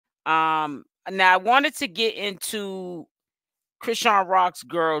Now I wanted to get into Chrisean Rock's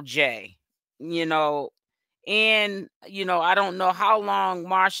girl Jay, you know, and I don't know how long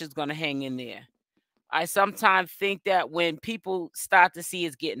Marsha's gonna hang in there. I sometimes think that when people start to see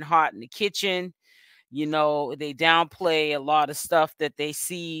it's getting hot in the kitchen, they downplay a lot of stuff that they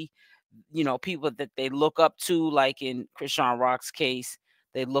see, people that they look up to, like in Chrisean Rock's case,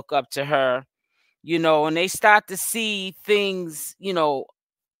 they look up to her, and they start to see things,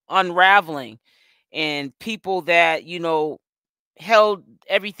 unraveling, and people that, held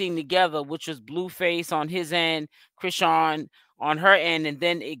everything together, which was Blueface on his end, Chrisean on her end, and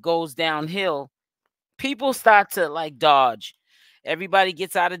then it goes downhill. People start to like dodge. Everybody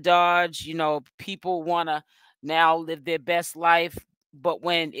gets out of dodge. People want to now live their best life. But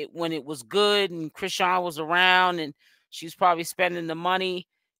when it was good and Chrisean was around and she was probably spending the money,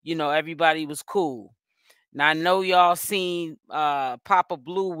 everybody was cool. Now I know y'all seen Papa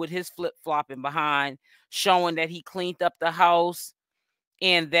Blue with his flip flopping behind, showing that he cleaned up the house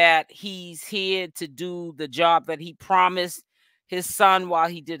and that he's here to do the job that he promised his son while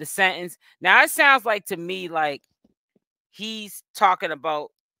he did a sentence. Now it sounds like to me like he's talking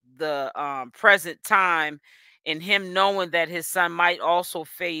about the present time and him knowing that his son might also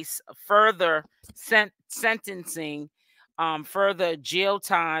face further sentencing, further jail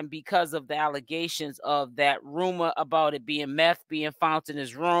time because of the allegations of that rumor about it being meth being found in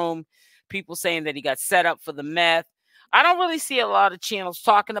his room. People saying that he got set up for the meth. I don't really see a lot of channels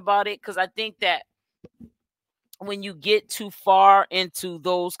talking about it because I think that when you get too far into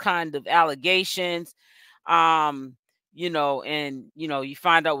those kind of allegations, and you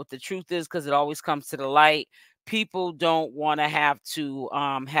find out what the truth is because it always comes to the light. People don't want to have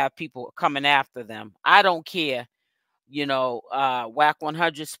have people coming after them. I don't care. Wack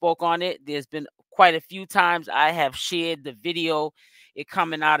 100 spoke on it. There's been quite a few times I have shared the video, it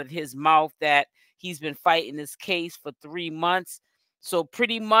coming out of his mouth that he's been fighting this case for 3 months. So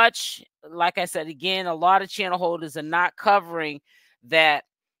pretty much, like I said again, a lot of channel holders are not covering that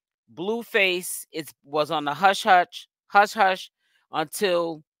Blueface was on the hush hush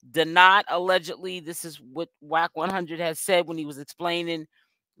until Donat allegedly. This is what Wack 100 has said when he was explaining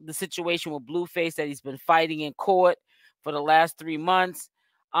the situation with Blueface that he's been fighting in court for the last 3 months.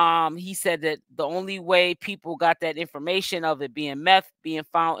 He said that the only way people got that information of it being meth being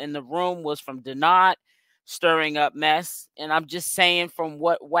found in the room was from Donat stirring up mess. And I'm just saying, from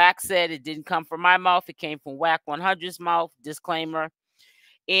what Wack said, it didn't come from my mouth. It came from Wack 100's mouth. Disclaimer.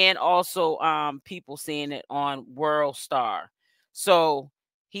 And also people seeing it on World Star. So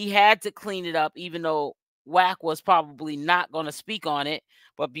he had to clean it up, even though Wack was probably not going to speak on it.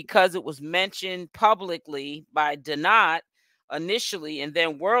 But because it was mentioned publicly by Donat initially and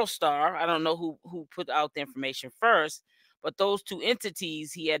then World Star, I don't know who put out the information first, but those two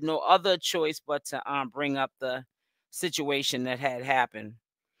entities, he had no other choice but to bring up the situation that had happened.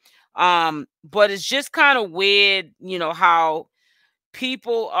 But it's just kind of weird, how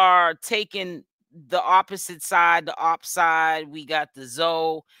people are taking the opposite side, the op side. We got the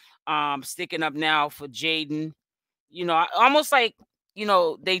Zoe sticking up now for Jaidyn. Almost like,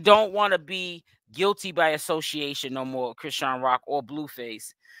 they don't want to be guilty by association no more, Chrisean Rock or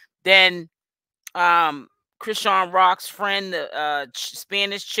Blueface. Then Chrisean Rock's friend, the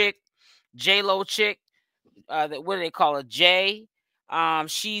Spanish chick, J-Lo chick, what do they call her? Jay.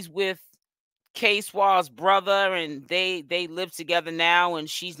 She's with K-Swall's brother, and they live together now, and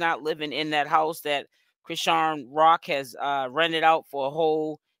she's not living in that house that Chrisean Rock has rented out for a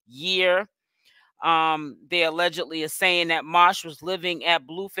whole year. They allegedly are saying that Marsh was living at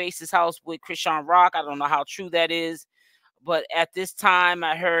Blueface's house with Chrisean Rock. I don't know how true that is, but at this time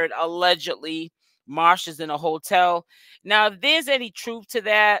I heard allegedly Marsh is in a hotel. Now, if there's any truth to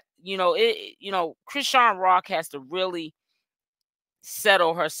that, Chrisean Rock has to really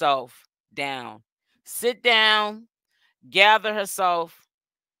settle herself down, sit down, gather herself,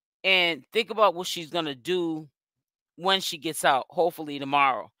 and think about what she's going to do when she gets out, hopefully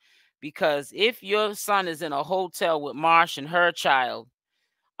tomorrow. Because if your son is in a hotel with Marsh and her child,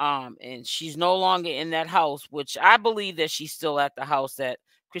 and she's no longer in that house, which I believe that she's still at the house that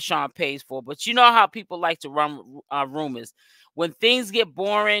Chrisean pays for. But you know how people like to run rumors. When things get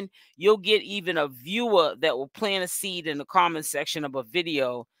boring, you'll get even a viewer that will plant a seed in the comment section of a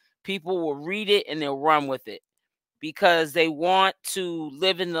video. People will read it and they'll run with it because they want to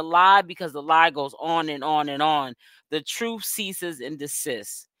live in the lie, because the lie goes on and on and on. The truth ceases and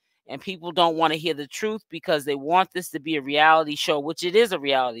desists. And people don't want to hear the truth because they want this to be a reality show, which it is a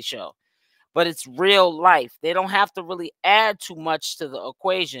reality show. But it's real life. They don't have to really add too much to the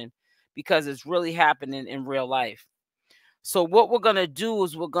equation because it's really happening in real life. So what we're going to do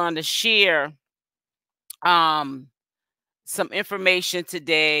is we're going to share some information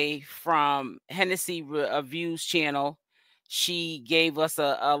today from Hennessy Reviews channel. She gave us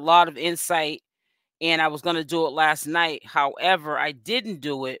a lot of insight, and I was going to do it last night. However, I didn't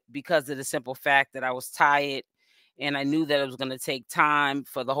do it because of the simple fact that I was tired and I knew that it was going to take time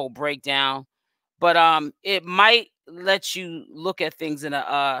for the whole breakdown. But it might let you look at things in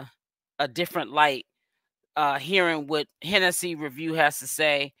a different light, hearing what Hennessy Review has to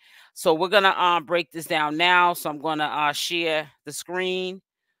say. So we're gonna break this down now. So I'm gonna share the screen.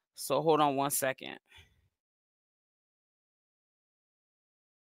 So hold on 1 second.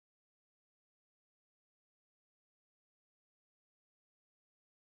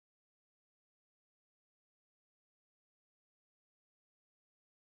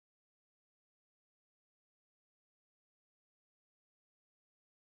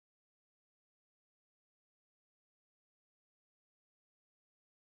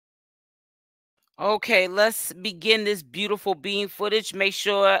 Okay, let's begin this beautiful bean footage. Make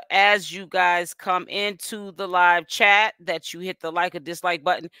sure as you guys come into the live chat that you hit the like or dislike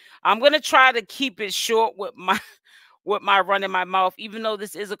button. I'm gonna try to keep it short with my with my running my mouth. Even though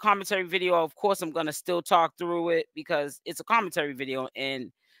this is a commentary video, of course I'm gonna still talk through it because it's a commentary video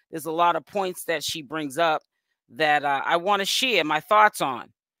and there's a lot of points that she brings up that I want to share my thoughts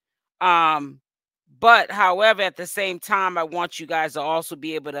on. Um, but however, at the same time, I want you guys to also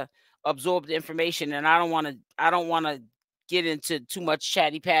be able to absorb the information, and I don't want to get into too much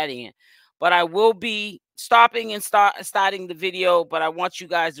chatty pattying. But I will be stopping and starting the video. But I want you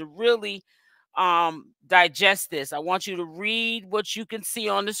guys to really digest this. I want you to read what you can see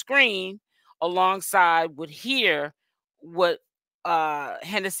on the screen alongside with hear what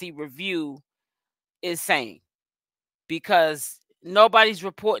Hennessy Review is saying, because nobody's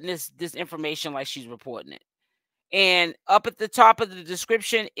reporting this information like she's reporting it. And up at the top of the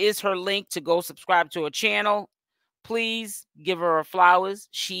description is her link to go subscribe to her channel. Please give her her flowers.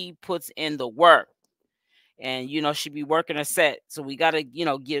 She puts in the work. And she be working a set. So we gotta,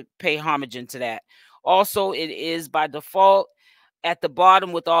 pay homage into that. Also, it is by default at the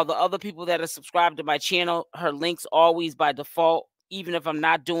bottom with all the other people that are subscribed to my channel. Her links always by default, even if I'm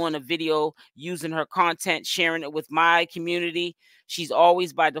not doing a video using her content, sharing it with my community. She's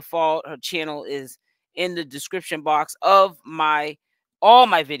always by default. Her channel is in the description box of all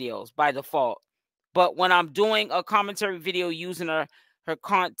my videos by default. But when I'm doing a commentary video using her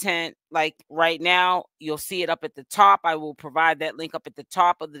content, like right now, you'll see it up at the top. I will provide that link up at the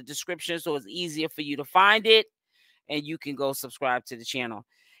top of the description so it's easier for you to find it, and you can go subscribe to the channel.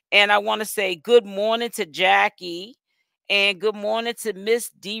 And I want to say good morning to Jackie and good morning to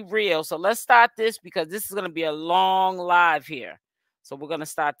Miss D Real. So let's start this because this is going to be a long live here. So we're going to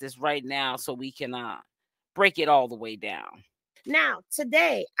start this right now so we can break it all the way down. Now,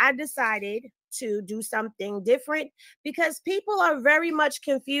 today I decided to do something different because people are very much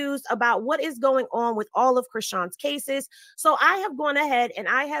confused about what is going on with all of Chrisean's cases. So I have gone ahead and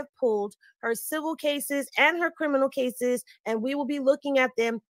I have pulled her civil cases and her criminal cases, and we will be looking at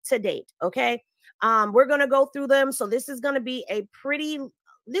them to date. Okay. We're going to go through them. So this is going to be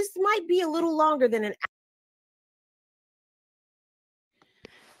this might be a little longer than an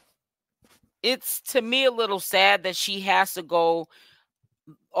It's to me a little sad that she has to go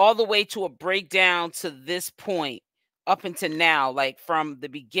all the way to a breakdown to this point up until now, like from the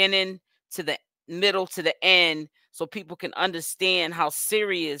beginning to the middle to the end, so people can understand how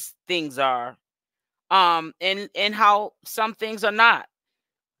serious things are, and how some things are not,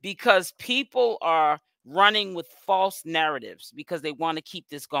 because people are running with false narratives because they want to keep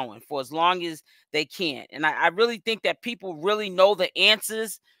this going for as long as they can. And I really think that people really know the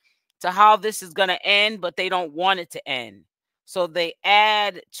answers to how this is going to end, but they don't want it to end. So they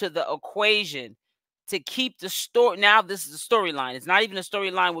add to the equation to keep the story. Now this is a storyline. It's not even a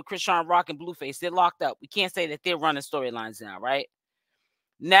storyline with Chrisean Rock and Blueface. They're locked up. We can't say that they're running storylines now, right?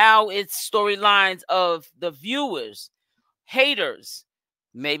 Now it's storylines of the viewers, haters,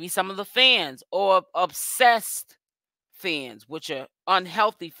 maybe some of the fans, or obsessed fans, which are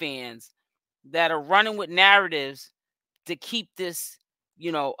unhealthy fans that are running with narratives to keep this,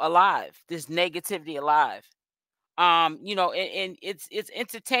 alive, this negativity alive. And it's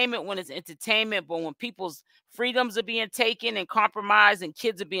entertainment when it's entertainment, but when people's freedoms are being taken and compromised and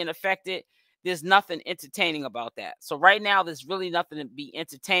kids are being affected, there's nothing entertaining about that. So right now, there's really nothing to be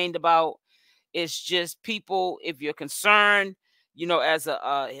entertained about. It's just people, if you're concerned, as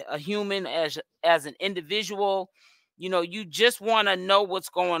a human, as an individual, you just want to know what's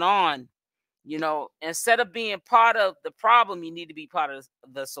going on. Instead of being part of the problem, you need to be part of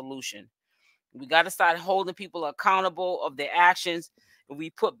the solution. We got to start holding people accountable of their actions. If we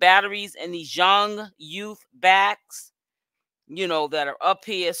put batteries in these young youth backs, you know, that are up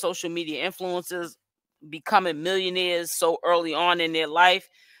here, social media influencers, becoming millionaires so early on in their life,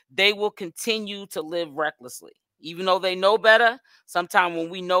 they will continue to live recklessly. Even though they know better, sometimes when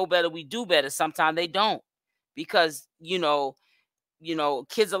we know better, we do better. Sometimes they don't. Because, you know,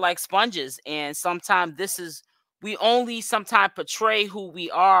 kids are like sponges. And sometimes we only sometimes portray who we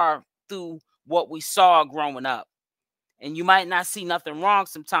are through what we saw growing up. And you might not see nothing wrong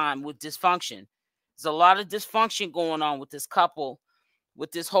sometimes with dysfunction. There's a lot of dysfunction going on with this couple,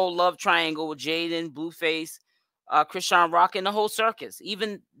 with this whole love triangle with Jaidyn, Blueface, Chrisean Rock, and the whole circus.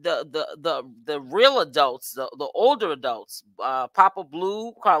 Even the real adults, the older adults, Papa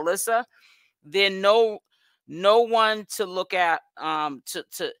Blue, Carlissa, they're no one to look at.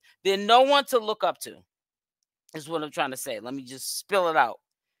 They're no one to look up to. Is what I'm trying to say. Let me just spill it out.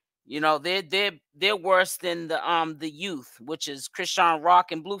 You know, they're worse than the youth, which is Chrisean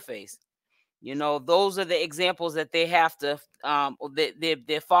Rock and Blueface. You know, those are the examples that they have to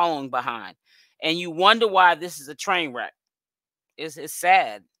they're following behind. And you wonder why this is a train wreck. It's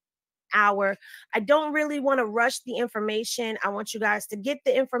sad. I don't really want to rush the information. I want you guys to get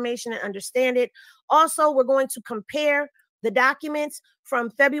the information and understand it. Also, we're going to compare the documents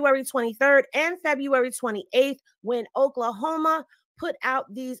from February 23rd and February 28th when Oklahoma put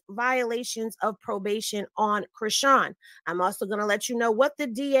out these violations of probation on Chrisean. I'm also going to let you know what the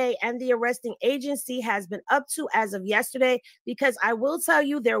DA and the arresting agency has been up to as of yesterday, because I will tell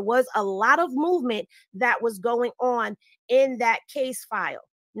you there was a lot of movement that was going on in that case file.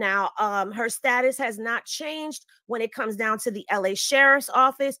 Now, her status has not changed when it comes down to the LA Sheriff's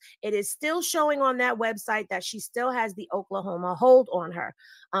Office. It is still showing on that website that she still has the Oklahoma hold on her.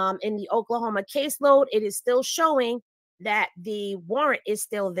 In the Oklahoma caseload, it is still showing that the warrant is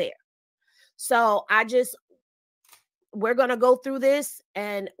still there. So we're going to go through this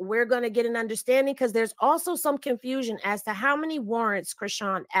and we're going to get an understanding, because there's also some confusion as to how many warrants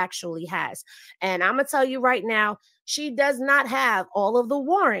Chrisean actually has. And I'm going to tell you right now, she does not have all of the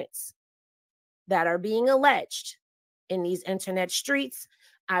warrants that are being alleged in these internet streets.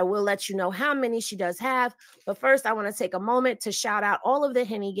 I will let you know how many she does have. But first, I want to take a moment to shout out all of the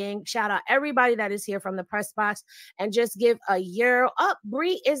Henny gang, shout out everybody that is here from the press box, and just give a year up.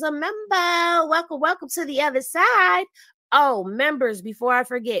 Bree is a member. Welcome to the other side. Oh, members, before I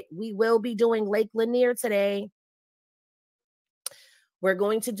forget, we will be doing Lake Lanier today. We're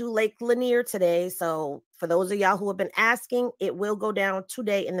going to do Lake Lanier today. So for those of y'all who have been asking, it will go down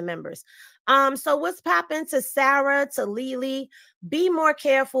today in the members. So what's popping to Sarah, to Lily? Be more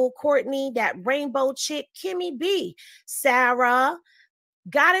careful, Courtney, that rainbow chick, Kimmy B, Sarah,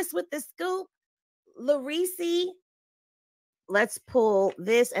 Goddess with the scoop, Larisi. Let's pull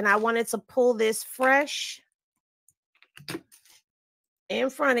this, and I wanted to pull this fresh in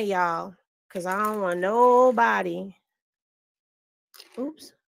front of y'all because I don't want nobody.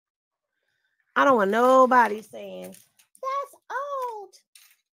 Oops. I don't want nobody saying, that's old.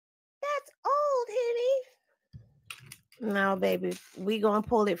 That's old, Henny. No, baby, we gonna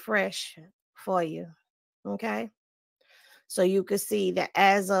pull it fresh for you. Okay. So you can see that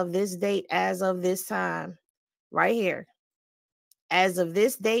as of this date, as of this time, right here, as of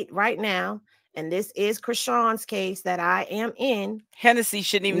this date right now, and this is Chrisean's case that I am in. Hennessy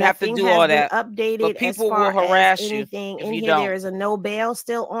shouldn't even have to do all that. Updated, but people as far will harass as anything you if in you here. don't. There is a no bail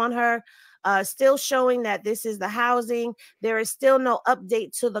still on her. Still showing that this is the housing. There is still no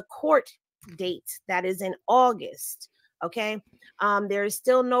update to the court date that is in August. Okay. There is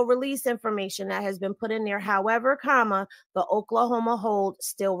still no release information that has been put in there. However, the Oklahoma hold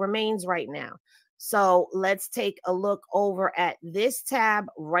still remains right now. So let's take a look over at this tab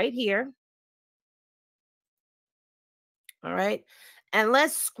right here. All right. And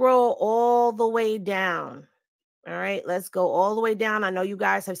let's scroll all the way down. All right, let's go all the way down. I know you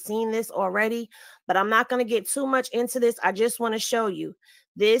guys have seen this already, but I'm not going to get too much into this. I just want to show you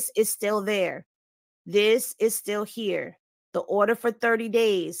this is still there. This is still here. The order for 30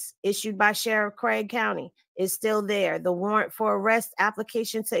 days issued by Sheriff Craig County is still there. The warrant for arrest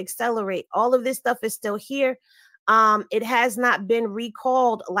application to accelerate, all of this stuff is still here. It has not been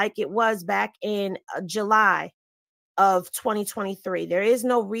recalled like it was back in July of 2023. There is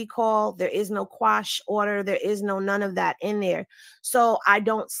no recall. There is no quash order. There is no none of that in there. So I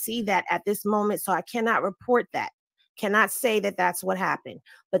don't see that at this moment. So I cannot report that. Cannot say that that's what happened.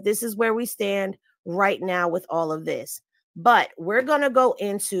 But this is where we stand right now with all of this. But we're going to go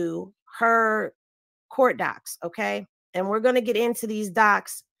into her court docs. Okay. And we're going to get into these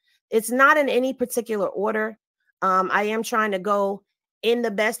docs. It's not in any particular order. I am trying to go in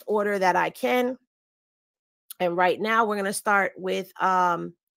the best order that I can. And right now we're going to start with,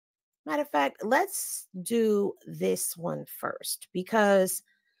 matter of fact, let's do this one first because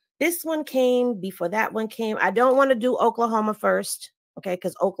this one came before that one came. I don't want to do Oklahoma first, okay,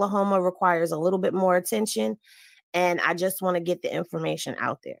 because Oklahoma requires a little bit more attention, and I just want to get the information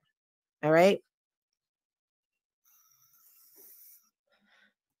out there. All right.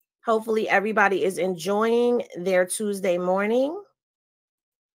 Hopefully everybody is enjoying their Tuesday morning.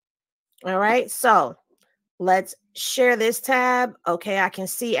 All right. So let's share this tab. Okay, I can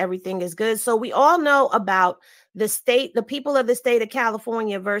see everything is good. So we all know about the people of the state of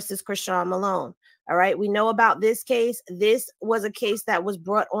California versus Chrisean Malone. All right, we know about this case. This was a case that was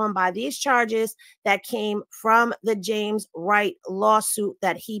brought on by these charges that came from the James Wright lawsuit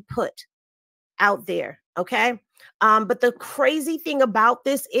that he put out there. Okay. But the crazy thing about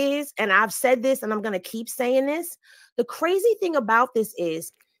this is, and I've said this and I'm going to keep saying this, the crazy thing about this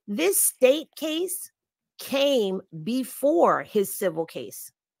is this state case came before his civil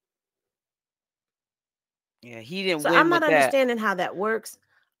case. Yeah, he didn't so win. I'm not with understanding how that works.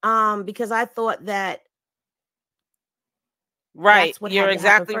 Because I thought that right, that's what you're had to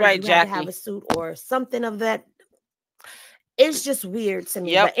exactly happen first. right, You Jackie. had to have a suit or something of that. It's just weird to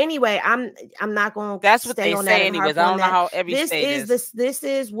me. Yep. But anyway, I'm not going to That's what stay they on say that and anyways. harp I on don't know that. how every This state is this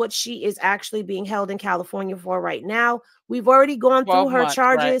is what she is actually being held in California for right now. We've already gone through 12 her months,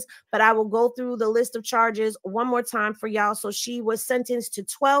 charges, right? but I will go through the list of charges one more time for y'all. So she was sentenced to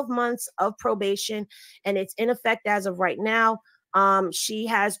 12 months of probation, and it's in effect as of right now. She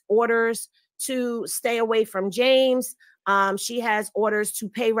has orders to stay away from James. She has orders to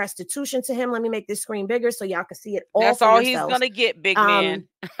pay restitution to him. Let me make this screen bigger so y'all can see it all. That's for all yourselves. He's gonna get, big man.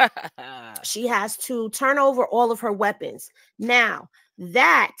 She has to turn over all of her weapons. Now,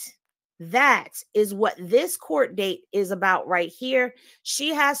 that is what this court date is about right here. She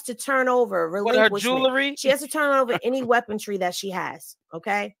has to turn over relinquishment. Her jewelry. She has to turn over any weaponry that she has.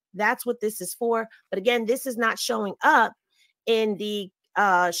 Okay, that's what this is for. But again, this is not showing up in the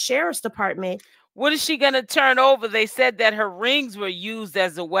sheriff's department. What is she gonna turn over? They said that her rings were used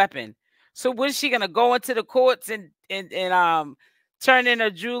as a weapon. So what is she gonna go into the courts and turn in her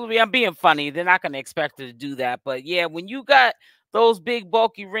jewelry? I'm being funny. They're not gonna expect her to do that. But yeah, when you got those big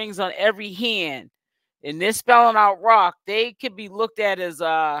bulky rings on every hand and they're spelling out rock, they could be looked at as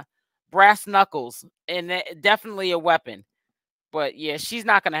brass knuckles, and definitely a weapon. But yeah, she's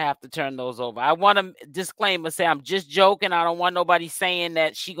not gonna have to turn those over. I want to disclaimer, say I'm just joking. I don't want nobody saying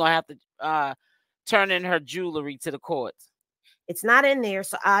that she gonna have to turn in her jewelry to the courts. It's not in there,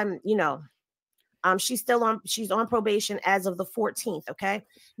 so she's on probation as of the 14th. Okay,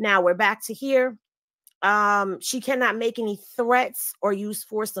 now we're back to here. She cannot make any threats or use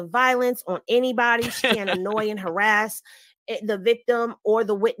force of violence on anybody. She can't annoy and harass the victim or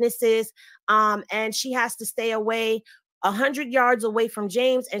the witnesses. And she has to stay away 100 yards away from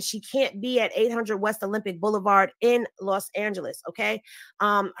James, and she can't be at 800 West Olympic Boulevard in Los Angeles. Okay.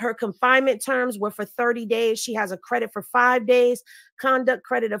 Her confinement terms were for 30 days. She has a credit for 5 days, conduct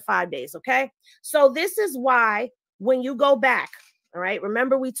credit of 5 days. Okay. So this is why when you go back, all right,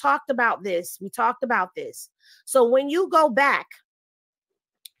 remember we talked about this. So when you go back,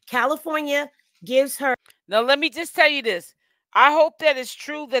 California gives her. Now, let me just tell you this. I hope that it's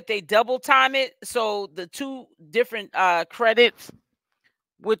true that they double time it. So the two different credits,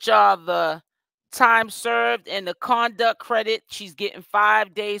 which are the time served and the conduct credit, she's getting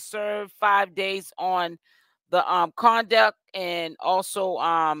 5 days served, 5 days on the conduct, and also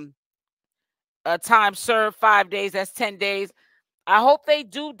a time served 5 days. That's 10 days. I hope they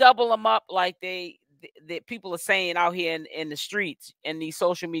do double them up like they people are saying out here in the streets, in these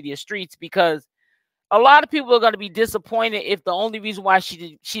social media streets, because a lot of people are going to be disappointed if the only reason why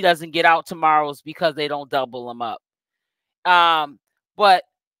she doesn't get out tomorrow is because they don't double them up. But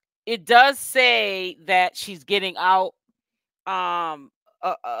it does say that she's getting out.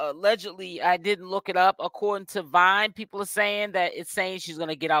 Allegedly, I didn't look it up. According to Vine, people are saying that it's saying she's going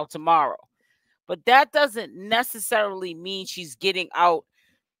to get out tomorrow. But that doesn't necessarily mean she's getting out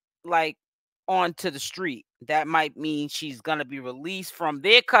like onto the street. That might mean she's going to be released from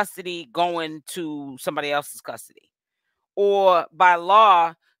their custody going to somebody else's custody. Or by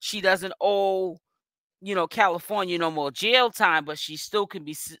law, she doesn't owe, California no more jail time, but she still can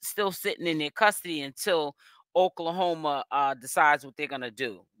be still sitting in their custody until Oklahoma decides what they're going to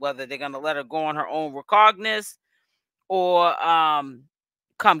do, whether they're going to let her go on her own recognizance or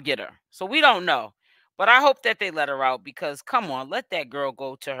come get her. So we don't know. But I hope that they let her out, because come on, let that girl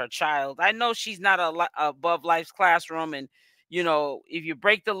go to her child. I know she's not above life's classroom, and if you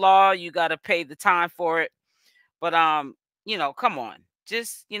break the law, you got to pay the time for it. But come on,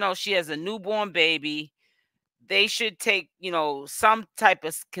 just, she has a newborn baby. They should take, some type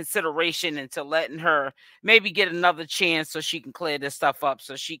of consideration into letting her maybe get another chance so she can clear this stuff up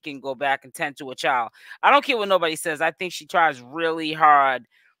so she can go back and tend to a child. I don't care what nobody says. I think she tries really hard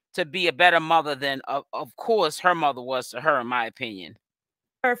to be a better mother than, of course, her mother was to her, in my opinion.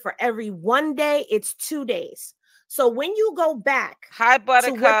 For every 1 day, it's 2 days. So when you go back Hi,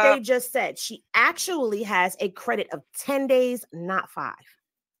 Buttercup, to what they just said, she actually has a credit of 10 days, not 5,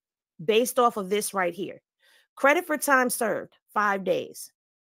 based off of this right here. Credit for time served, 5 days.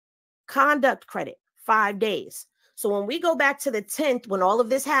 Conduct credit, 5 days. So when we go back to the 10th, when all of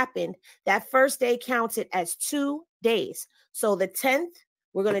this happened, that first day counted as 2 days. So the 10th,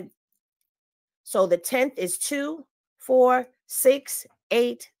 so the 10th is 2, 4, 6,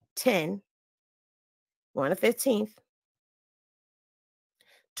 8, 10. We're on the 15th.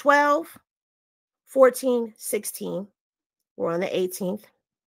 12, 14, 16. We're on the 18th.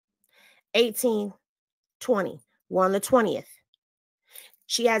 18, 20. We're on the 20th.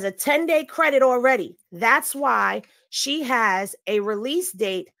 She has a 10-day credit already. That's why she has a release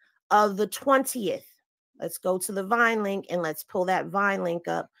date of the 20th. Let's go to the Vine link and let's pull that Vine link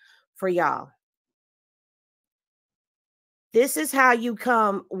up for y'all. This is how you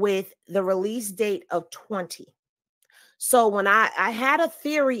come with the release date of 20. So when I had a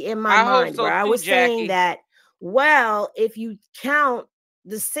theory in my mind where I was saying that, well, if you count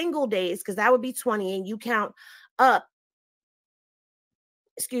the single days, because that would be 20, and you count up,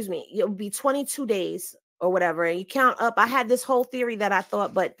 it would be 22 days or whatever, and you count up. I had this whole theory that I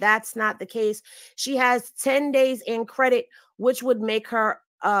thought, but that's not the case. She has 10 days in credit, which would make her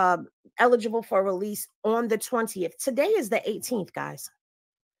eligible for release on the 20th. Today is the 18th, guys.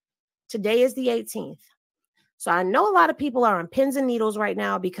 Today is the 18th. So I know a lot of people are on pins and needles right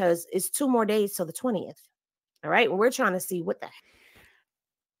now because it's 2 more days till the 20th. All right. And we're trying to see what the heck.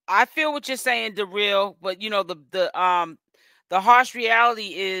 I feel what you're saying, DeReal, but the harsh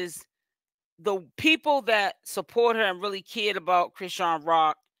reality is the people that support her and really cared about Chrisean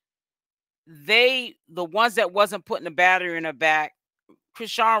Rock, the ones that wasn't putting the battery in her back,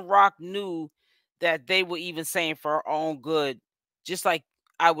 Chrisean Rock knew that they were even saying for her own good, just like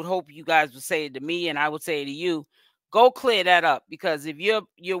I would hope you guys would say it to me, and I would say it to you. Go clear that up, because if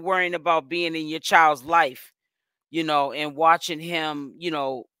you're worrying about being in your child's life, and watching him,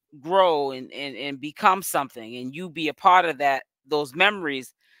 grow and become something, and you be a part of those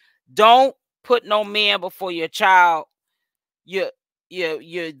memories, don't put no man before your child. You're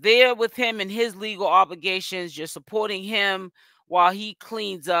there with him and his legal obligations. You're supporting him while he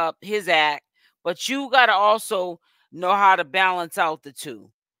cleans up his act, but you got to also know how to balance out the two,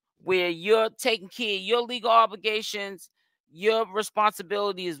 where you're taking care of your legal obligations, your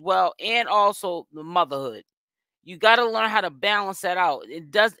responsibility as well, and also the motherhood. You got to learn how to balance that out.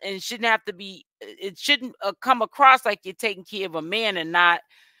 It shouldn't come across like you're taking care of a man and not,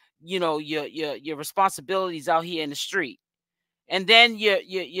 your responsibilities out here in the street. And then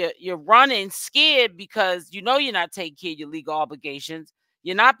you're running scared because you're not taking care of your legal obligations.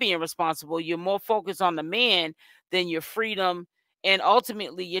 You're not being responsible. You're more focused on the man than your freedom and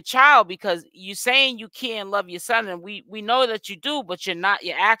ultimately your child, because you're saying you care and love your son, and we know that you do, but you're not.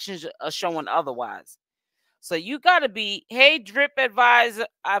 Your actions are showing otherwise. So you got to be, hey, Drip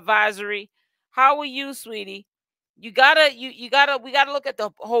Advisory, how are you, sweetie? We gotta look at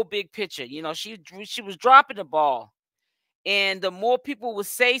the whole big picture. She was dropping the ball. And the more people would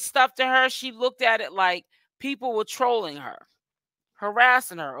say stuff to her, she looked at it like people were trolling her,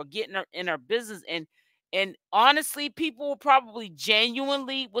 harassing her, or getting her in her business. And honestly, people probably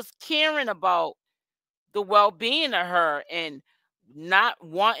genuinely was caring about the well-being of her and not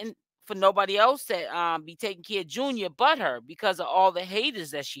wanting for nobody else to be taking care of Junior but her, because of all the haters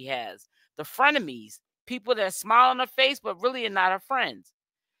that she has, the frenemies, people that smile on her face but really are not her friends.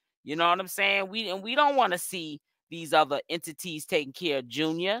 You know what I'm saying? We don't want to see these other entities taking care of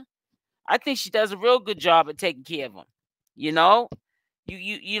Junior. I think she does a real good job at taking care of him. You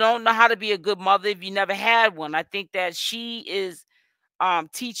don't know how to be a good mother if you never had one. I think that she is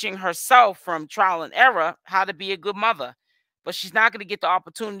teaching herself from trial and error how to be a good mother. But she's not going to get the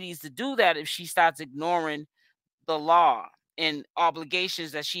opportunities to do that if she starts ignoring the law and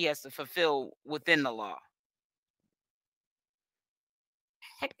obligations that she has to fulfill within the law.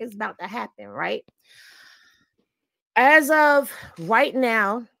 Heck is about to happen, right? As of right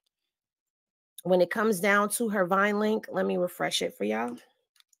now, when it comes down to her Vine link, let me refresh it for y'all.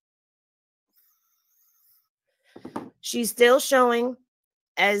 She's still showing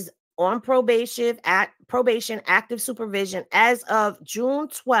as on probation, active supervision as of June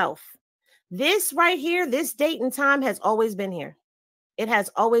 12th. This right here, this date and time has always been here. It has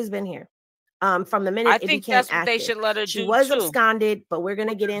always been here. From the minute I it think became that's what active. they should let her She do was too. absconded, but we're going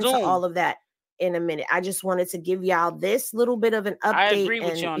to With get the into Zoom. all of that in a minute. I just wanted to give y'all this little bit of an update. I agree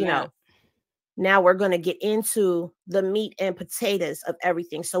with and you on that. Now we're going to get into the meat and potatoes of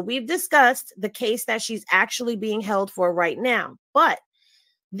everything. So we've discussed the case that she's actually being held for right now, but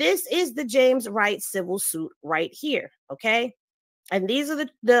this is the James Wright civil suit right here, okay? And these are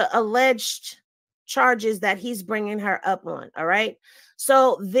the alleged charges that he's bringing her up on, all right?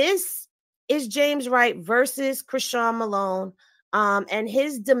 So this is James Wright versus Chrisean Malone, and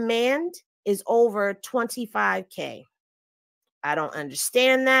his demand is over $25K. I don't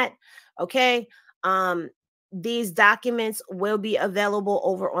understand that. Okay. These documents will be available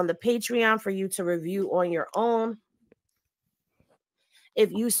over on the Patreon for you to review on your own,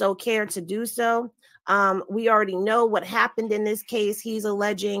 if you so care to do so. We already know what happened in this case. He's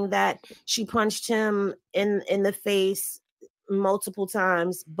alleging that she punched him in the face multiple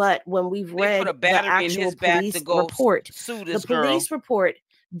times, but when we've read the actual police report, the police report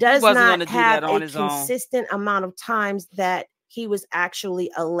does not have a consistent amount of times that he was actually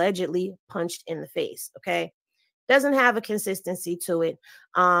allegedly punched in the face. Okay, doesn't have a consistency to it.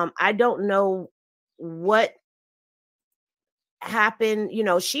 I don't know what happened. You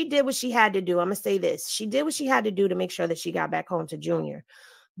know, she did what she had to do. I'm gonna say this: she did what she had to do to make sure that she got back home to Junior.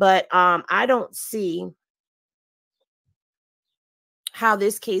 But I don't see how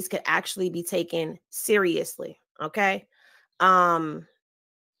this case could actually be taken seriously. Okay. I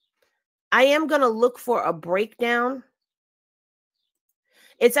am gonna look for a breakdown.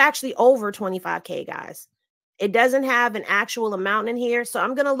 It's actually over 25K, guys. It doesn't have an actual amount in here, so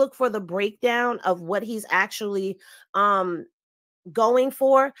I'm gonna look for the breakdown of what he's actually going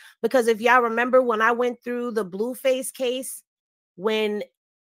for. Because if y'all remember when I went through the Blueface case, when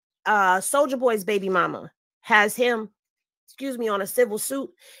Soulja Boy's baby mama has him, on a civil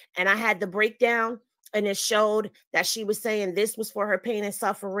suit, and I had the breakdown, and it showed that she was saying this was for her pain and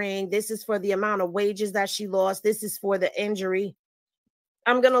suffering, this is for the amount of wages that she lost, this is for the injury.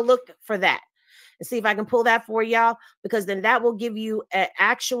 I'm gonna look for that and see if I can pull that for y'all, because then that will give you an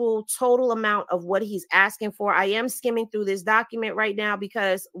actual total amount of what he's asking for. I am skimming through this document right now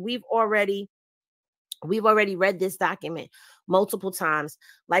because we've already read this document multiple times.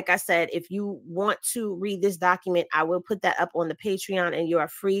 Like I said, if you want to read this document, I will put that up on the Patreon, and you are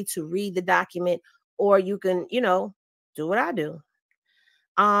free to read the document, or you can, do what I do.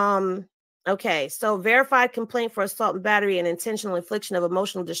 Okay, so verified complaint for assault and battery and intentional infliction of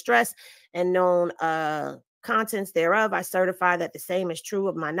emotional distress and known contents thereof. I certify that the same is true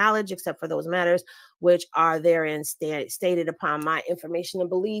of my knowledge, except for those matters which are therein stated upon my information and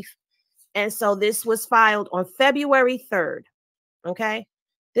belief. And so this was filed on February 3rd. Okay,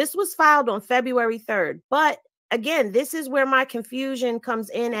 this was filed on February 3rd. But again, this is where my confusion comes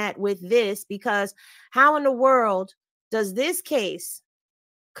in at with this, because how in the world does this case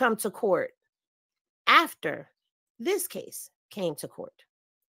come to court after this case came to court?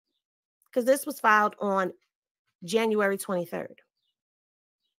 Because this was filed on January 23rd.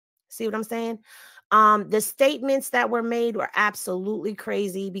 See what I'm saying? The statements that were made were absolutely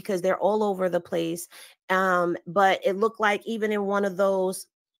crazy because they're all over the place. But it looked like even in one of those,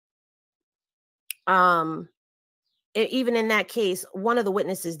 even in that case, one of the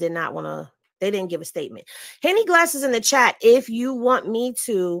witnesses did not want to, they didn't give a statement. Henny Glasses in the chat, if you want me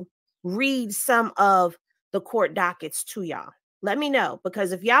to read some of the court dockets to y'all, let me know,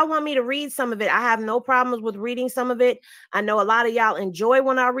 because if y'all want me to read some of it, I have no problems with reading some of it. I know a lot of y'all enjoy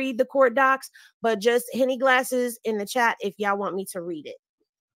when I read the court docs, but just Henny Glasses in the chat if y'all want me to read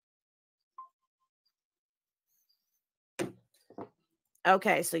it.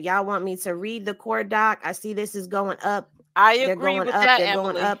 Okay, so y'all want me to read the court doc. I see this is going up. I agree with that, they're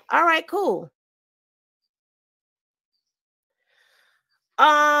going up. All right, cool.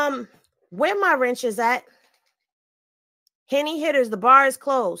 Where my wrench is at? Henny Hitters, the bar is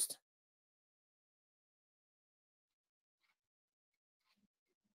closed.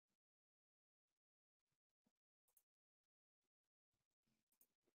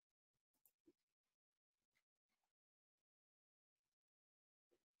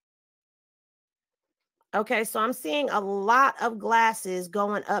 Okay, so I'm seeing a lot of glasses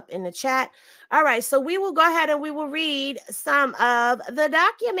going up in the chat. All right, so we will go ahead and we will read some of the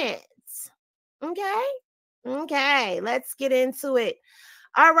documents. Okay, let's get into it.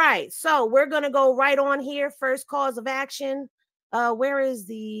 All right, so we're going to go right on here. First cause of action. Where is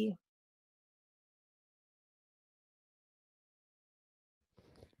the...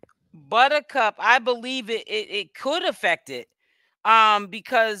 Buttercup, I believe it could affect it.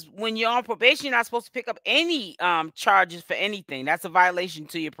 Because when you're on probation, you're not supposed to pick up any charges for anything. That's a violation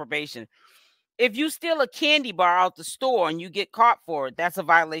to your probation. If you steal a candy bar out the store and you get caught for it, that's a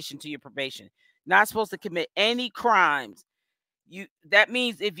violation to your probation. Not supposed to commit any crimes. That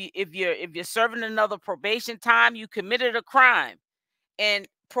means if you're serving another probation time, you committed a crime. And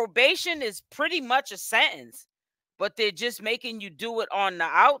probation is pretty much a sentence, but they're just making you do it on the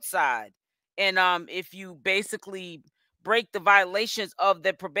outside. And if you basically break the violations of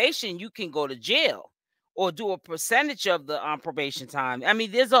the probation, you can go to jail or do a percentage of the probation time. I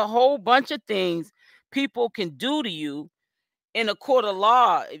mean, there's a whole bunch of things people can do to you in a court of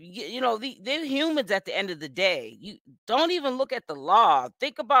law. You know, they're humans at the end of the day. You don't even look at the law.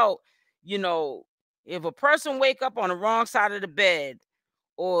 Think about, you know, if a person wake up on the wrong side of the bed,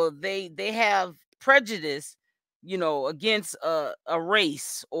 or they have prejudice, you know, against a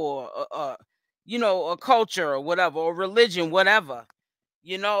race or you know, a culture or whatever, or religion, whatever,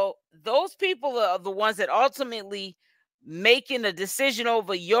 you know, those people are the ones that ultimately making a decision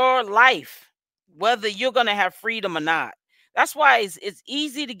over your life, whether you're going to have freedom or not. That's why it's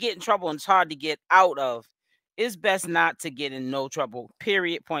easy to get in trouble and it's hard to get out of. It's best not to get in no trouble,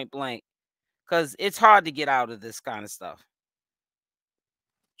 period, point blank, because it's hard to get out of this kind of stuff.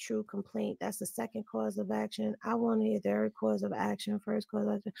 True complaint. That's the second cause of action. I want to third cause of action, first cause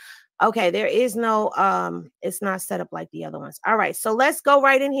of action. Okay, there is no it's not set up like the other ones. All right, so let's go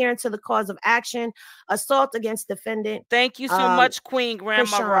right in here into the cause of action. Assault against defendant. Thank you so much, Queen Grandma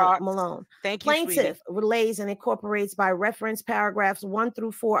Chrisean Rock. Malone. Thank you, Plaintiff sweetie. relays and incorporates by reference paragraphs 1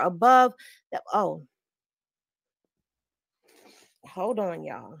 through 4 above. Oh, hold on,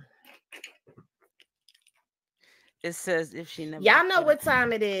 y'all. It says if she never. Y'all know what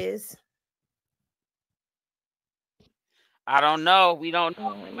time it is. I don't know. We don't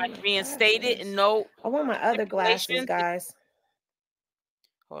know. We might reinstate it and no. I want my other glasses, guys.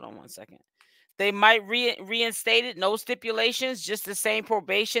 Hold on one second. They might reinstate it. No stipulations, just the same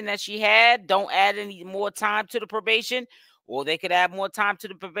probation that she had. Don't add any more time to the probation. Or they could add more time to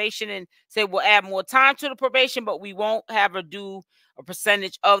the probation and say, we'll add more time to the probation, but we won't have her do a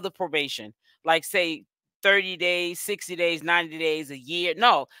percentage of the probation. Like, say, 30 days, 60 days, 90 days, a year.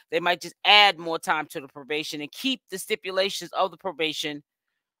 No, they might just add more time to the probation and keep the stipulations of the probation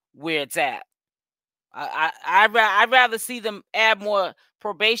where it's at. I'd rather see them add more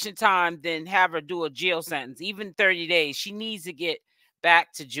probation time than have her do a jail sentence, even 30 days. She needs to get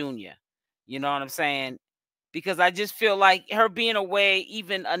back to junior. You know what I'm saying? Because I just feel like her being away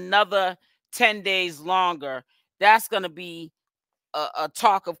even another 10 days longer, that's going to be a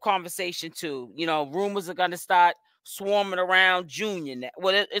talk of conversation too. You know, rumors are going to start swarming around junior.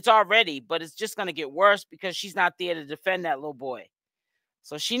 Well, it's already, but it's just going to get worse because she's not there to defend that little boy.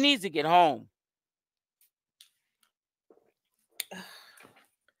 So she needs to get home.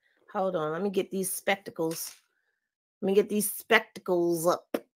 Hold on, let me get these spectacles. Let me get these spectacles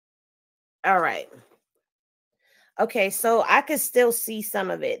up. All right. Okay, so I could still see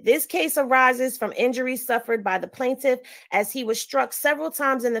some of it. This case arises from injuries suffered by the plaintiff as he was struck several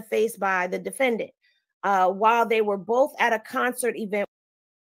times in the face by the defendant while they were both at a concert event.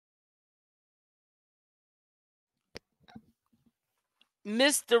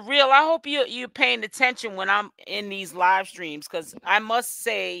 Mr. Real, I hope you're paying attention when I'm in these live streams, because I must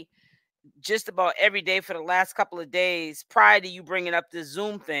say, just about every day for the last couple of days prior to you bringing up this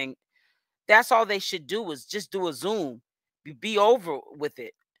Zoom thing, that's all they should do is just do a Zoom. Be over with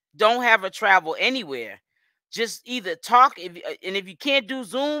it. Don't have her travel anywhere. Just either talk, and if you can't do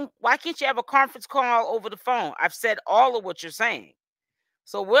Zoom, why can't you have a conference call over the phone? I've said all of what you're saying.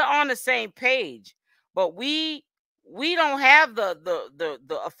 So we're on the same page, but we don't have the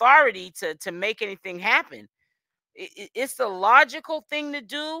authority to make anything happen. It's the logical thing to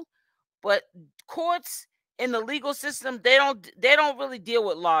do, but courts in the legal system, they don't really deal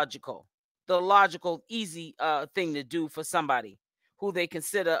with the logical easy thing to do for somebody who they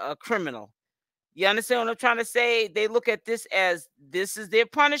consider a criminal. You understand what I'm trying to say? They look at this as this is their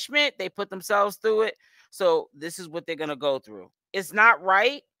punishment. They put themselves through it. So this is what they're going to go through. It's not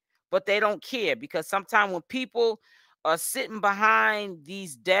right, but they don't care, because sometimes when people are sitting behind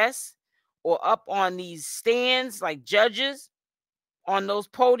these desks or up on these stands like judges on those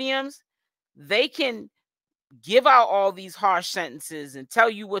podiums, they can give out all these harsh sentences and tell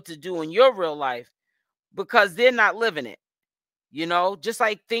you what to do in your real life because they're not living it. You know, just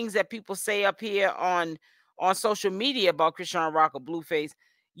like things that people say up here on social media about Chrisean Rock or Blueface,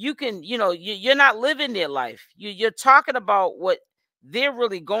 you can, you know, you're not living their life. You're talking about what they're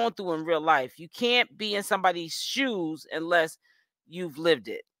really going through in real life. You can't be in somebody's shoes unless you've lived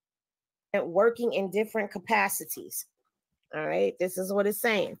it. Working in different capacities. All right, this is what it's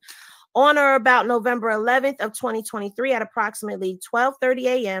saying. On or about November 11th of 2023 at approximately 12:30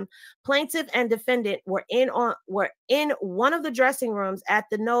 a.m., plaintiff and defendant were in one of the dressing rooms at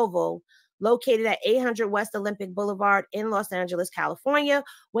the Novo located at 800 West Olympic Boulevard in Los Angeles, California,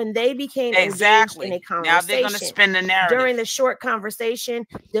 when they became engaged in a conversation. Now they're going to spin the narrative. During the short conversation,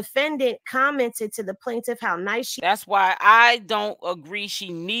 defendant commented to the plaintiff how nice she... That's why I don't agree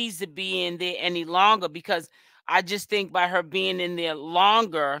she needs to be in there any longer, because I just think by her being in there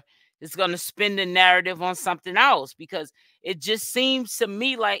longer, it's going to spin the narrative on something else, because it just seems to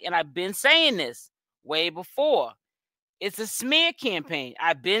me like, and I've been saying this way before, it's a smear campaign.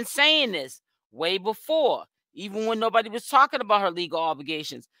 I've been saying this way before, even when nobody was talking about her legal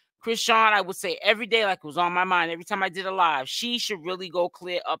obligations. Chrisean, I would say every day, like it was on my mind, every time I did a live, she should really go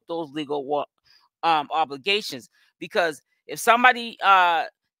clear up those legal obligations. Because if somebody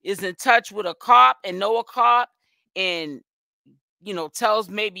is in touch with a cop and know a cop and, you know, tells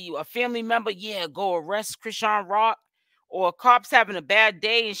maybe a family member, yeah, go arrest Chrisean Rock, or a cop's having a bad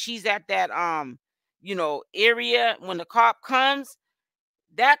day and she's at that you know, area when the cop comes,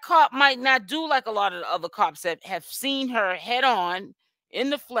 that cop might not do like a lot of the other cops that have seen her head on in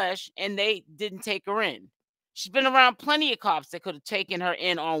the flesh and they didn't take her in. She's been around plenty of cops that could have taken her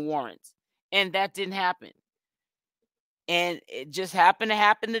in on warrants, and that didn't happen. And it just happened to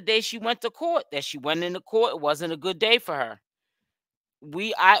happen the day she went to court. That she went into court, it wasn't a good day for her.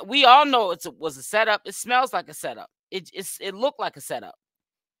 We all know it was a setup. It smells like a setup. It looked like a setup.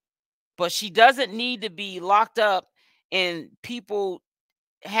 But she doesn't need to be locked up, and people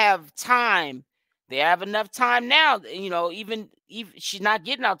have time. They have enough time now. You know, even she's not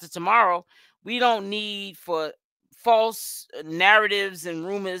getting out to tomorrow. We don't need for false narratives and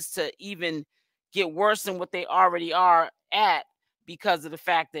rumors to even get worse than what they already are at, because of the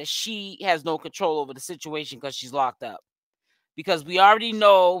fact that she has no control over the situation because she's locked up. Because we already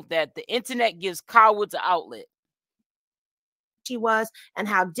know that the internet gives cowards an outlet. She was, and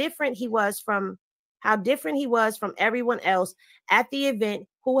how different he was from everyone else at the event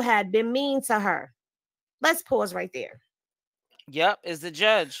who had been mean to her. Let's pause right there. Yep, is the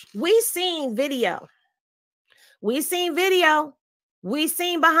judge. We seen video. We seen behind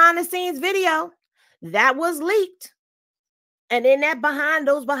the scenes video that was leaked. And in that behind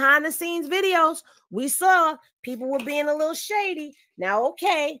the scenes videos, we saw people were being a little shady. Now,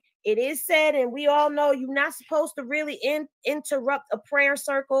 okay, it is said, and we all know you're not supposed to really interrupt a prayer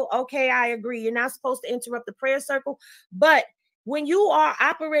circle. Okay, I agree. You're not supposed to interrupt the prayer circle. But when you are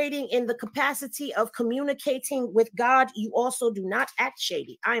operating in the capacity of communicating with God, you also do not act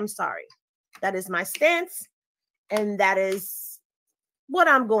shady. I am sorry. That is my stance. And that is what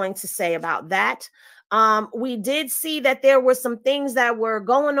I'm going to say about that. We did see that there were some things that were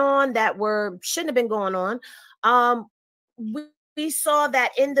going on that shouldn't have been going on. We saw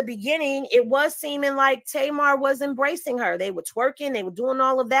that in the beginning, it was seeming like Tamar was embracing her. They were twerking, they were doing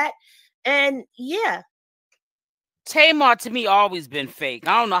all of that. And yeah. Tamar to me always been fake.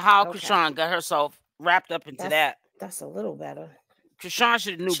 I don't know how Chrisean got herself wrapped up into that. That's a little better. Chrisean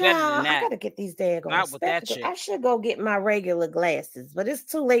should have knew better than that. I gotta get these daggone not with that shit. I should go get my regular glasses, but it's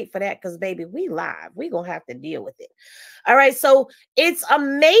too late for that because, baby, we live. We gonna have to deal with it. All right, so it's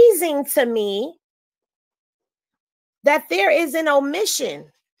amazing to me that there is an omission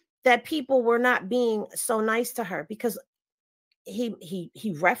that people were not being so nice to her, because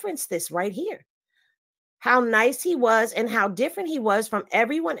he referenced this right here. How nice he was and how different he was from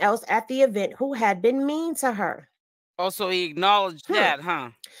everyone else at the event who had been mean to her. Also, he acknowledged that, huh?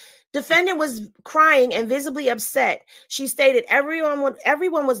 Defendant was crying and visibly upset. She stated everyone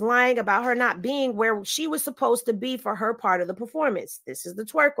was lying about her not being where she was supposed to be for her part of the performance. This is the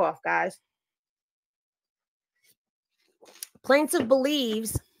twerk off, guys. Plaintiff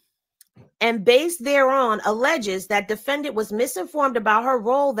believes and based thereon alleges that defendant was misinformed about her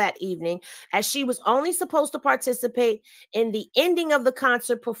role that evening, as she was only supposed to participate in the ending of the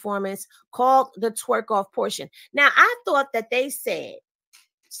concert performance called the twerk off portion. Now, I thought that they said,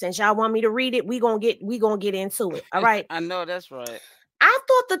 since y'all want me to read it, we gonna get into it. All right. I know that's right. I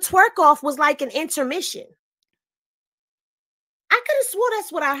thought the twerk off was like an intermission. I could have swore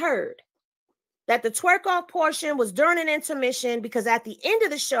that's what I heard. That the twerk off portion was during an intermission, because at the end of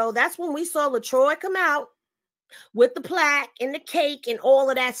the show, that's when we saw LaTroy come out with the plaque and the cake and all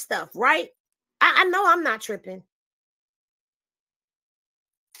of that stuff, right? I know I'm not tripping.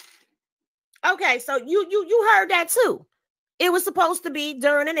 Okay, so you heard that too. It was supposed to be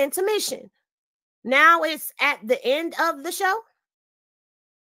during an intermission. Now it's at the end of the show.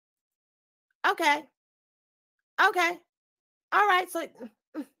 Okay. All right, so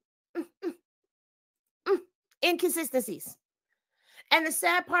inconsistencies. And the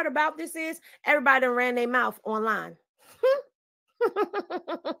sad part about this is everybody done ran their mouth online.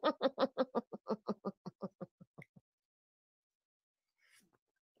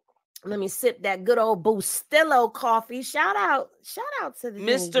 Let me sip that good old Bustillo coffee. Shout out to the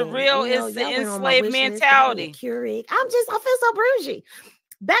Mr. Real is the enslaved mentality. Keurig. I feel so bougie.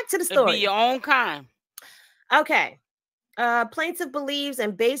 Back to the story. Be your own kind. Okay. Plaintiff believes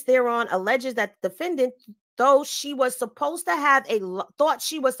and based thereon alleges that the defendant, though she was supposed to have a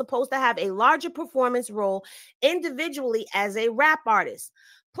larger performance role individually as a rap artist.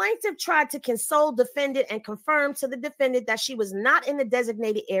 Plaintiff tried to console defendant and confirm to the defendant that she was not in the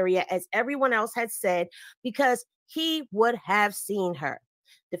designated area as everyone else had said because he would have seen her.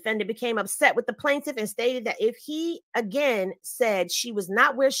 Defendant became upset with the plaintiff and stated that if he again said she was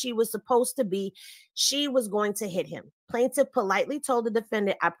not where she was supposed to be, she was going to hit him. Plaintiff politely told the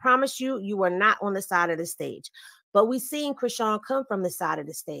defendant, I promise you, you were not on the side of the stage. But we seen Chrisean come from the side of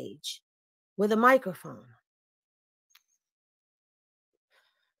the stage with a microphone.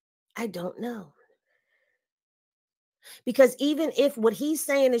 I don't know. Because even if what he's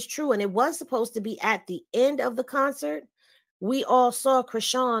saying is true and it was supposed to be at the end of the concert, we all saw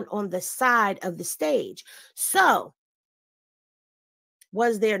Chrisean on the side of the stage. So,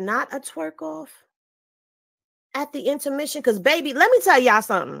 was there not a twerk off at the intermission? Because, baby, let me tell y'all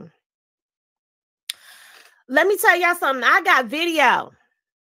something. I got video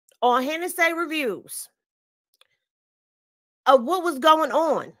on Hennessy Reviews of what was going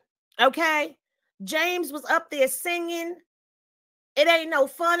on. Okay? James was up there singing. It ain't no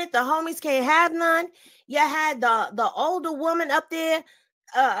fun if the homies can't have none. You had the older woman up there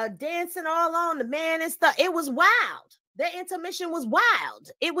dancing all on the man and stuff. It was wild. Their intermission was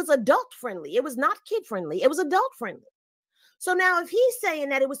wild. It was adult friendly. It was not kid friendly. It was adult friendly. So now if he's saying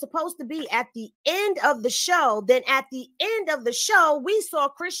that it was supposed to be at the end of the show, then at the end of the show, we saw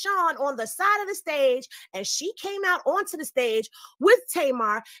Chrisean on the side of the stage and she came out onto the stage with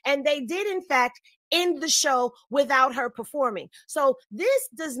Tamar and they did in fact end the show without her performing. So this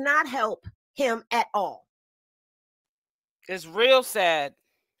does not help him at all. It's real sad.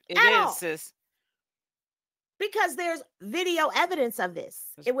 It is, sis. Because there's video evidence of this.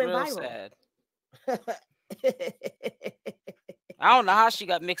 It went viral. Sad. I don't know how she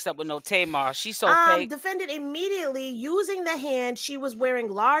got mixed up with no Tamar. She's so fake. Defendant immediately, using the hand she was wearing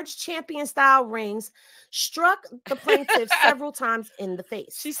large champion-style rings, struck the plaintiff several times in the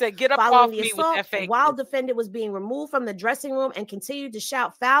face. She said, get up off me with that fake. While defendant was being removed from the dressing room and continued to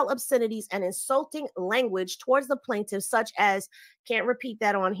shout foul obscenities and insulting language towards the plaintiff, such as, can't repeat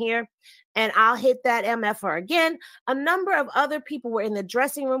that on here, and I'll hit that MFR again. A number of other people were in the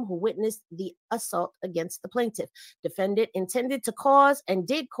dressing room who witnessed the assault against the plaintiff. Defendant intended to cause and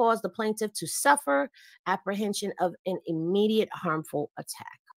did cause the plaintiff to suffer apprehension of an immediate harmful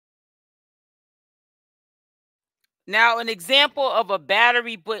attack. Now, an example of a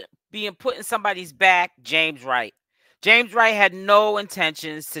battery being put in somebody's back, James Wright. James Wright had no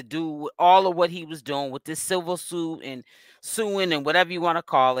intentions to do all of what he was doing with this civil suit and suing and whatever you want to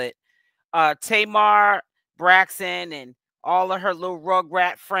call it. Tamar Braxton and all of her little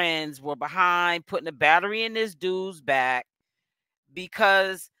rugrat friends were behind putting a battery in this dude's back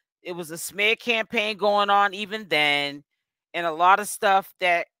because it was a smear campaign going on even then, and a lot of stuff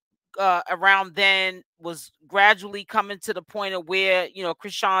that around then was gradually coming to the point of where, you know,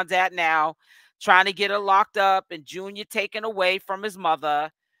 Chrisean's at now, trying to get her locked up and Junior taken away from his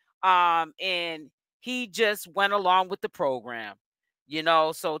mother. And he just went along with the program, you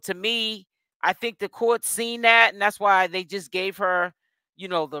know. So to me, I think the court seen that, and that's why they just gave her, you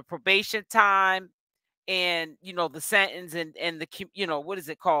know, the probation time and, you know, the sentence and the, you know, what is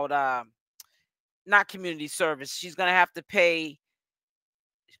it called? Not community service. She's going to have to pay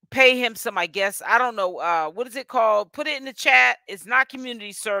him some, I guess. I don't know. What is it called? Put it in the chat. It's not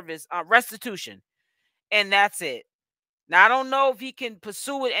community service, restitution. And that's it. Now, I don't know if he can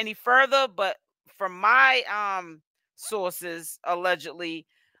pursue it any further, but from my sources, allegedly,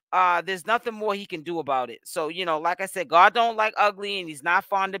 there's nothing more he can do about it. So, you know, like I said, God don't like ugly and he's not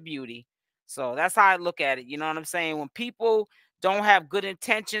fond of beauty. So that's how I look at it. You know what I'm saying? When people don't have good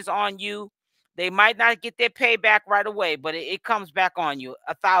intentions on you, they might not get their payback right away, but it comes back on you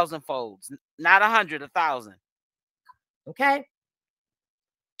 1,000 folds, not 100, 1,000. Okay.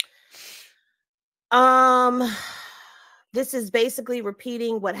 This is basically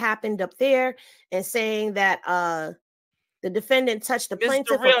repeating what happened up there and saying that the defendant touched the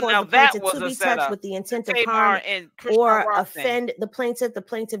plaintiff or caused the plaintiff to be touched with the intent of harm or offend the plaintiff. The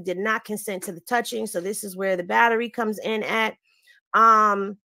plaintiff did not consent to the touching. So this is where the battery comes in at.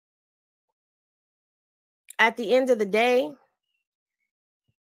 At the end of the day,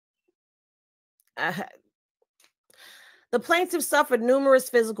 The plaintiff suffered numerous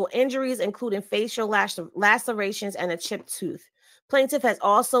physical injuries, including facial lacerations and a chipped tooth. Plaintiff has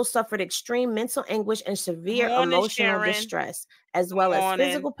also suffered extreme mental anguish and severe emotional distress, as well as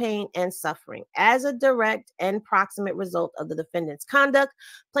physical pain and suffering. As a direct and proximate result of the defendant's conduct,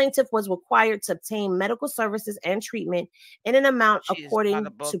 plaintiff was required to obtain medical services and treatment in an amount according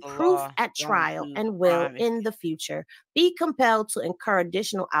to proof at trial and will in the future be compelled to incur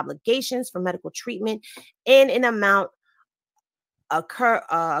additional obligations for medical treatment in an amount occur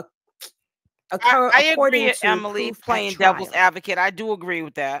I according agree, to Emily, playing devil's advocate. I do agree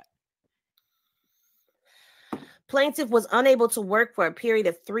with that. Plaintiff was unable to work for a period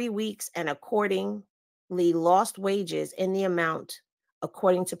of 3 weeks and accordingly lost wages in the amount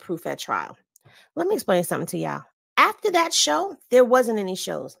according to proof at trial. Let me explain something to y'all. After that show, there wasn't any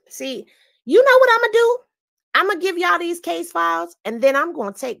shows. See, you know what I'm going to do? I'm going to give y'all these case files, and then I'm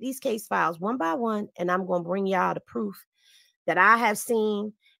going to take these case files one by one, and I'm going to bring y'all the proof that I have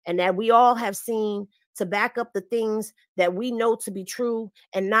seen and that we all have seen to back up the things that we know to be true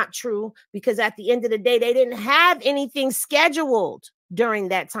and not true, because at the end of the day, they didn't have anything scheduled during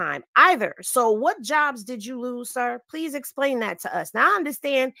that time either. So what jobs did you lose, sir? Please explain that to us. Now, I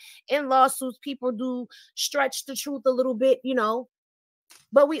understand in lawsuits, people do stretch the truth a little bit, you know,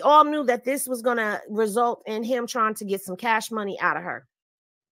 but we all knew that this was going to result in him trying to get some cash money out of her.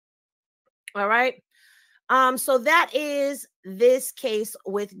 All right. So that is this case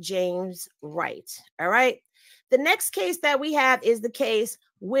with James Wright. All right. The next case that we have is the case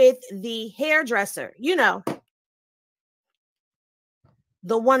with the hairdresser, you know,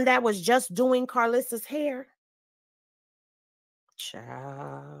 the one that was just doing Carlissa's hair.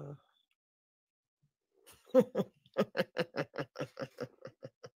 Child.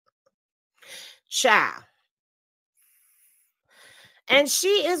 Child. And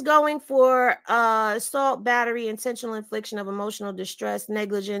she is going for assault, battery, intentional infliction of emotional distress,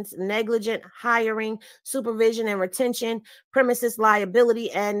 negligence, negligent hiring, supervision and retention, premises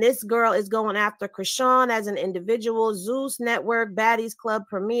liability. And this girl is going after Chrisean as an individual, Zeus Network, Baddies Club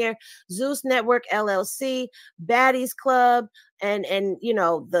Premier, Zeus Network LLC, Baddies Club, and you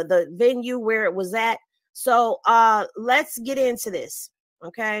know, the venue where it was at. So let's get into this,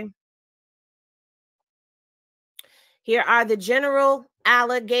 okay? Here are the general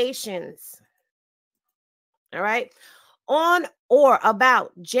allegations. All right. On or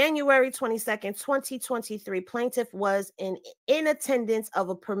about January 22nd, 2023, plaintiff was in attendance of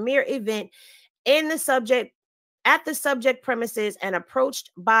a premier event at the subject premises and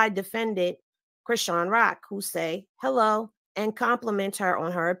approached by defendant Chrisean Rock, who say hello and compliment her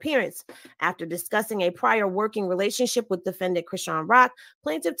on her appearance. After discussing a prior working relationship with defendant Chrisean Rock,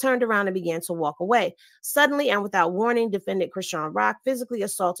 plaintiff turned around and began to walk away. Suddenly and without warning, defendant Chrisean Rock physically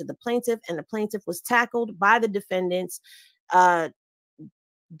assaulted the plaintiff, and the plaintiff was tackled by the defendants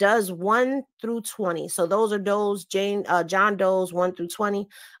does 1 through 20. So those are John Doe's 1 through 20,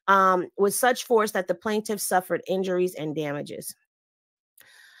 with such force that the plaintiff suffered injuries and damages.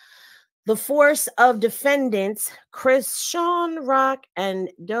 The force of defendants Chrisean Rock and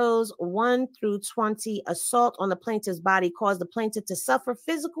Doe's 1 through 20 assault on the plaintiff's body caused the plaintiff to suffer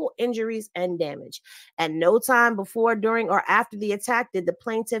physical injuries and damage. At no time before, during, or after the attack did the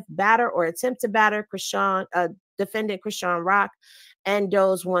plaintiff batter or attempt to batter defendant Chrisean Rock and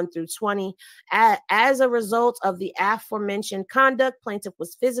Doe's 1 through 20. As a result of the aforementioned conduct, plaintiff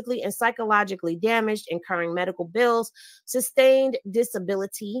was physically and psychologically damaged, incurring medical bills, sustained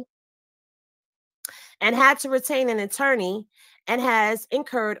disability, and had to retain an attorney, and has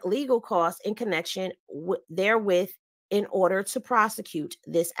incurred legal costs in connection therewith in order to prosecute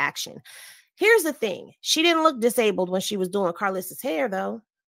this action. Here's the thing. She didn't look disabled when she was doing Carlissa's hair, though.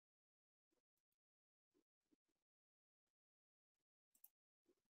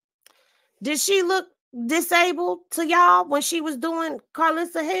 Did she look disabled to y'all when she was doing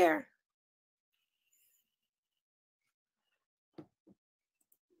Carlissa's hair?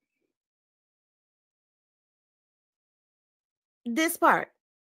 This part.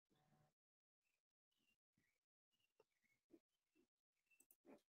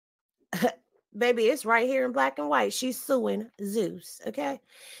 Baby, it's right here in black and white. She's suing Zeus, okay?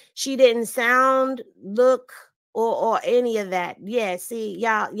 She didn't sound, look, or any of that. Yeah, see,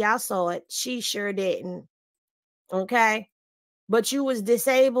 y'all saw it. She sure didn't, okay? But you was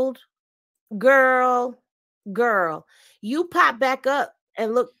disabled. Girl, you pop back up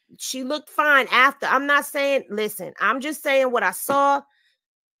and look. She looked fine after. I'm not saying, listen, I'm just saying what I saw,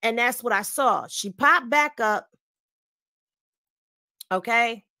 and that's what I saw. She popped back up,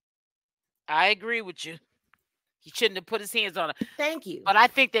 okay? I agree with you. He shouldn't have put his hands on her. Thank you. But I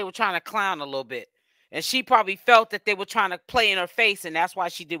think they were trying to clown a little bit. And she probably felt that they were trying to play in her face, and that's why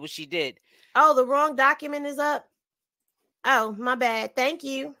she did what she did. Oh, the wrong document is up. Oh, my bad. Thank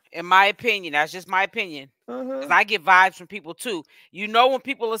you. In my opinion, that's just my opinion. Mm-hmm. 'Cause I get vibes from people too. You know when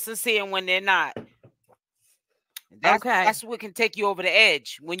people are sincere and when they're not. That's what can take you over the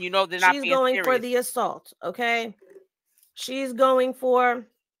edge when you know they're not being serious. She's going for the assault, okay? She's going for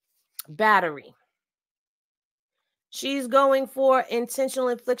battery. She's going for intentional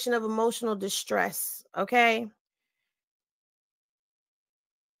infliction of emotional distress, okay?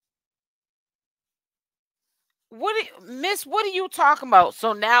 Miss, what are you talking about?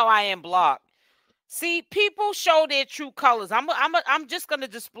 So now I am blocked. See, people show their true colors. I'm just gonna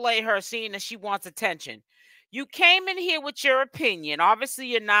display her, seeing that she wants attention. You came in here with your opinion. Obviously,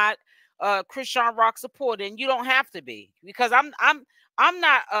 you're not Chrisean Rock supporter, and you don't have to be, because I'm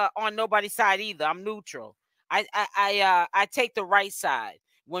not on nobody's side either. I'm neutral. I take the right side.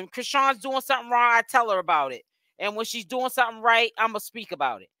 When Chrisean's doing something wrong, I tell her about it, and when she's doing something right, I'm gonna speak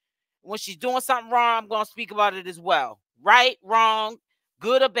about it. When she's doing something wrong, I'm gonna speak about it as well. Right, wrong,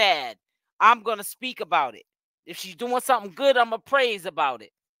 good or bad, I'm going to speak about it. If she's doing something good, I'm going to praise about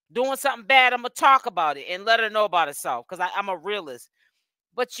it. Doing something bad, I'm going to talk about it and let her know about herself, because I'm a realist.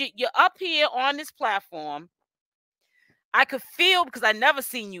 But you're up here on this platform. I could feel, because I never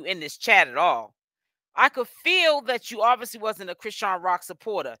seen you in this chat at all, I could feel that you obviously wasn't a Chrisean Rock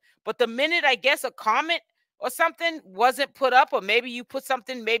supporter. But the minute, I guess, a comment or something wasn't put up, or maybe you put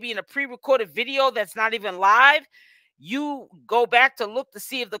something maybe in a pre-recorded video that's not even live, you go back to look to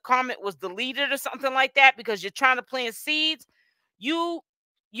see if the comment was deleted or something like that, because you're trying to plant seeds. You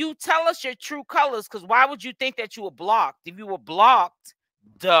tell us your true colors, because why would you think that you were blocked? If you were blocked,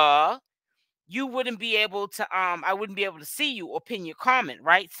 duh, you wouldn't be able to, I wouldn't be able to see you or pin your comment,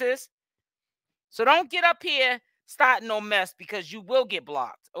 right, sis? So don't get up here starting no mess, because you will get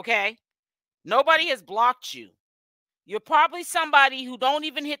blocked, okay? Nobody has blocked you. You're probably somebody who don't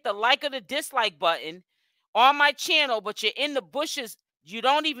even hit the like or the dislike button on my channel, but you're in the bushes. You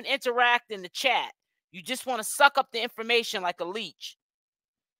don't even interact in the chat. You just want to suck up the information like a leech.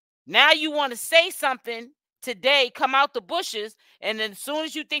 Now you want to say something today, come out the bushes, and then as soon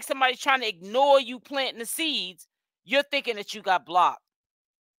as you think somebody's trying to ignore you planting the seeds, you're thinking that you got blocked.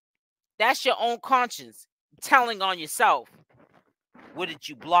 That's your own conscience telling on yourself. What, did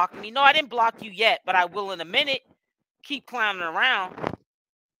you block me? No, I didn't block you yet, but I will in a minute. Keep clowning around.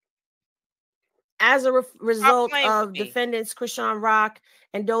 As a result of defendants Chrisean Rock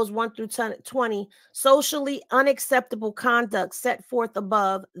and those 1 through 20, socially unacceptable conduct set forth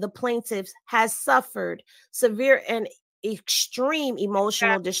above, the plaintiffs has suffered severe and extreme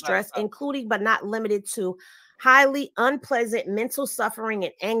emotional distress, including but not limited to highly unpleasant mental suffering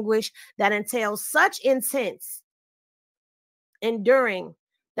and anguish that entails such intense enduring.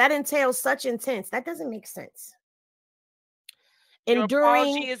 That entails such intense. That doesn't make sense.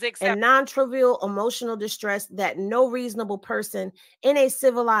 Enduring and non-trivial emotional distress that no reasonable person in a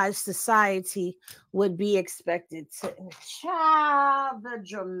civilized society would be expected to. Child, the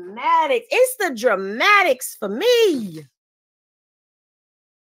dramatics. It's the dramatics for me.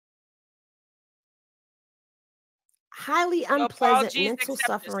 Highly unpleasant mental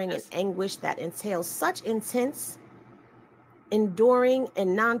suffering and anguish that entails such intense, enduring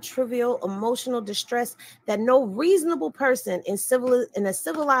and non-trivial emotional distress that no reasonable person in a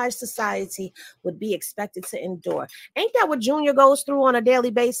civilized society would be expected to endure. Ain't that what Junior goes through on a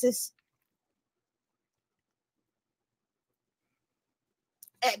daily basis?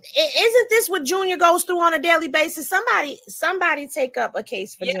 Isn't this what Junior goes through on a daily basis? Somebody take up a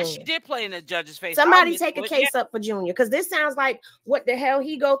case for Junior. Yeah, she did play in the judge's face. Somebody take a case up for Junior, because this sounds like what the hell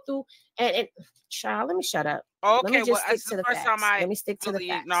he go through. And child, let me shut up. Okay, let me just stick to the facts. Let me stick to the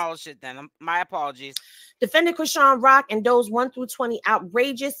facts. Acknowledge it then. My apologies. Defendant Chrisean Rock and those 1 through 20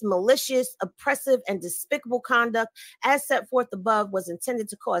 outrageous, malicious, oppressive, and despicable conduct as set forth above was intended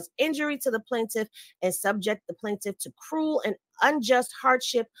to cause injury to the plaintiff and subject the plaintiff to cruel and unjust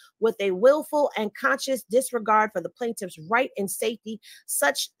hardship with a willful and conscious disregard for the plaintiff's right and safety,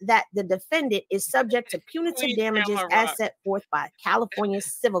 such that the defendant is subject to punitive damages as set forth by California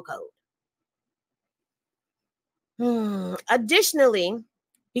Civil Code. Additionally,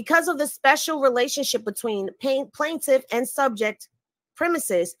 because of the special relationship between plaintiff and subject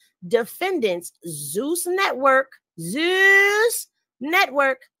premises, defendants Zeus Network,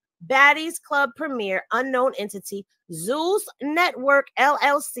 Baddies Club Premier, unknown entity, Zeus Network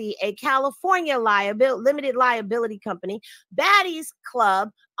LLC, a California limited liability company, Baddies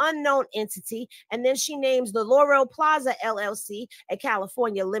Club, unknown entity. And then she names the Laurel Plaza LLC, a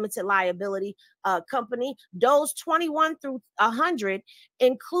California limited liability company. Those 21 through 100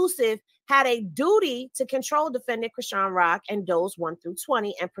 inclusive had a duty to control defendant Chrisean Rock and Does 1 through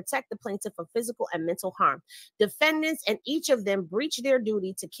 20 and protect the plaintiff from physical and mental harm. Defendants and each of them breached their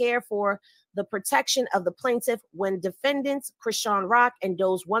duty to care for the protection of the plaintiff when defendants Chrisean Rock and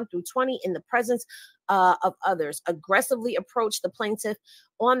Does 1 through 20 in the presence of others aggressively approached the plaintiff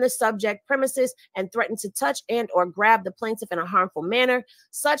on the subject premises and threatened to touch and or grab the plaintiff in a harmful manner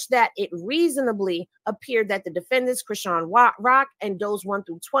such that it reasonably appeared that the defendants Chrisean Rock and Does 1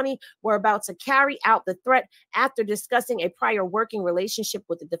 through 20 were about to carry out the threat. After discussing a prior working relationship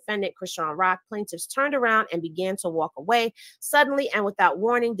with the defendant Chrisean Rock, plaintiffs turned around and began to walk away. Suddenly and without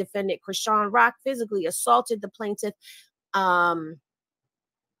warning, defendant Chrisean Rock physically assaulted the plaintiff,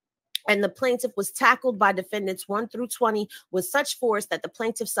 and the plaintiff was tackled by defendants 1 through 20 with such force that the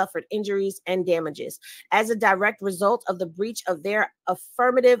plaintiff suffered injuries and damages. As a direct result of the breach of their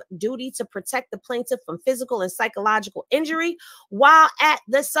affirmative duty to protect the plaintiff from physical and psychological injury while at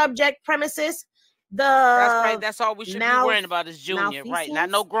the subject premises, that's right. That's all we should be worrying about is Junior, right? Not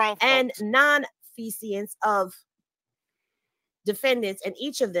no grown folks. And non-feasance of defendants, and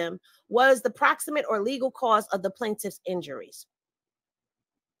each of them was the proximate or legal cause of the plaintiff's injuries.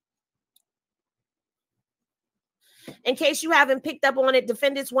 In case you haven't picked up on it,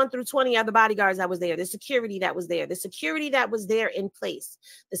 defendants 1 through 20 are the bodyguards that was there, the security that was there, the security that was there in place,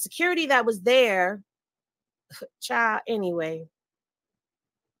 the security that was there. Child, anyway.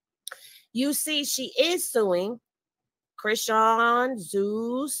 You see, she is suing Chrisean,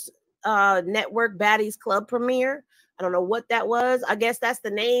 Zeus, Network Baddies Club Premiere. I don't know what that was. I guess that's the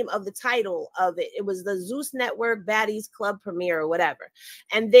name of the title of it. It was the Zeus Network Baddies Club Premiere or whatever.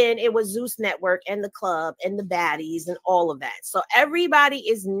 And then it was Zeus Network and the club and the baddies and all of that. So everybody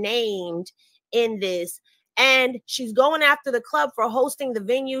is named in this. And she's going after the club for hosting the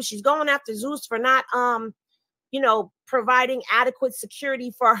venue. She's going after Zeus for not, providing adequate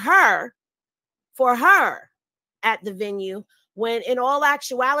security for her at the venue. When in all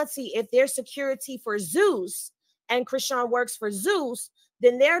actuality, if there's security for Zeus, and Chrisean works for Zeus,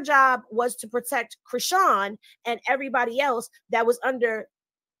 then their job was to protect Chrisean and everybody else that was under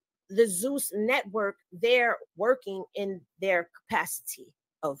the Zeus network. They're working in their capacity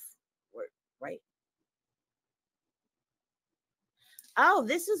of work, right? Oh,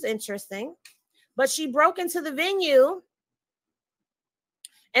 this is interesting. But she broke into the venue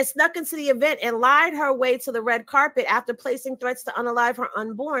and snuck into the event and lied her way to the red carpet after placing threats to unalive her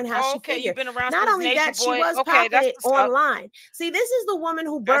unborn. How she figured. You've been around not only that, she was popular online. See, this is the woman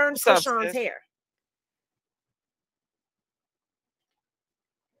who burned Chrisean's hair.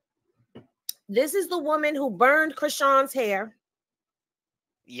 This is the woman who burned Chrisean's hair.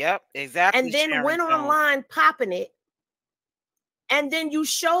 Yep, exactly. And then went online popping it. And then you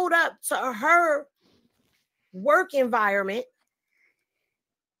showed up to her work environment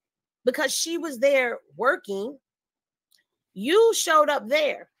because she was there working. You showed up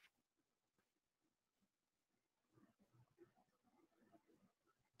there.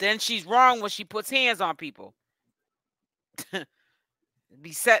 Then she's wrong when she puts hands on people.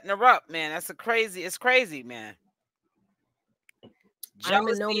 Be setting her up, man. It's crazy, man. I'm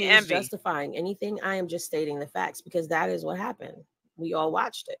in no means justifying anything. I am just stating the facts because that is what happened. We all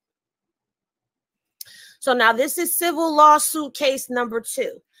watched it. So now this is civil lawsuit case number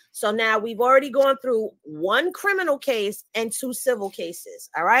 2. So now we've already gone through 1 criminal case and 2 civil cases.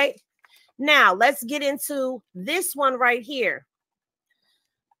 All right. Now let's get into this one right here.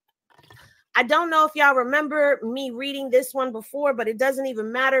 I don't know if y'all remember me reading this one before, but it doesn't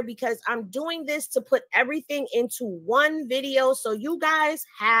even matter because I'm doing this to put everything into one video so you guys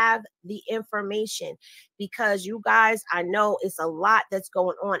have the information, because you guys, I know it's a lot that's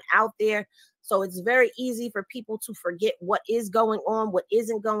going on out there. So it's very easy for people to forget what is going on, what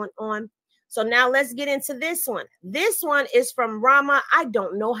isn't going on. So now let's get into this one. This one is from Rama. I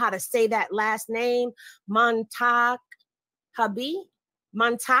don't know how to say that last name. Montakabi.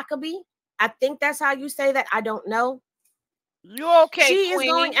 I think that's how you say that. I don't know. You okay, She Queen?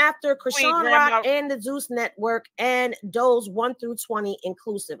 is going after Chrisean Rock and the Zeus Network and Does 1 through 20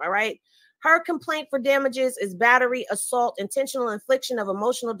 inclusive. All right. Her complaint for damages is battery, assault, intentional infliction of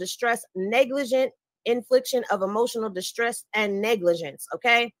emotional distress, negligent infliction of emotional distress, and negligence.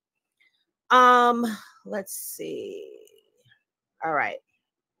 Okay. Let's see. All right.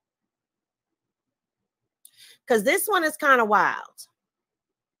 Because this one is kind of wild.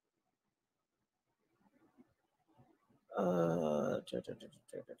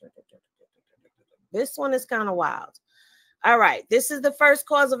 This one is kind of wild. All right. This is the first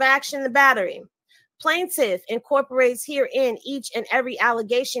cause of action, the battery. Plaintiff incorporates herein each and every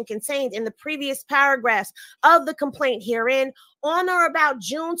allegation contained in the previous paragraphs of the complaint herein on or about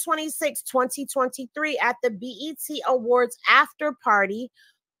June 26, 2023 at the BET Awards after party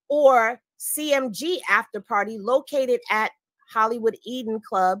or CMG after party located at Hollywood Eden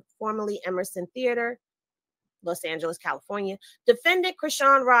Club, formerly Emerson Theater, Los Angeles, California. Defendant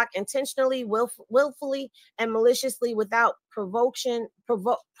Chrisean Rock intentionally, willfully, and maliciously without provocation,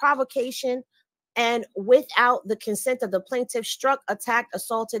 and without the consent of the plaintiff struck, attacked,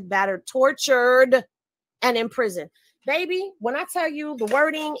 assaulted, battered, tortured, and imprisoned. Baby, when I tell you the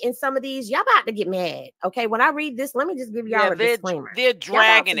wording in some of these, y'all about to get mad. Okay, when I read this, let me just give y'all a disclaimer. They're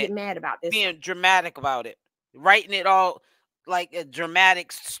dragging it. Get mad about this. Being dramatic about it. Writing it all like a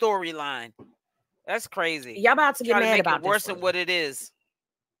dramatic storyline. That's crazy. Y'all about to get mad about it worse than what it is.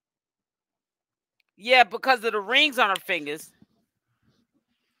 Yeah, because of the rings on her fingers.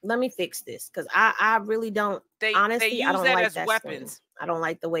 Let me fix this because I really don't. Honestly, I don't like that weapons. Screen. I don't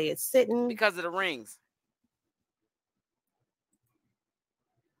like the way it's sitting because of the rings.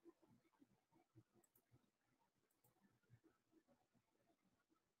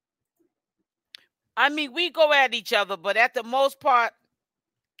 I mean, we go at each other, but at the most part,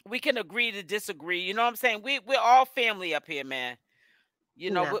 we can agree to disagree. You know what I'm saying? We're all family up here, man.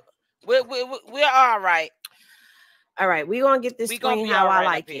 You know, we're all right. All right, we're gonna get this screen how I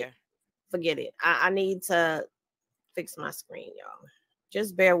like it. Forget it. I need to fix my screen, y'all.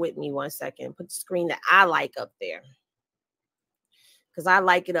 Just bear with me 1 second. Put the screen that I like up there. Because I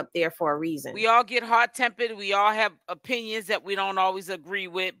like it up there for a reason. We all get hot-tempered. We all have opinions that we don't always agree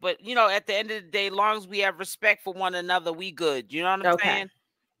with. But, you know, at the end of the day, as long as we have respect for one another, we good. You know what I'm saying?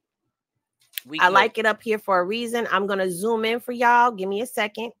 I like it up here for a reason. I'm going to zoom in for y'all. Give me a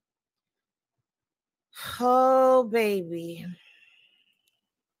second. Oh, baby.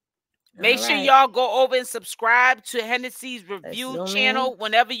 Make sure y'all go over and subscribe to Hennessy's review channel.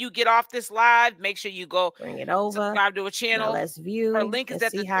 Whenever you get off this live, make sure you go bring it over. Subscribe to a channel. Now let's view. Her link is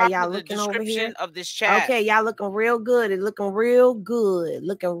at the top of the description of this chat. Okay, y'all looking real good. It's looking real good.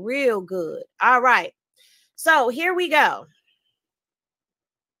 Looking real good. All right. So here we go.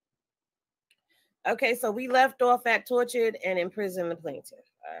 Okay, so we left off at tortured and imprisoned the plaintiff.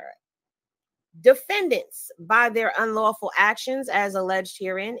 All right. Defendants, by their unlawful actions as alleged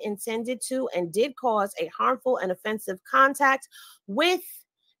herein, intended to and did cause a harmful and offensive contact with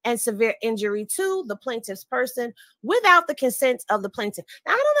and severe injury to the plaintiff's person without the consent of the plaintiff.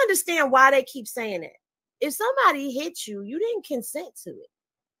 Now, I don't understand why they keep saying it. If somebody hit you, you didn't consent to it.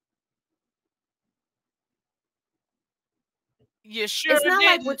 You sure it's not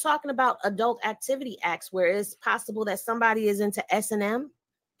didn't. Like we're talking about adult activity acts where it's possible that somebody is into S&M.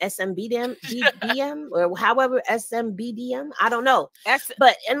 SMBDM or however SMBDM, I don't know.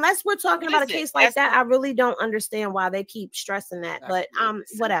 But unless we're talking about a case like that, I really don't understand why they keep stressing that. But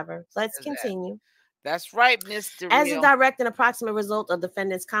whatever. Let's continue. That's right, Mr. As a direct and approximate result of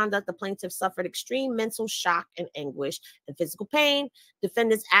defendant's conduct, the plaintiff suffered extreme mental shock and anguish and physical pain.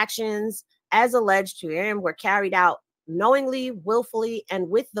 Defendant's actions, as alleged to him, were carried out knowingly, willfully, and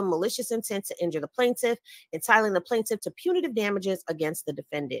with the malicious intent to injure the plaintiff, entitling the plaintiff to punitive damages against the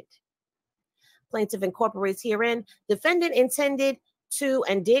defendant. Plaintiff incorporates herein, defendant intended to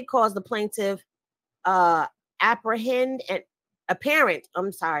and did cause the plaintiff apparent.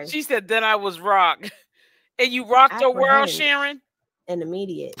 I'm sorry. She said, then I was rock. And you rocked the world, Sharon? And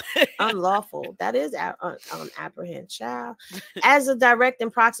immediate, unlawful. That is apprehend, child. As a direct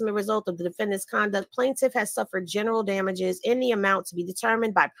and proximate result of the defendant's conduct, plaintiff has suffered general damages in the amount to be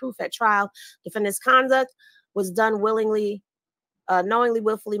determined by proof at trial. Defendant's conduct was done willingly, knowingly,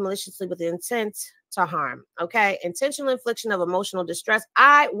 willfully, maliciously, with the intent to harm. Okay, intentional infliction of emotional distress.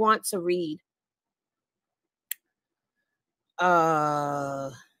 I want to read.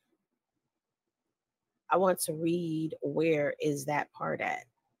 I want to read where is that part at.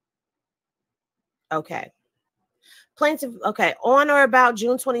 Okay. Plaintiff, okay, on or about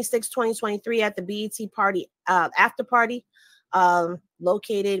June 26, 2023 at the BET party, after party,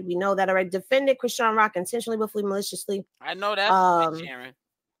 located, we know that already, defendant Chrisean Rock intentionally, willfully, maliciously. I know that, Sharon.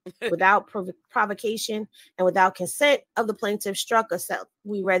 Without provocation and without consent of the plaintiff struck us.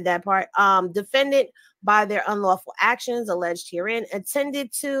 We read that part. Defendant, by their unlawful actions alleged herein,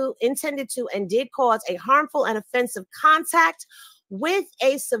 intended to and did cause a harmful and offensive contact with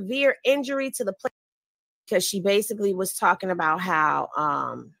a severe injury to the plaintiff. Because she basically was talking about how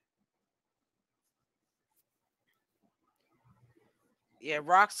yeah,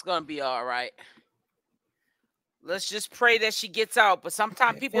 Rock's gonna be all right. Let's just pray that she gets out. But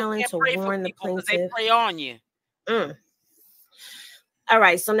sometimes people can't pray for people because they pray on you. All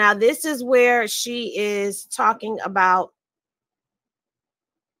right. So now this is where she is talking about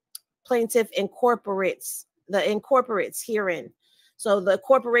plaintiff incorporates herein. So the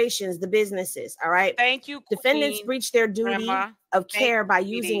corporations, the businesses, all right? Thank you, defendants Queen, breach their duty Grandma. of Thank care you, by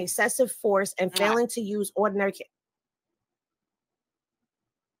sweetie. using excessive force and failing to use ordinary care.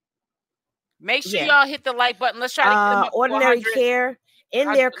 Make sure y'all hit the like button. Let's try to get them up ordinary to care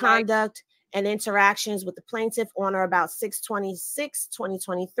in their conduct likes. And interactions with the plaintiff on or about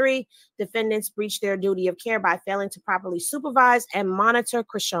 6/26/2023. Defendants breached their duty of care by failing to properly supervise and monitor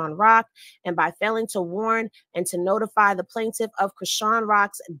Chrisean Rock, and by failing to warn and to notify the plaintiff of Chrisean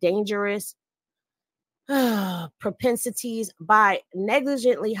Rock's dangerous propensities by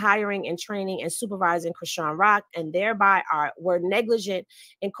negligently hiring and training and supervising Chrisean Rock, and thereby were negligent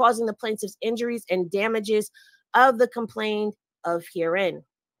in causing the plaintiff's injuries and damages of the complained of herein.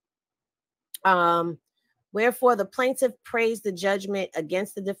 Wherefore the plaintiff praised the judgment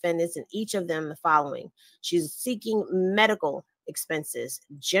against the defendants in each of them the following. She's seeking medical expenses,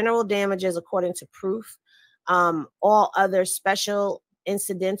 general damages according to proof, all other special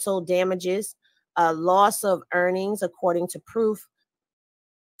incidental damages, loss of earnings according to proof,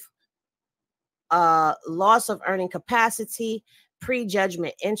 loss of earning capacity,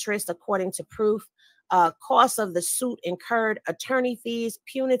 prejudgment interest according to proof, cost of the suit incurred, attorney fees,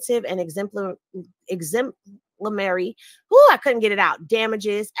 punitive and exemplary, I couldn't get it out,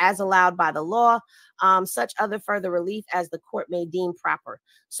 damages as allowed by the law, such other further relief as the court may deem proper.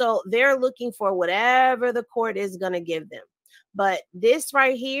 So they're looking for whatever the court is going to give them. But this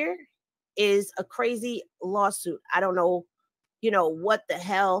right here is a crazy lawsuit. I don't know, what the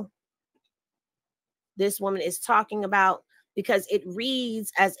hell this woman is talking about, because it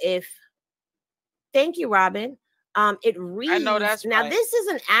reads as if, thank you, Robin. It reads, I know that's now right. This is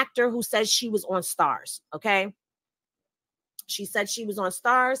an actor who says she was on Stars, okay? She said she was on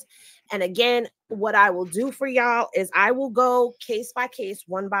Stars. And again, what I will do for y'all is I will go case by case,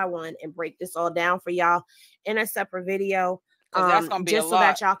 one by one, and break this all down for y'all in a separate video. That's gonna be just a so lot.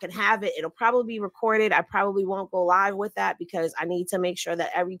 that y'all can have it. It'll probably be recorded. I probably won't go live with that because I need to make sure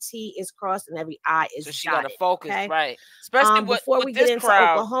that every T is crossed and every I is dotted. So she got to focus, okay? Right? Especially before we get into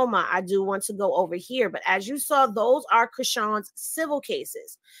crowd. Oklahoma, I do want to go over here. But as you saw, those are Chrisean's civil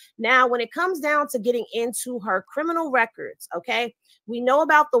cases. Now, when it comes down to getting into her criminal records, okay, we know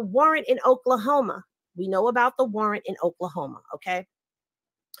about the warrant in Oklahoma. Okay?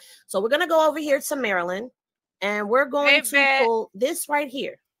 So we're going to go over here to Maryland. And we're going to pull this right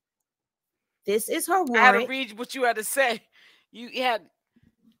here. This is her warrant. I had to read what you had to say. You had.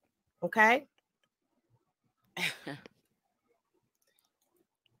 Okay.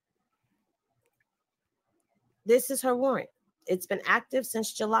 This is her warrant. It's been active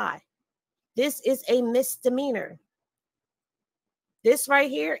since July. This is a misdemeanor. This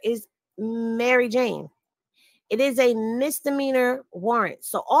right here is Mary Jane. It is a misdemeanor warrant.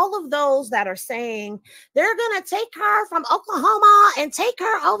 So all of those that are saying they're going to take her from Oklahoma and take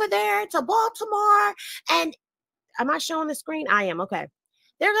her over there to Baltimore. And am I showing the screen? I am. Okay.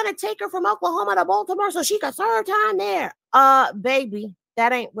 They're going to take her from Oklahoma to Baltimore so she can serve time there. Baby,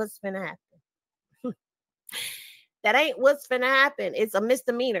 that ain't what's going to happen. That ain't what's going to happen. It's a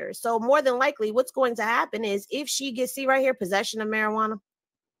misdemeanor. So more than likely what's going to happen is if she gets, see right here, possession of marijuana.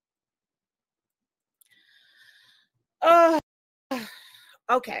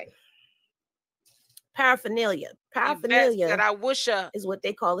 Okay. Paraphernalia that I wish is what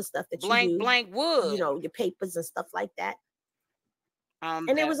they call the stuff that blank you do, wood, your papers and stuff like that.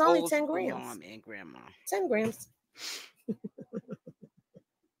 And it was only 10 grams. Mom and grandma. 10 grams.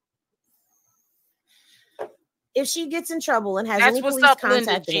 If she gets in trouble and has any police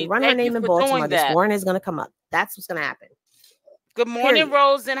contact and they run her name in Baltimore, this warrant is going to come up. That's what's going to happen. Good morning,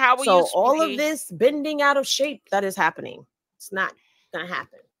 Rose, and how are you? So all of this bending out of shape that is happening, it's not going to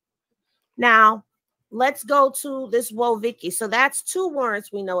happen. Now, let's go to this Wovicky. So that's 2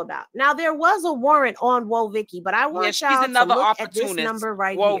 warrants we know about. Now, there was a warrant on Wovicky, but I want y'all to look at this number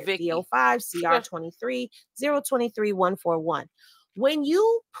right here, D05-CR23-023-141. When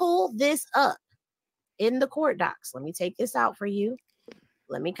you pull this up in the court docs, let me take this out for you.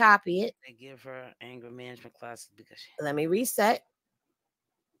 Let me copy it. They give her anger management classes because let me reset.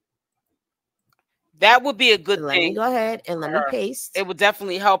 That would be a good thing. Let me go ahead and let me paste. It would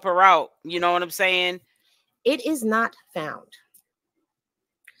definitely help her out. You know what I'm saying? It is not found.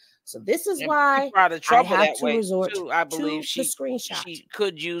 So this is why I have to resort to the screenshot she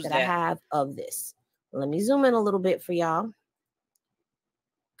could use that I have of this. Let me zoom in a little bit for y'all,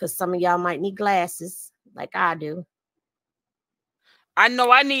 because some of y'all might need glasses like I do. I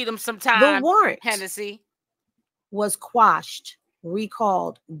know I need them sometimes. The warrant Hennessy was quashed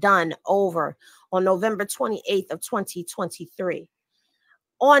recalled, done over on November 28th of 2023.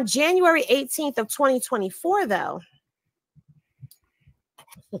 On January 18th of 2024, though,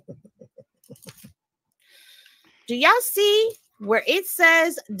 do y'all see where it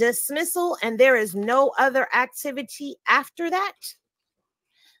says dismissal and there is no other activity after that?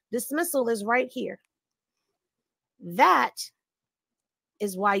 Dismissal is right here. That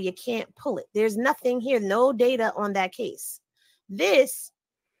is why you can't pull it. There's nothing here, no data on that case. This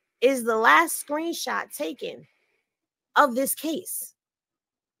is the last screenshot taken of this case.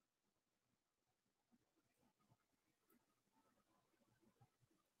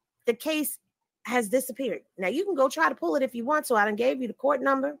 The case has disappeared. Now, you can go try to pull it if you want to. I done gave you the court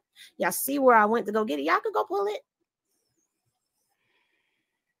number. Y'all see where I went to go get it. Y'all could go pull it.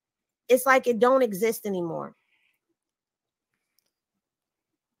 It's like it don't exist anymore.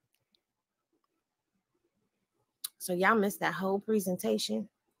 So y'all missed that whole presentation.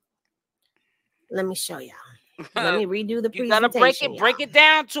 Let me show y'all. Let me redo the presentation. You gotta break it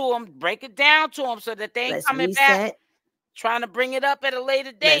down to them. Break it down to them so that they ain't coming back. Trying to bring it up at a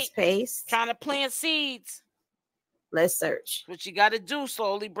later date. Let's paste. Trying to plant seeds. Let's search. What you got to do,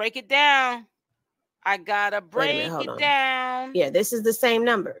 slowly break it down. I got to break it down. Yeah, this is the same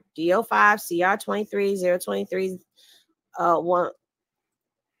number. DO5, CR23, 023, 1.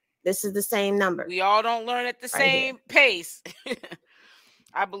 This is the same number. We all don't learn at the same pace.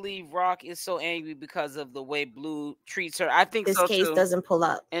 I believe Rock is so angry because of the way Blue treats her. I think this case doesn't pull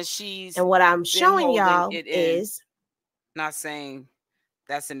up. And what I'm showing y'all is not saying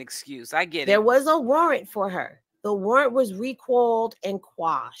that's an excuse. I get it. There was a warrant for her. The warrant was recalled and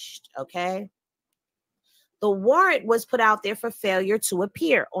quashed. Okay. The warrant was put out there for failure to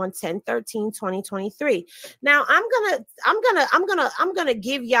appear on 10/13/2023. Now I'm gonna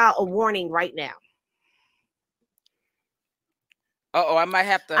give y'all a warning right now. Uh-oh, I might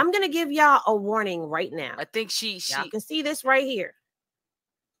have to. I'm gonna give y'all a warning right now. I think y'all can see this right here.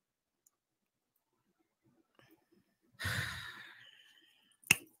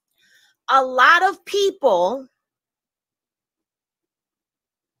 A lot of people.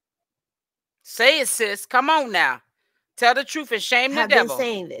 Say it, sis. Come on now. Tell the truth and shame the devil. I've been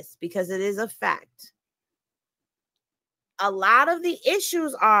saying this because it is a fact. A lot of the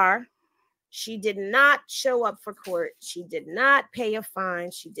issues are she did not show up for court. She did not pay a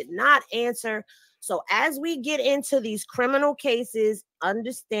fine. She did not answer. So as we get into these criminal cases,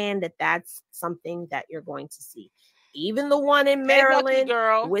 understand that that's something that you're going to see. Even the one in Maryland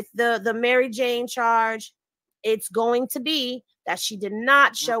with the Mary Jane charge, it's going to be that she did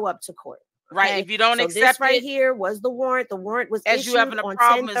not show up to court. Right. If you don't accept this right here was the warrant. The warrant was as issued you having a on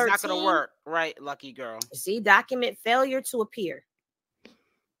problem, 10/13. it's not going to work. Right, lucky girl. See, document failure to appear.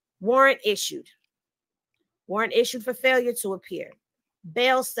 Warrant issued. Warrant issued for failure to appear.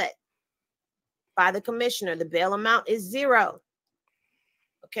 Bail set by the commissioner. The bail amount is 0.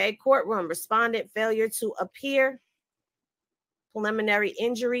 Okay, courtroom. Respondent failure to appear. Preliminary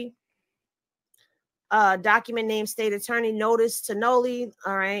injury. Document name state attorney. Notice to noli.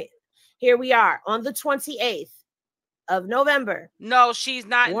 All right. Here we are on the 28th of November. No, she's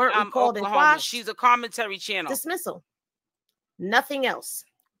not. Warrant called and quashed. She's a commentary channel. Dismissal. Nothing else.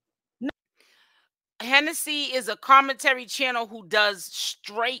 Hennessy is a commentary channel who does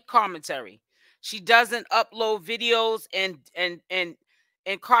straight commentary. She doesn't upload videos and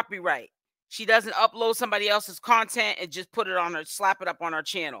copyright. She doesn't upload somebody else's content and just put it on her, slap it up on her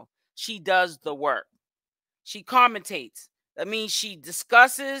channel. She does the work. She commentates. That means she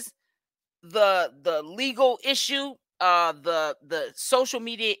discusses the legal issue, the social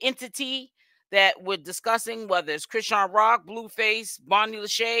media entity that we're discussing, whether it's Chrisean Rock, Blueface, Bonnie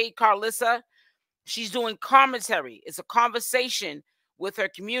Lachey, Carlissa. She's doing commentary. It's a conversation with her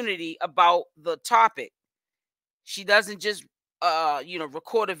community about the topic. She doesn't just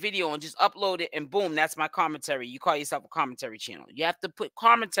record a video and just upload it and boom, that's my commentary. You call yourself a commentary channel. You have to put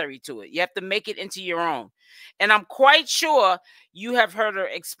commentary to it. You have to make it into your own. And I'm quite sure you have heard her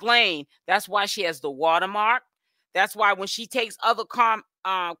explain that's why she has the watermark. That's why when she takes other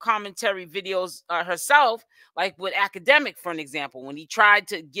commentary videos herself, like with Academic, for an example, when he tried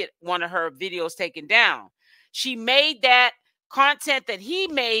to get one of her videos taken down, she made that content that he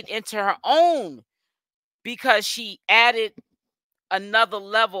made into her own because she added another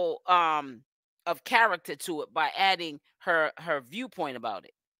level of character to it by adding her viewpoint about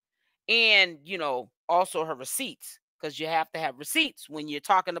it. And, also her receipts, because you have to have receipts when you're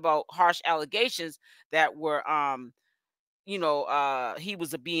talking about harsh allegations that were, he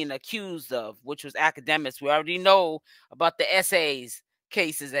was being accused of, which was Academics. We already know about the essays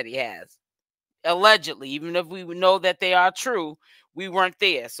cases that he has. Allegedly, even if we know that they are true, we weren't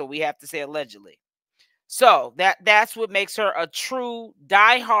there, so we have to say allegedly. So that's what makes her a true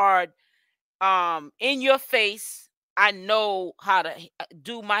diehard, in your face, I know how to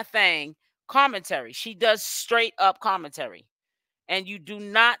do my thing commentary. She does straight up commentary, and you do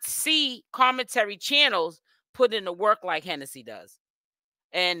not see commentary channels put in the work like Hennessy does.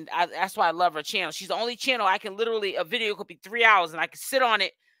 And that's why I love her channel. She's the only channel I can literally, a video could be 3 hours and I can sit on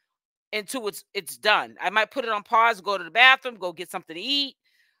it until it's done. I might put it on pause, go to the bathroom, go get something to eat,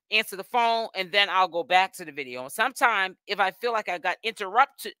 answer the phone, and then I'll go back to the video. And sometimes if I feel like I got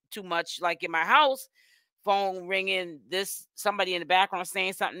interrupted too much, like in my house, phone ringing, somebody in the background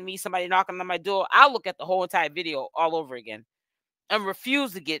saying something to me, somebody knocking on my door, I'll look at the whole entire video all over again and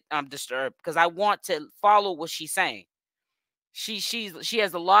refuse to get disturbed, because I want to follow what she's saying. She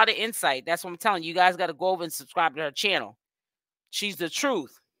has a lot of insight. That's what I'm telling you. You guys got to go over and subscribe to her channel. She's the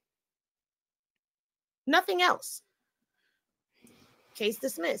truth. Nothing else. Case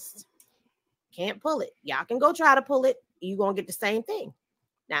dismissed. Can't pull it. Y'all can go try to pull it. You're going to get the same thing.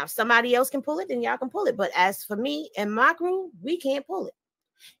 Now, if somebody else can pull it, then y'all can pull it. But as for me and my crew, we can't pull it.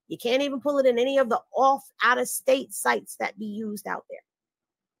 You can't even pull it in any of the out-of-state sites that be used out there.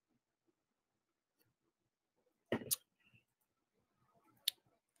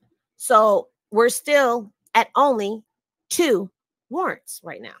 So we're still at only 2 warrants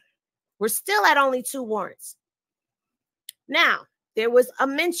right now. We're still at only 2 warrants. Now, there was a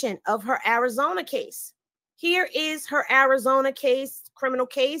mention of her Arizona case. Here is her Arizona case, criminal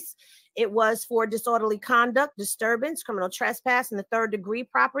case. It was for disorderly conduct, disturbance, criminal trespass, and the 3rd-degree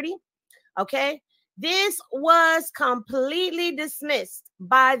property. Okay. This was completely dismissed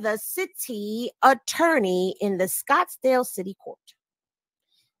by the city attorney in the Scottsdale City Court.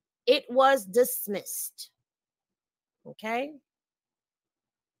 It was dismissed. Okay.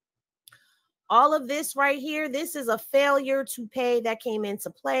 All of this right here, this is a failure to pay that came into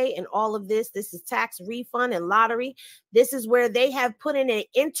play. And all of this is tax refund and lottery. This is where they have put in an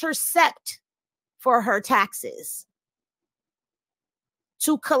intercept for her taxes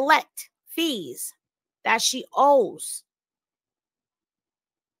to collect fees that she owes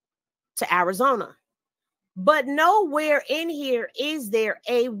to Arizona. But nowhere in here is there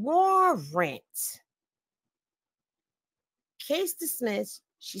a warrant. Case dismissed.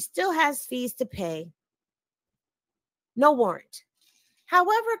 She still has fees to pay. No warrant.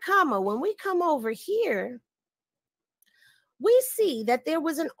 However, when we come over here, we see that there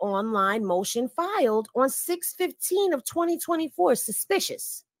was an online motion filed on 6/15 of 2024,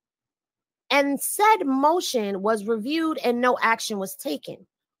 suspicious. And said motion was reviewed and no action was taken.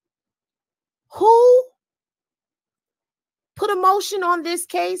 Who put a motion on this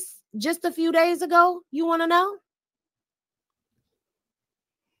case just a few days ago? You want to know?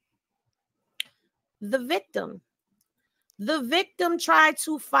 The victim. The victim tried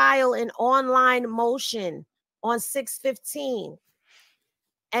to file an online motion on 6/15,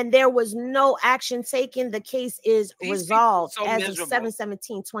 and there was no action taken. The case is resolved as of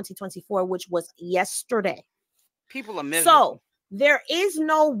 7/17/2024, which was yesterday. People are miserable. So there is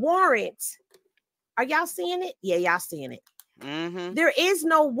no warrant. Are y'all seeing it? Yeah, y'all seeing it. Mm-hmm. There is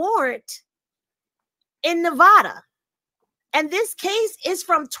no warrant in Nevada. And this case is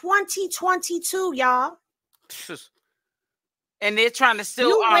from 2022, y'all. And they're trying to still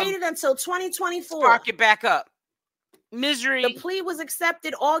you waited until 2024. Spark it back up. Misery. The plea was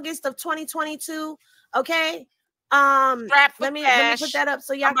accepted August of 2022. Okay. Let me put that up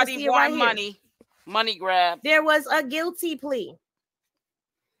so y'all can see it right here. Money grab. There was a guilty plea.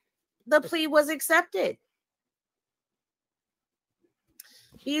 The plea was accepted.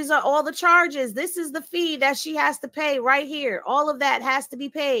 These are all the charges. This is the fee that she has to pay right here. All of that has to be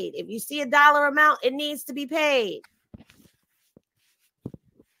paid. If you see a dollar amount, it needs to be paid.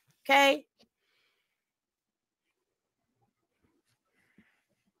 Okay.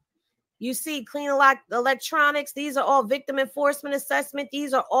 You see clean electronics. These are all victim enforcement assessment.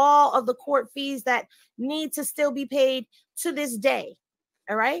 These are all of the court fees that need to still be paid to this day.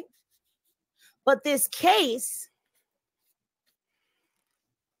 All right. But this case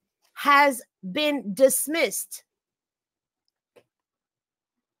has been dismissed.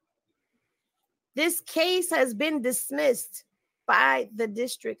 This case has been dismissed by the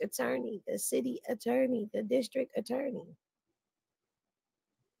district attorney, the city attorney, the district attorney.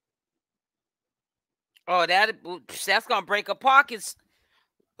 Oh, that's gonna break her pockets,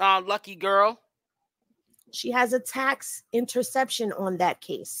 lucky girl. She has a tax interception on that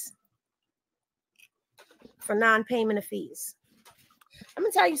case for non-payment of fees. I'm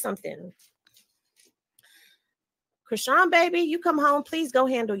gonna tell you something. Chrisean, baby, you come home. Please go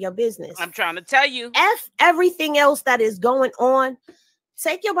handle your business. I'm trying to tell you. F everything else that is going on.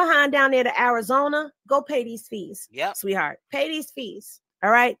 Take your behind down there to Arizona. Go pay these fees. Yep. Sweetheart. Pay these fees.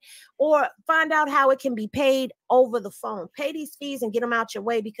 All right. Or find out how it can be paid over the phone. Pay these fees and get them out your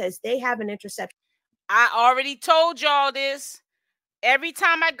way because they have an interception. I already told y'all this. Every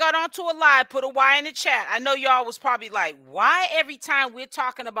time I got onto a live, put a Y in the chat. I know y'all was probably like, why every time we're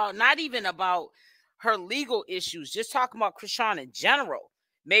talking about, not even about her legal issues, just talking about Chrisean in general,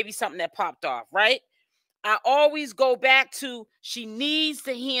 maybe something that popped off, right? I always go back to she needs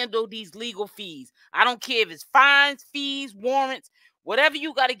to handle these legal fees. I don't care if it's fines, fees, warrants, whatever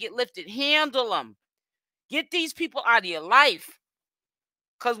you got to get lifted, handle them. Get these people out of your life.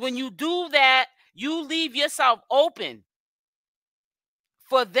 Because when you do that, you leave yourself open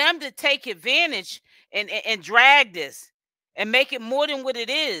for them to take advantage and drag this and make it more than what it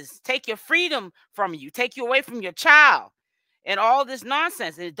is. Take your freedom from you. Take you away from your child and all this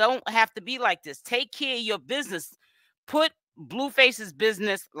nonsense. And it don't have to be like this. Take care of your business. Put Blueface's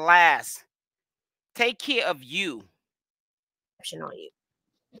business last. Take care of you. On you.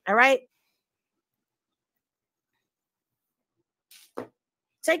 All right.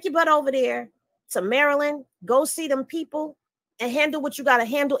 Take your butt over there to Maryland. Go see them people and handle what you got to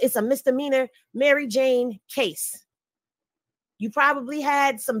handle. It's a misdemeanor Mary Jane case. You probably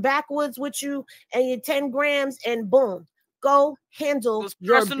had some backwoods with you and your 10 grams and boom, go handle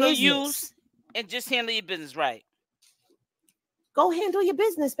your personal business. Use and just handle your business right. Go handle your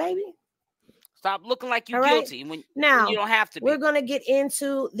business, baby. Stop looking like you're guilty when you don't have to be. We're going to get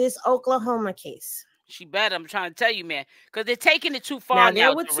into this Oklahoma case. She better. I'm trying to tell you, man, because they're taking it too far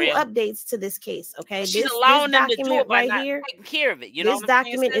now. There were two updates to this case. Okay, she's allowing them to do it by not here, taking care of it. You know, this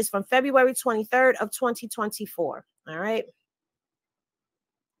document is from February 23rd of 2024. All right,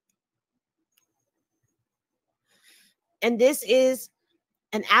 and this is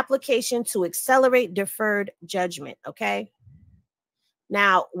an application to accelerate deferred judgment. Okay.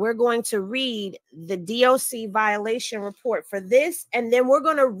 Now we're going to read the DOC violation report for this, and then we're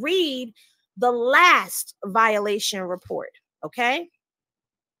going to read the last violation report. Okay.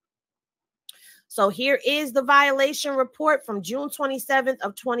 So here is the violation report from June 27th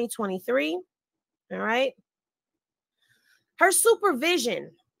of 2023. All right. Her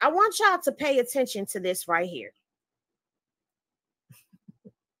supervision. I want y'all to pay attention to this right here.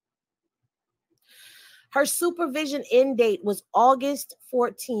 Her supervision end date was August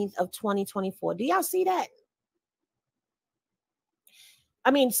 14th of 2024. Do y'all see that?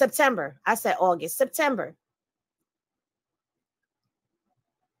 I mean, September. I said August. September.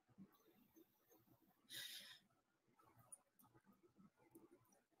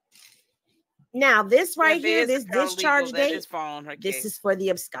 Now, this right here, this discharge date, this is for the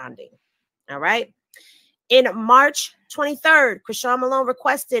absconding. All right. In March 23rd, Chrisean Malone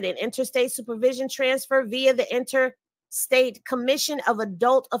requested an interstate supervision transfer via the Interstate Commission of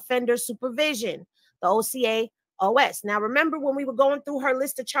Adult Offender Supervision, the OCA-OS. Now, remember when we were going through her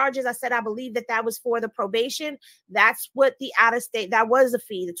list of charges, I said I believe that was for the probation. That's what the out-of-state, that was the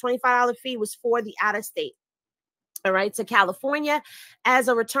fee. The $25 fee was for the out-of-state. All right, to California as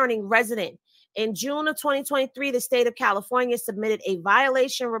a returning resident. In June of 2023, the state of California submitted a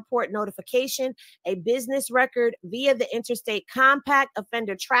violation report notification, a business record via the Interstate Compact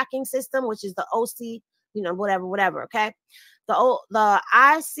Offender Tracking System, which is the OC, whatever, okay? The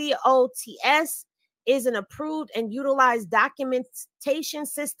ICOTS is an approved and utilized documentation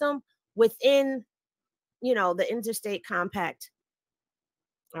system within, the Interstate Compact.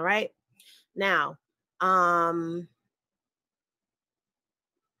 All right? Now,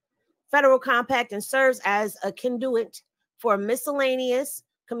 Federal Compact and serves as a conduit for miscellaneous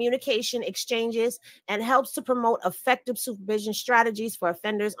communication exchanges and helps to promote effective supervision strategies for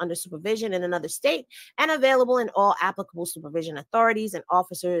offenders under supervision in another state and available in all applicable supervision authorities and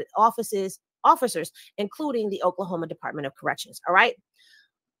officers, including the Oklahoma Department of Corrections. All right.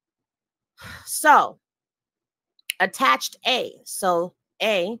 So attached A. So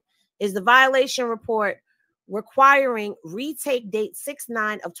A is the violation report requiring retake date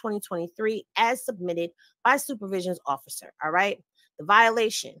 6/9 of 2023 as submitted by supervision's officer. All right. The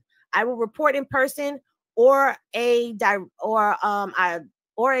violation. I will report in person or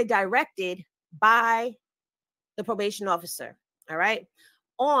directed by the probation officer. All right.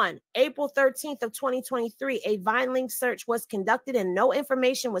 On April 13th of 2023, a Vineland search was conducted and no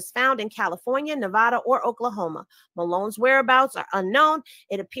information was found in California, Nevada, or Oklahoma. Malone's whereabouts are unknown.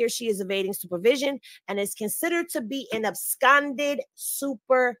 It appears she is evading supervision and is considered to be an absconder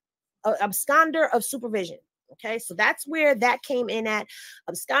of supervision. Okay, so that's where that came in at.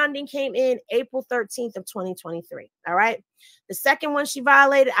 Absconding came in April 13th of 2023. All right. The second one she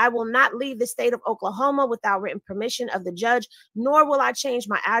violated, I will not leave the state of Oklahoma without written permission of the judge, nor will I change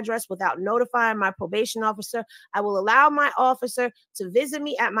my address without notifying my probation officer. I will allow my officer to visit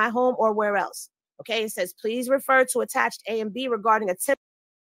me at my home or where else. Okay, it says, please refer to attached A and B regarding attempt.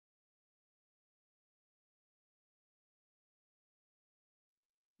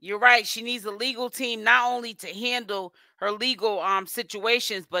 You're right. She needs a legal team not only to handle her legal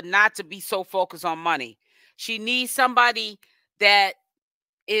situations, but not to be so focused on money. She needs somebody that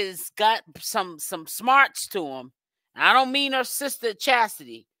is got some smarts to him. I don't mean her sister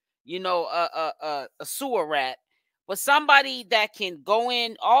Chastity, you know, a sewer rat, but somebody that can go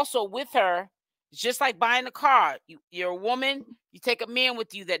in also with her. It's just like buying a car. You're a woman. You take a man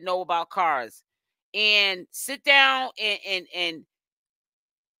with you that know about cars, and sit down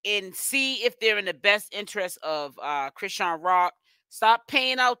and see if they're in the best interest of Chrisean Rock. Stop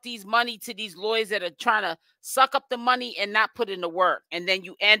paying out these money to these lawyers that are trying to suck up the money and not put in the work. And then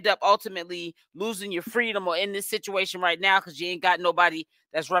you end up ultimately losing your freedom or in this situation right now because you ain't got nobody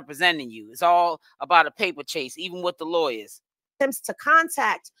that's representing you. It's all about a paper chase, even with the lawyers. To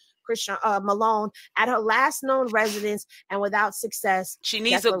contact Chrisean Malone at her last known residence, and without success, she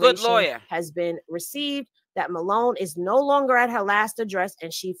needs a good lawyer. Has been received that Malone is no longer at her last address,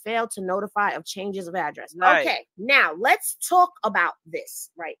 and she failed to notify of changes of address. Right. Okay, now let's talk about this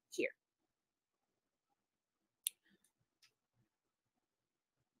right here.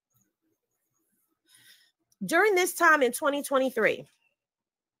 During this time in 2023,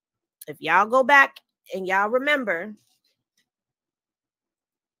 if y'all go back and y'all remember,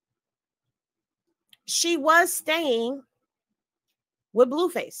 she was staying with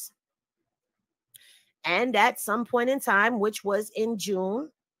Blueface. And at some point in time, which was in June,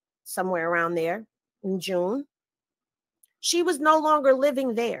 somewhere around there in June, she was no longer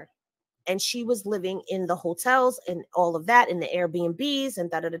living there. And she was living in the hotels and all of that, in the Airbnbs and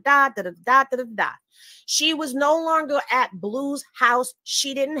da-da-da-da. She was no longer at Blue's house.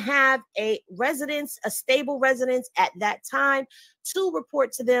 She didn't have a residence, a stable residence at that time to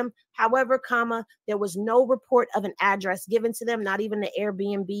report to them. However, there was no report of an address given to them, not even the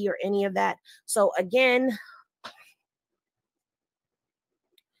Airbnb or any of that. So again,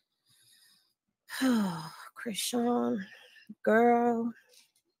 Chrisean, girl,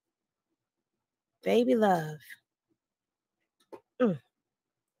 baby love.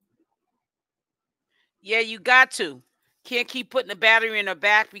 Yeah, you got to. Can't keep putting the battery in her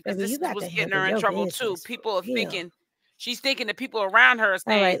back because this was getting her in trouble too. People are thinking, she's thinking the people around her are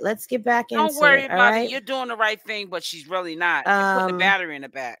saying, all right, let's get back into it. Don't worry about it. You're doing the right thing, but she's really not. You're putting the battery in the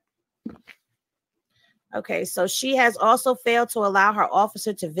back. Okay, so she has also failed to allow her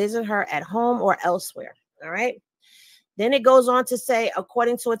officer to visit her at home or elsewhere. All right. Then it goes on to say,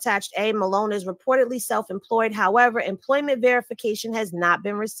 according to attached A, Malone is reportedly self-employed. However, employment verification has not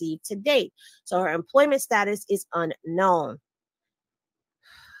been received to date. So her employment status is unknown.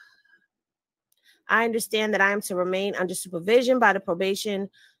 I understand that I am to remain under supervision by the probation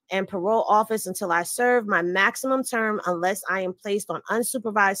and parole office until I serve my maximum term, unless I am placed on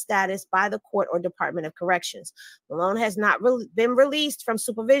unsupervised status by the court or Department of Corrections. Malone has not been released from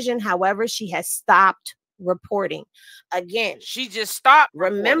supervision. However, she has stopped reporting. Again, she just stopped.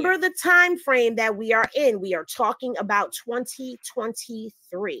 Remember the time frame that we are in. We are talking about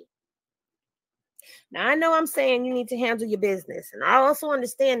 2023. Now, I know I'm saying you need to handle your business. And I also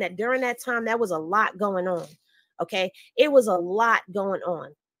understand that during that time, there was a lot going on. Okay. It was a lot going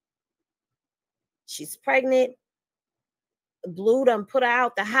on. She's pregnant. Blue done put her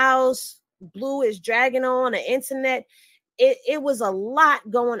out the house. Blue is dragging on the internet. It was a lot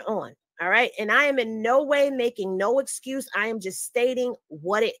going on. All right. And I am in no way making no excuse. I am just stating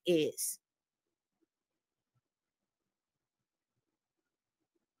what it is.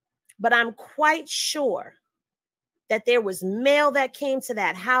 But I'm quite sure that there was mail that came to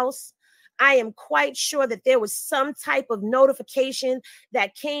that house. I am quite sure that there was some type of notification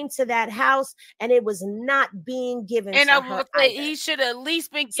that came to that house, and it was not being given to her. He should have at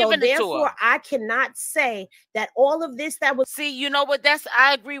least been given it to her. So therefore, I cannot say that all of this that was. See, you know what?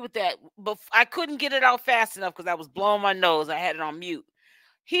 I agree with that, but I couldn't get it out fast enough because I was blowing my nose. I had it on mute.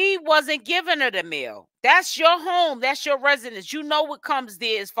 He wasn't giving her the mail. That's your home. That's your residence. You know what comes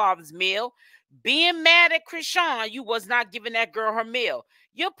there as far as mail. Being mad at Chrisean, you was not giving that girl her mail.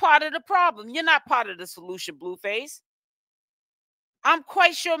 You're part of the problem. You're not part of the solution, Blueface. I'm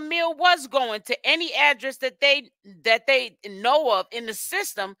quite sure mail was going to any address that they know of in the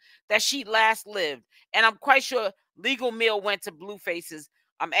system that she last lived. And I'm quite sure legal mail went to Blueface's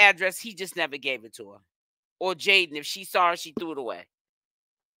address. He just never gave it to her. or Jaidyn. If she saw her, she threw it away.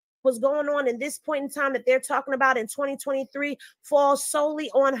 Was going on in this point in time that they're talking about in 2023 falls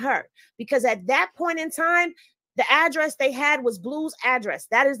solely on her, because at that point in time, the address they had was Blue's address.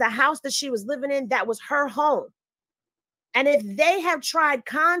 That is the house that she was living in. That was her home. And if they have tried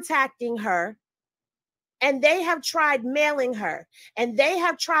contacting her, and they have tried mailing her, and they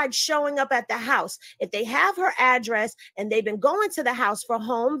have tried showing up at the house, if they have her address and they've been going to the house for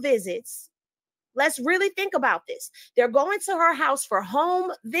home visits, let's really think about this. They're going to her house for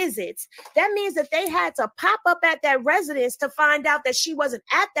home visits. That means that they had to pop up at that residence to find out that she wasn't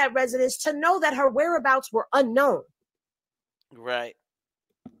at that residence, to know that her whereabouts were unknown. Right.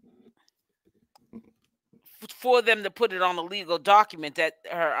 For them to put it on a legal document that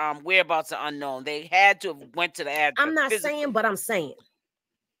her whereabouts are unknown, they had to have went to the address. I'm not saying, but I'm saying.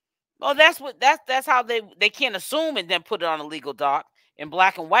 Well, that's how they can't assume and then put it on a legal doc. In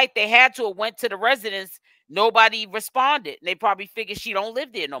black and white, they had to have went to the residence. Nobody responded. They probably figured she don't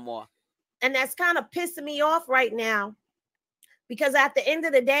live there no more. And that's kind of pissing me off right now, because at the end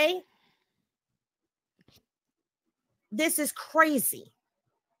of the day, this is crazy.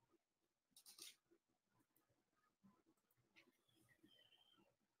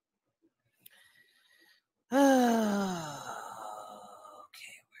 Okay, where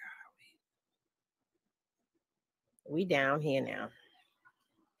are we? We down here now.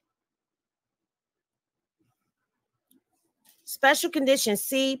 Special condition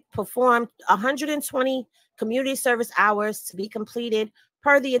C, performed 120 community service hours to be completed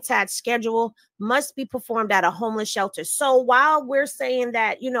per the attached schedule, must be performed at a homeless shelter. So while we're saying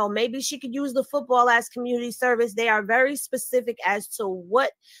that, you know, maybe she could use the football as community service, they are very specific as to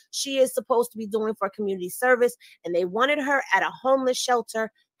what she is supposed to be doing for community service. And they wanted her at a homeless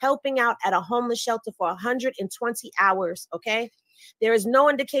shelter, helping out at a homeless shelter for 120 hours, okay? There is no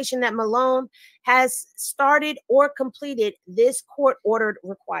indication that Malone has started or completed this court-ordered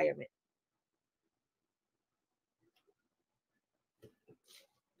requirement.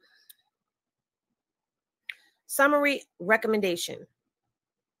 Summary recommendation.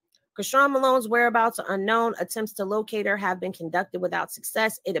 Chrisean Malone's whereabouts are unknown. Attempts to locate her have been conducted without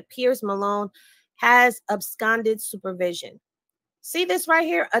success. It appears Malone has absconded supervision. See this right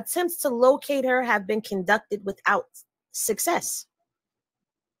here? Attempts to locate her have been conducted without success.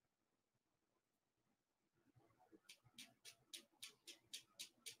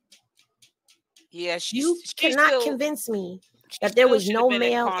 Yeah, you cannot convince me that there was no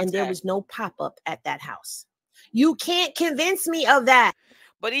mail and there was no pop-up at that house. You can't convince me of that.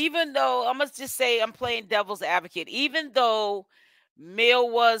 But even though, I must just say, I'm playing devil's advocate, even though mail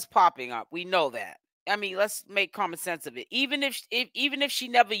was popping up, we know that. I mean, let's make common sense of it. Even if she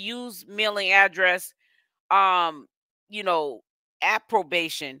never used mailing address, you know, at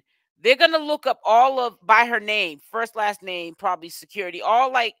probation, they're gonna look up all of by her name, first, last name, probably security,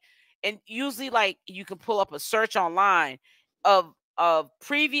 all like, and usually like you can pull up a search online of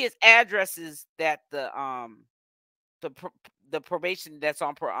previous addresses that the probation that's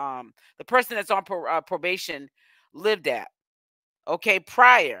on the person that's on probation lived at, okay,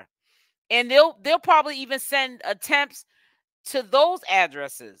 prior, and they'll probably even send attempts to those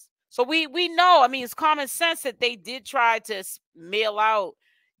addresses. So we know, I mean, it's common sense that they did try to mail out,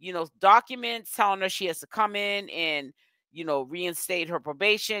 you know, documents telling her she has to come in and, you know, reinstate her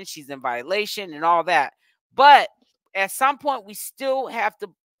probation, she's in violation and all that. But at some point, we still have to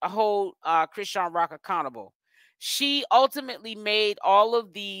hold Chrisean Rock accountable. She ultimately made all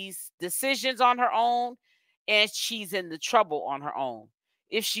of these decisions on her own, and she's in the trouble on her own.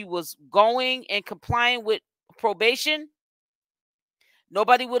 If she was going and complying with probation,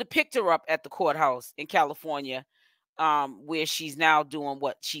 nobody would have picked her up at the courthouse in California, where she's now doing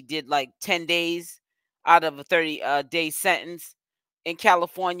what she did, like 10 days out of a 30-day sentence in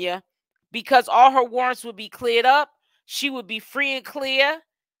California, because all her warrants would be cleared up. She would be free and clear.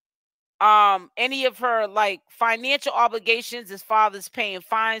 Any of her like financial obligations as far as paying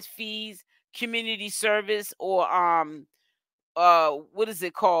fines, fees, community service, or what is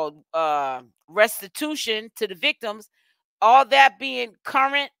it called, restitution to the victims, all that being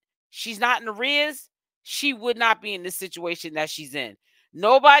current, she's not in arrears, she would not be in the situation that she's in.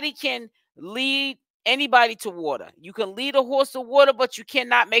 Nobody can lead anybody to water. You can lead a horse to water, but you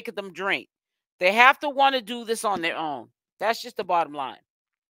cannot make them drink. They have to want to do this on their own. That's just the bottom line.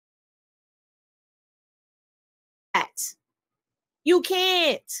 You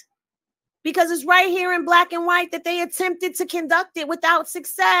can't, because it's right here in black and white that they attempted to conduct it without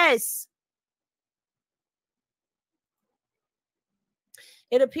success.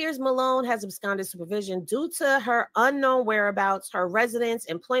 It appears Malone has absconded supervision due to her unknown whereabouts, her residence,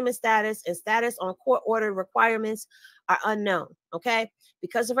 employment status, and status on court-ordered requirements are unknown, okay?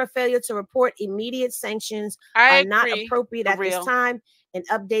 Because of her failure to report, immediate sanctions are not appropriate at this time. An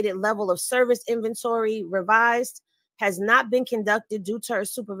updated level of service inventory revised has not been conducted due to her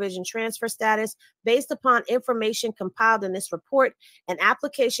supervision transfer status. Based upon information compiled in this report, an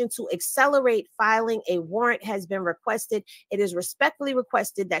application to accelerate filing a warrant has been requested. It is respectfully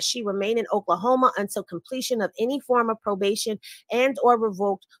requested that she remain in Oklahoma until completion of any form of probation and or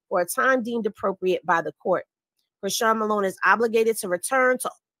revoked for a time deemed appropriate by the court. Chrisean Malone is obligated to return to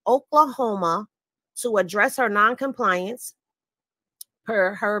Oklahoma to address her noncompliance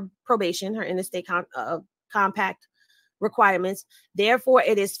per her probation, her interstate compact requirements. Therefore,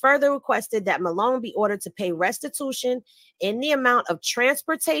 it is further requested that Malone be ordered to pay restitution in the amount of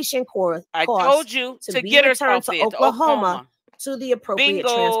transportation cost to get returned to Oklahoma to the appropriate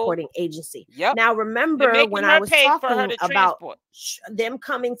transporting agency. Yep. Now, remember when I was talking about them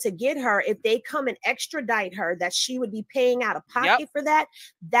coming to get her, if they come and extradite her, that she would be paying out of pocket for that.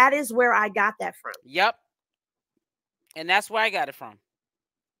 That is where I got that from. Yep. And that's where I got it from.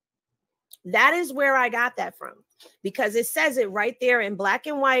 That is where I got that from, because it says it right there in black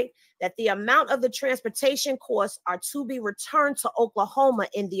and white that the amount of the transportation costs are to be returned to Oklahoma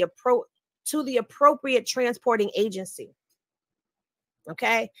in the appropriate transporting agency.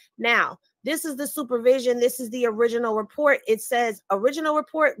 Okay. Now, this is the supervision. This is the original report. It says original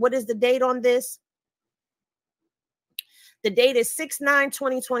report. What is the date on this? The date is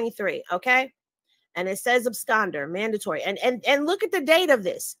 6/9/2023. Okay. And it says absconder, mandatory. And look at the date of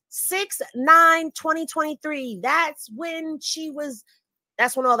this, 6/9/2023. That's when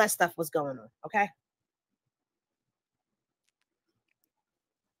that's when all that stuff was going on, okay?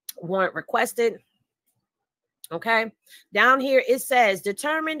 Warrant requested, okay? Down here it says,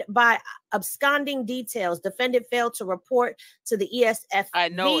 determined by absconding details, defendant failed to report to the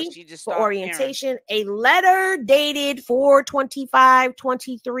ESFB for orientation. A letter dated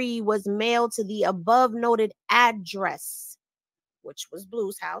 4/25/23 was mailed to the above noted address, which was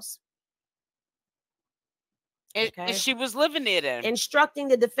Blue's house. And she was living there then. Instructing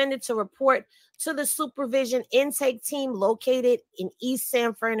the defendant to report to the supervision intake team located in East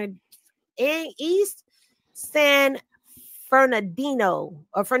San Fernando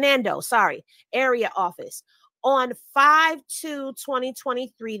area office. On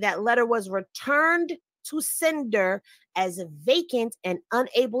 5/2/2023, that letter was returned to sender as vacant and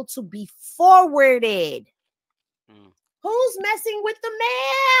unable to be forwarded. Who's messing with the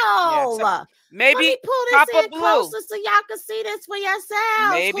mail? Yeah, maybe let me pull this Papa in Blue. Closer so y'all can see this for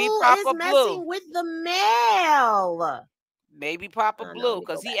yourselves. Maybe Who Papa is messing with the mail? Maybe Papa Blue,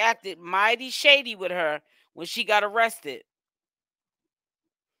 because he acted mighty shady with her when she got arrested.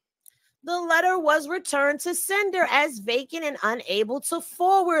 The letter was returned to sender as vacant and unable to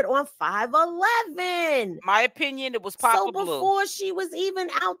forward on 5/11. My opinion, it was Papa Blue. So before she was even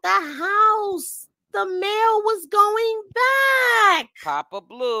out the house, the mail was going back. Papa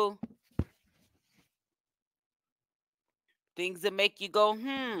Blue. Things that make you go,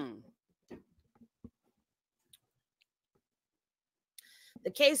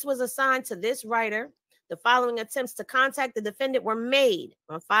 The case was assigned to this writer. The following attempts to contact the defendant were made.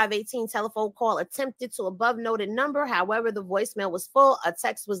 On 5/18, telephone call attempted to above noted number. However, the voicemail was full. A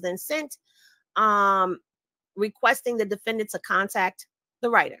text was then sent requesting the defendant to contact the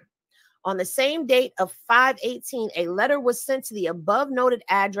writer. On the same date of 5/18, a letter was sent to the above noted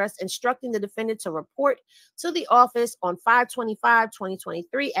address instructing the defendant to report to the office on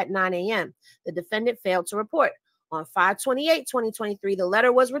 5/25/2023 at 9 a.m. The defendant failed to report. On 5/28/2023, the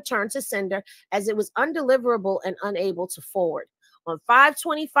letter was returned to sender as it was undeliverable and unable to forward. On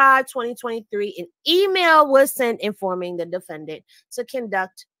 5/25/2023, an email was sent informing the defendant to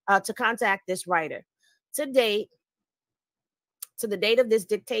contact this writer. To the date of this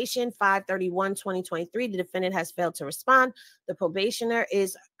dictation, 5/31/2023, the defendant has failed to respond. The probationer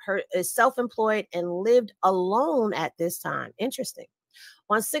is self-employed and lived alone at this time. Interesting.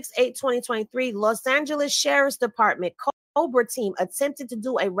 On 6/8/2023, Los Angeles Sheriff's Department Cobra team attempted to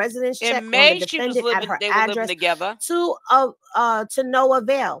do a residence check on the defendant at her address to no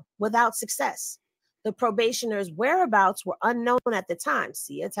avail, without success. The probationer's whereabouts were unknown at the time.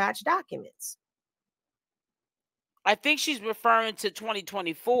 See attached documents. I think she's referring to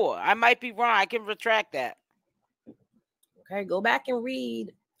 2024. I might be wrong. I can retract that. Okay, go back and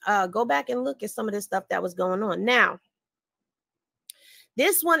read. Go back and look at some of this stuff that was going on. Now,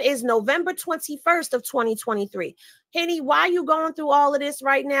 this one is November 21st of 2023. Henny, why are you going through all of this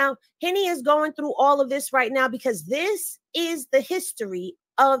right now? Henny is going through all of this right now because this is the history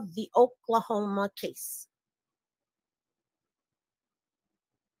of the Oklahoma case.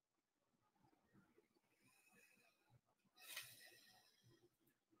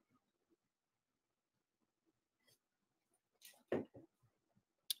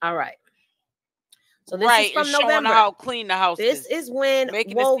 All right. So this is from November. How clean the house is. This is when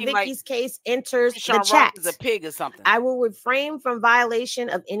Whoa Vicky's case enters the chat. Is a pig or something. I will refrain from violation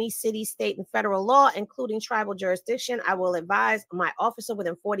of any city, state, and federal law, including tribal jurisdiction. I will advise my officer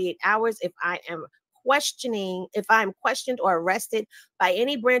within 48 hours if I am questioned or arrested by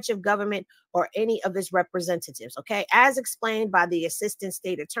any branch of government or any of its representatives. Okay, as explained by the assistant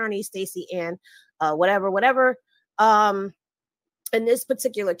state attorney Stacey Ann, whatever. In this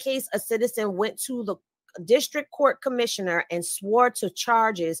particular case, a citizen went to the district court commissioner and swore to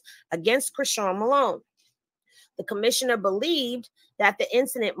charges against Chrisean Malone. The commissioner believed that the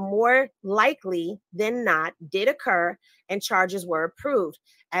incident more likely than not did occur and charges were approved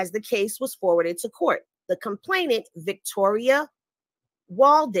as the case was forwarded to court. The complainant, Victoria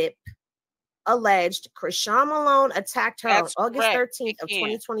Waldip, alleged Chrisean Malone attacked her on August 13th of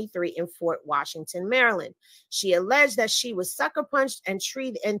 2023 in Fort Washington, Maryland. She alleged that she was sucker punched and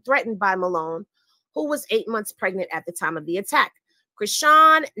treated and threatened by Malone, who was 8 months pregnant at the time of the attack.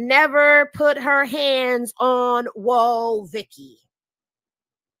 Chrisean never put her hands on Whoa Vicky.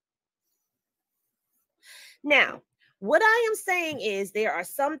 Now, what I am saying is there are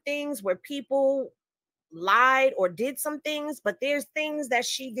some things where people lied or did some things, but there's things that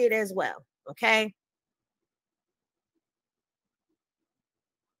she did as well. Okay.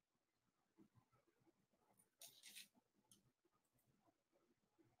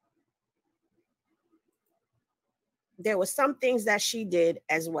 There were some things that she did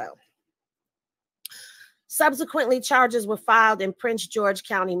as well. Subsequently, charges were filed in Prince George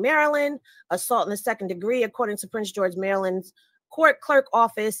County, Maryland, assault in the second degree, according to Prince George, Maryland's court clerk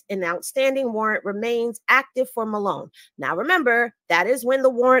office. An outstanding warrant remains active for Malone. Now, remember, that is when the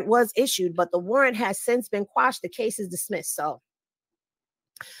warrant was issued, but the warrant has since been quashed. The case is dismissed. So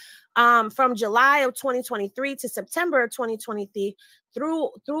from July of 2023 to September of 2023,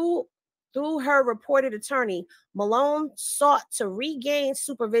 through her reported attorney, Malone sought to regain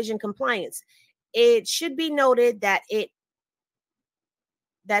supervision compliance. It should be noted that it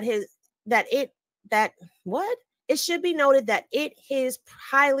is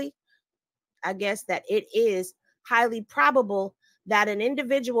highly probable that an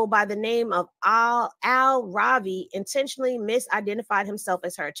individual by the name of Al Ravi intentionally misidentified himself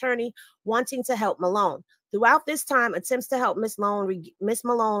as her attorney, wanting to help Malone. Throughout this time, attempts to help Miss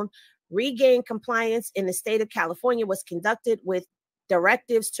Malone regain compliance in the state of California was conducted with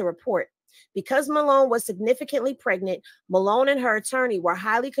directives to report. Because Malone was significantly pregnant, Malone and her attorney were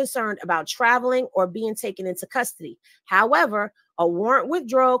highly concerned about traveling or being taken into custody. However, a warrant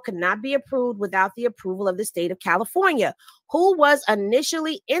withdrawal could not be approved without the approval of the state of California, who was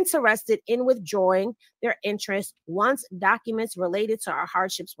initially interested in withdrawing their interest once documents related to our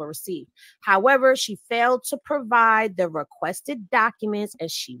hardships were received. However, she failed to provide the requested documents and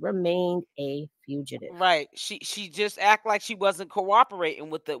she remained a fugitive. Right. She just act like she wasn't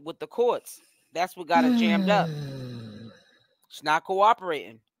cooperating with the courts. That's what got her jammed up. She's not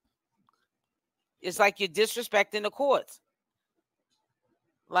cooperating. It's like you're disrespecting the courts.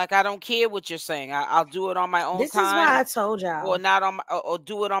 Like, I don't care what you're saying. I'll do it on my own time. This is why I told y'all. Or not on or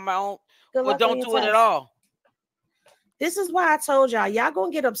do it on my own. Or don't do it at all. This is why I told y'all. Y'all gonna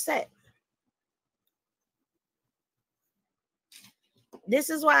get upset. This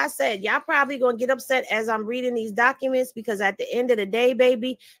is why I said y'all probably gonna get upset as I'm reading these documents, because at the end of the day,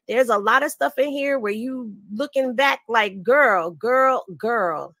 baby, there's a lot of stuff in here where you looking back like, girl.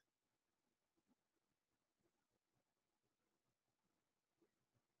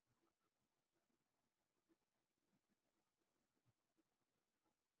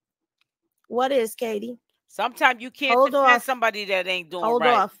 What is, Katie? Sometimes you can't defend somebody that ain't doing right. Hold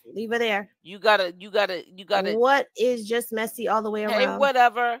off. Leave it there. You gotta. What is just messy all the way around? Hey,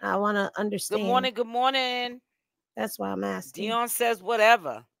 whatever. I want to understand. Good morning. That's why I'm asking. Dion says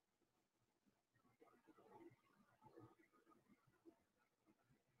whatever.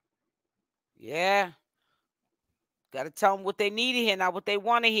 Yeah. Gotta tell them what they need to hear, not what they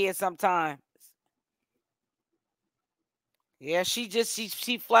want to hear sometimes. Yeah, she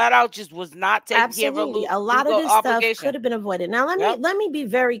flat out just was not taking care of her a lot of this stuff could have been avoided. Now let me be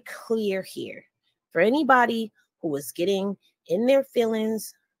very clear here for anybody who was getting in their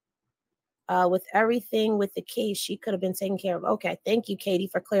feelings with everything with the case. She could have been taken care of. Okay, thank you, Katie,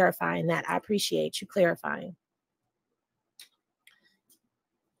 for clarifying that. I appreciate you clarifying.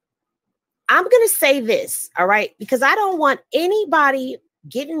 I'm gonna say this, all right, because I don't want anybody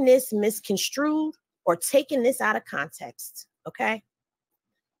getting this misconstrued or taking this out of context. Okay.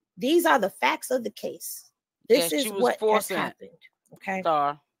 These are the facts of the case. This is what has happened. Okay.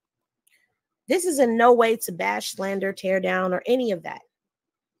 Star. This is in no way to bash, slander, tear down, or any of that.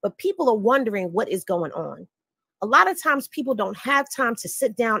 But people are wondering what is going on. A lot of times people don't have time to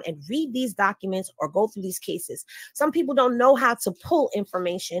sit down and read these documents or go through these cases. Some people don't know how to pull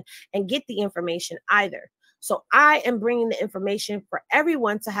information and get the information either. So I am bringing the information for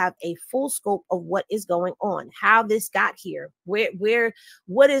everyone to have a full scope of what is going on, how this got here, what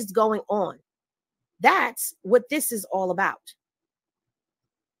is going on. That's what this is all about.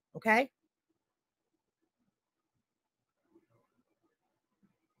 Okay.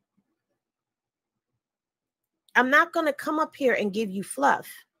 I'm not going to come up here and give you fluff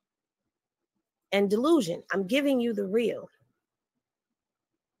and delusion. I'm giving you the real.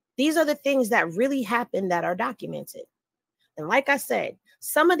 These are the things that really happen that are documented. And like I said,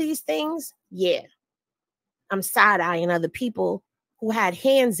 some of these things, yeah, I'm side-eyeing other people who had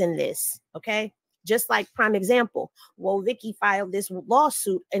hands in this, okay? Just like prime example, well, Vicky filed this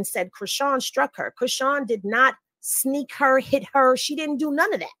lawsuit and said Chrisean struck her. Chrisean did not sneak her, hit her. She didn't do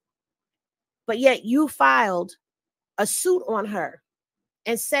none of that. But yet you filed a suit on her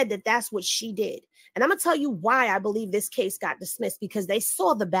and said that that's what she did. And I'm going to tell you why I believe this case got dismissed, because they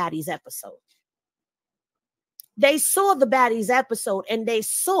saw the baddies episode. They saw the baddies episode and they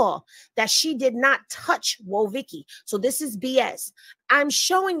saw that she did not touch Vicky. So this is BS. I'm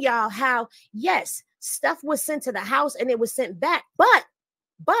showing y'all how, yes, stuff was sent to the house and it was sent back, but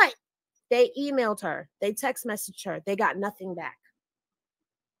they emailed her, they text messaged her, they got nothing back.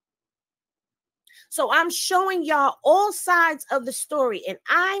 So I'm showing y'all all sides of the story. And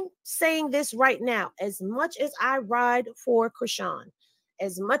I'm saying this right now, as much as I ride for Chrisean,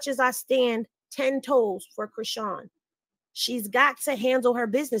 as much as I stand 10 toes for Chrisean, she's got to handle her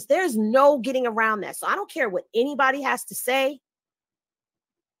business. There's no getting around that. So I don't care what anybody has to say.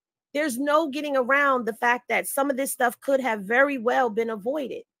 There's no getting around the fact that some of this stuff could have very well been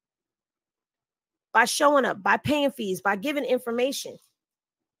avoided by showing up, by paying fees, by giving information.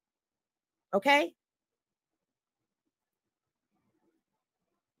 Okay?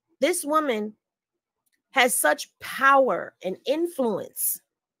 This woman has such power and influence.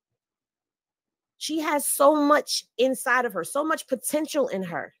 She has so much inside of her, so much potential in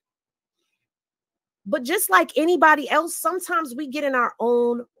her. But just like anybody else, sometimes we get in our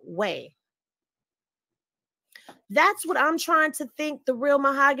own way. That's what I'm trying to think, the real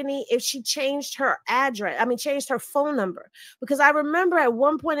Mahogany, if she changed her address, changed her phone number. Because I remember at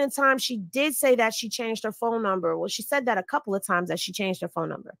one point in time, she did say that she changed her phone number. Well, she said that a couple of times, that she changed her phone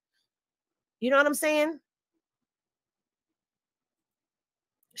number. You know what I'm saying?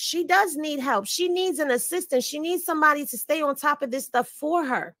 She does need help. She needs an assistant. She needs somebody to stay on top of this stuff for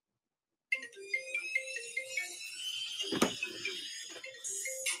her.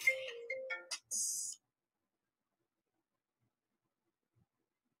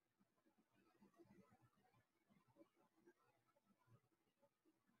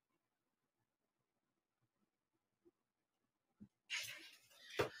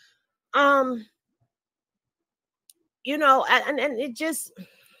 You know, and it just,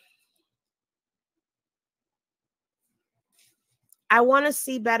 I want to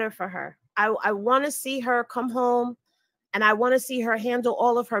see better for her. I want to see her come home, and I want to see her handle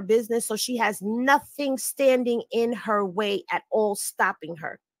all of her business so she has nothing standing in her way at all, stopping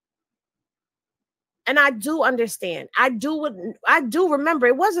her. And I do understand. I do remember,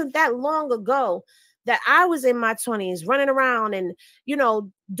 it wasn't that long ago that I was in my 20s running around and, you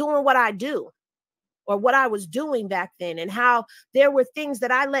know, doing what I do, or what I was doing back then, and how there were things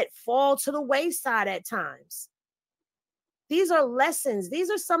that I let fall to the wayside at times. These are lessons.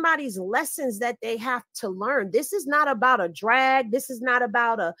 These are somebody's lessons that they have to learn. This is not about a drag. This is not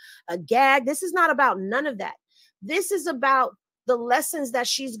about a gag. This is not about none of that. This is about the lessons that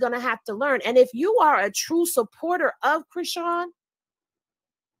she's going to have to learn. And if you are a true supporter of Chrisean,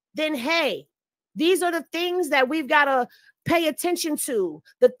 then hey, these are the things that we've got to pay attention to.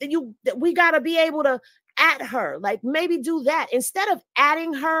 That we got to be able to at her, like maybe do that instead of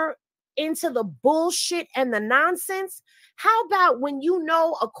adding her into the bullshit and the nonsense. How about when you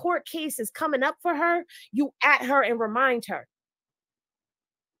know a court case is coming up for her, you at her and remind her.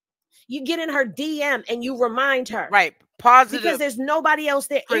 You get in her DM and you remind her. Right. Positive. Because there's nobody else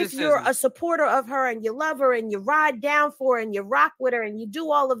there. Criticism. If you're a supporter of her and you love her and you ride down for her and you rock with her and you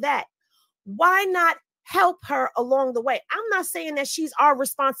do all of that, why not help her along the way? I'm not saying that she's our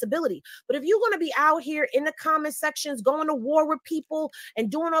responsibility, but if you're going to be out here in the comment sections going to war with people and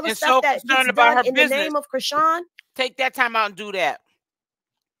doing all the stuff that gets done in the name of Chrisean, take that time out and do that.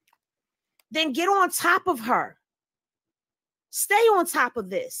 then get on top of her. Stay on top of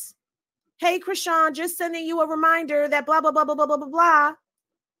this. Hey, Chrisean, just sending you a reminder that blah, blah, blah, blah, blah, blah, blah, blah.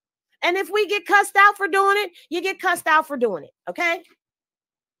 And if we get cussed out for doing it, you get cussed out for doing it, okay?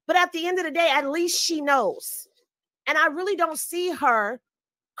 But at the end of the day, at least she knows. And I really don't see her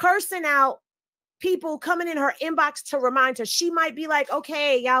cursing out people coming in her inbox to remind her. She might be like,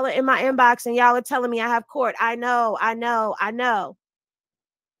 okay, y'all are in my inbox and y'all are telling me I have court. I know.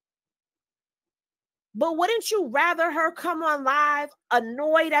 But wouldn't you rather her come on live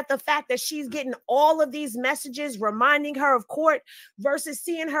annoyed at the fact that she's getting all of these messages reminding her of court versus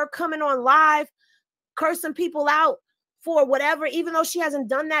seeing her coming on live cursing people out for whatever, even though she hasn't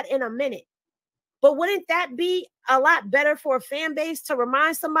done that in a minute? But wouldn't that be a lot better for a fan base to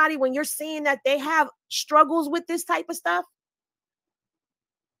remind somebody when you're seeing that they have struggles with this type of stuff?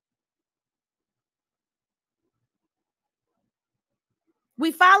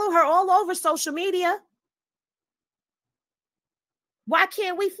 We follow her all over social media. Why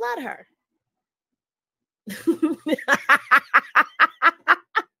can't we flood her?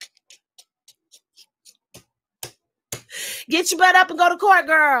 Get your butt up and go to court,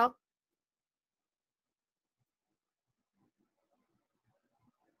 girl.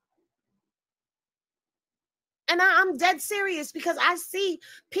 And I'm dead serious because I see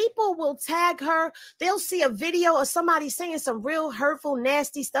people will tag her. They'll see a video of somebody saying some real hurtful,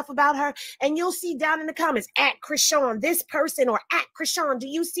 nasty stuff about her. And you'll see down in the comments, at Chrisean, this person, or at Chrisean, do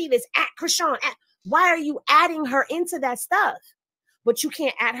you see this? At Chrisean. Why are you adding her into that stuff? But you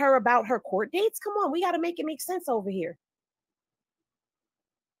can't add her about her court dates? Come on, we got to make it make sense over here.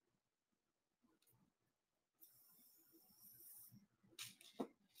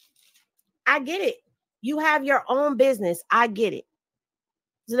 I get it. You have your own business. I get it.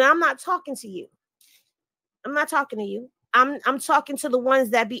 So I'm not talking to you. I'm not talking to you. I'm talking to the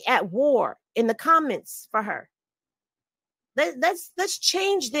ones that be at war in the comments for her. Let's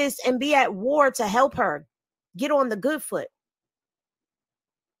change this and be at war to help her get on the good foot.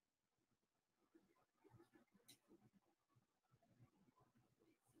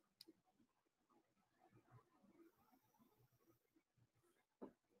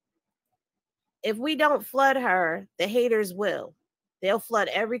 If we don't flood her, the haters will. They'll flood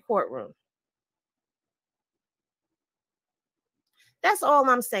every courtroom. That's all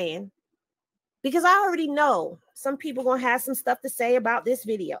I'm saying. Because I already know some people going to have some stuff to say about this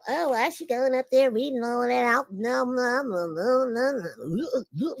video. Oh, why is she going up there reading all that out? And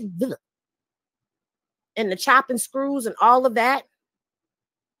the chopping screws and all of that.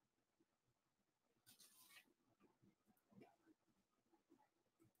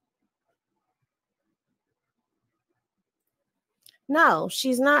 No,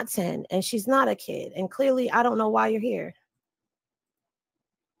 she's not 10 and she's not a kid. And clearly, I don't know why you're here.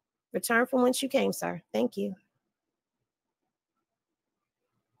 Return from whence you came, sir. Thank you.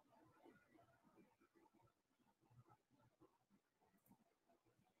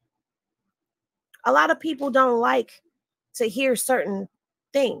 A lot of people don't like to hear certain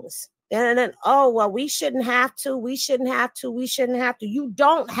things. And then, oh, well, we shouldn't have to. We shouldn't have to. We shouldn't have to. You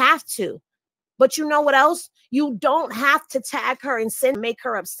don't have to. But you know what else? You don't have to tag her and make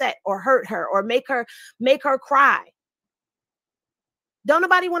her upset or hurt her or make her cry. Don't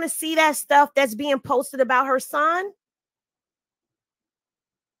nobody want to see that stuff that's being posted about her son?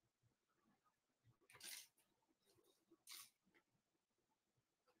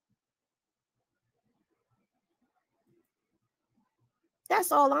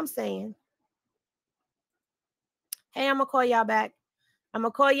 That's all I'm saying. Hey, I'm going to call y'all back. I'm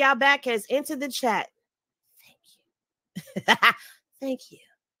going to call y'all back as into the chat. Thank you. Thank you.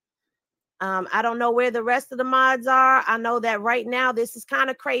 I don't know where the rest of the mods are. I know that right now this is kind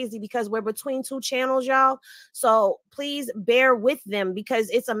of crazy because we're between two channels, y'all. So please bear with them because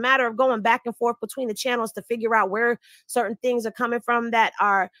it's a matter of going back and forth between the channels to figure out where certain things are coming from that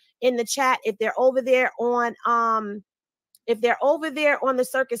are in the chat. If they're over there on the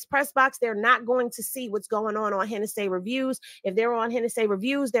Circus Press Box, they're not going to see what's going on Hennessy Reviews. If they're on Hennessy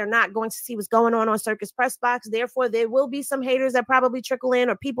Reviews, they're not going to see what's going on Circus Press Box. Therefore, there will be some haters that probably trickle in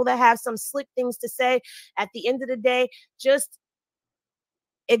or people that have some slick things to say. At the end of the day, just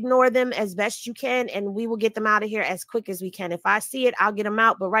ignore them as best you can, and we will get them out of here as quick as we can. If I see it, I'll get them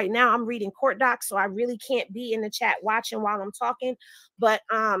out. But right now, I'm reading court docs, so I really can't be in the chat watching while I'm talking. But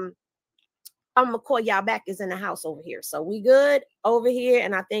I'm gonna call y'all back is in the house over here. So we good over here.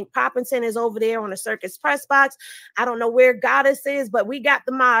 And I think Poppington is over there on the Circus Press Box. I don't know where Goddess is, but we got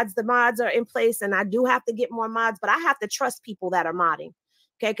the mods. The mods are in place, and I do have to get more mods, but I have to trust people that are modding.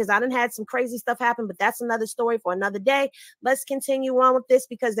 Okay, because I done had some crazy stuff happen, but that's another story for another day. Let's continue on with this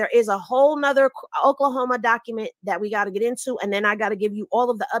because there is a whole nother Oklahoma document that we got to get into, and then I got to give you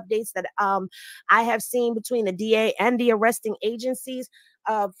all of the updates that I have seen between the DA and the arresting agencies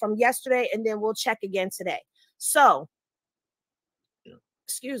from yesterday, and then we'll check again today. So,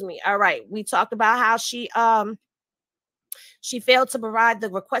 excuse me. All right, we talked about how she failed to provide the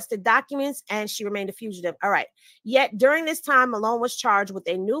requested documents and she remained a fugitive. All right. Yet during this time, Malone was charged with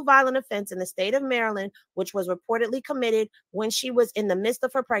a new violent offense in the state of Maryland, which was reportedly committed when she was in the midst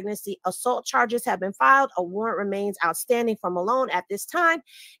of her pregnancy. Assault charges have been filed. A warrant remains outstanding for Malone at this time.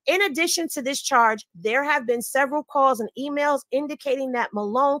 In addition to this charge, there have been several calls and emails indicating that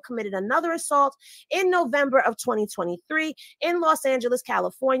Malone committed another assault in November of 2023 in Los Angeles,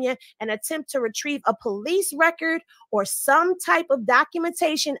 California. An attempt to retrieve a police record or some type of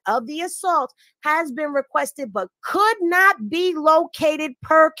documentation of the assault has been requested but could not be located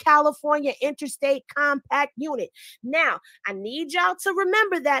per California Interstate Compact Unit. Now, I need y'all to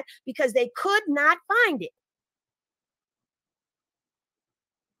remember that because they could not find it.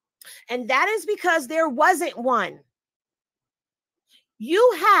 And that is because there wasn't one.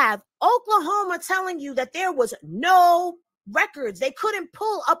 You have Oklahoma telling you that there was no records. They couldn't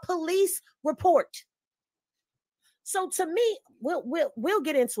pull a police report. So to me, we'll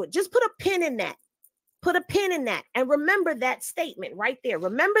get into it. Just put a pin in that. Put a pin in that and remember that statement right there.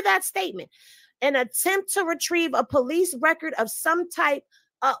 Remember that statement. An attempt to retrieve a police record of some type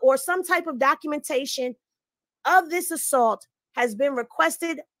or some type of documentation of this assault has been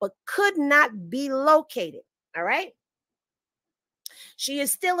requested but could not be located. All right. She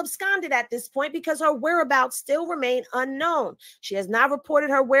is still absconded at this point because her whereabouts still remain unknown. She has not reported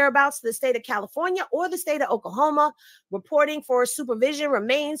her whereabouts to the state of California or the state of Oklahoma. Reporting for supervision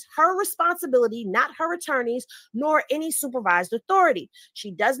remains her responsibility, not her attorney's, nor any supervised authority.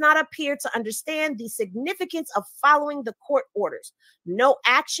 She does not appear to understand the significance of following the court orders. No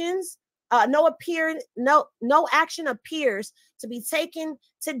action appears to be taken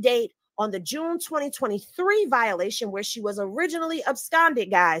to date on the June 2023 violation where she was originally absconded,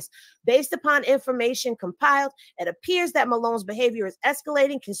 guys. Based upon information compiled, it appears that Malone's behavior is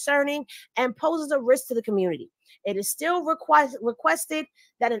escalating, concerning, and poses a risk to the community. It is still requested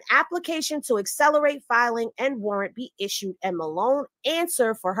that an application to accelerate filing and warrant be issued and Malone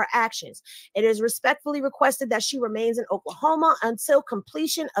answer for her actions. It is respectfully requested that she remains in Oklahoma until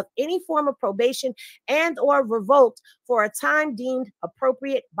completion of any form of probation and or revoked for a time deemed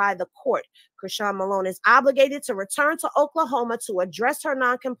appropriate by the court. Chrisean Malone is obligated to return to Oklahoma to address her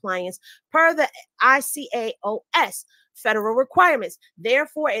noncompliance per the ICAOS federal requirements.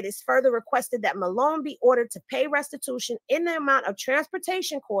 Therefore, it is further requested that Malone be ordered to pay restitution in the amount of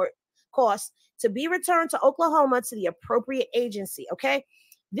transportation costs to be returned to Oklahoma to the appropriate agency. Okay,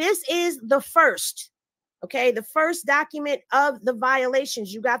 this is the first. Okay, the first document of the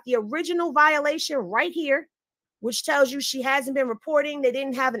violations. You got the original violation right here, which tells you she hasn't been reporting. They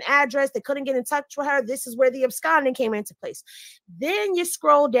didn't have an address. They couldn't get in touch with her. This is where the absconding came into place. Then you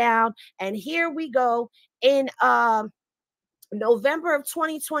scroll down, and here we go in November of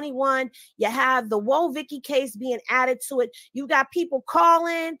 2021, you have the Whoa Vicky case being added to it. You got people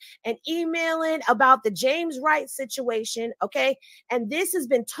calling and emailing about the James Wright situation, okay? And this has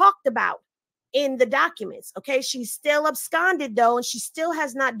been talked about in the documents, okay? She's still absconded, though, and she still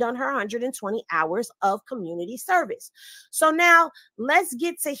has not done her 120 hours of community service. So now let's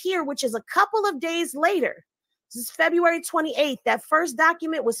get to here, which is a couple of days later. This is February 28th. That first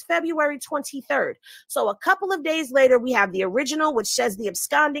document was February 23rd. So a couple of days later, we have the original, which says the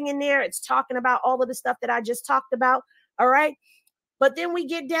absconding in there. It's talking about all of the stuff that I just talked about. All right. But then we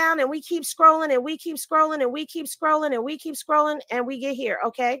get down and we keep scrolling and we keep scrolling and we keep scrolling and we keep scrolling and we get here.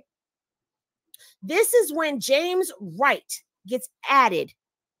 Okay. This is when James Wright gets added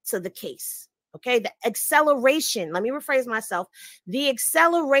to the case. Okay. The acceleration. Let me rephrase myself. The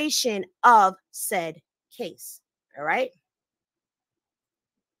acceleration of said case. All right.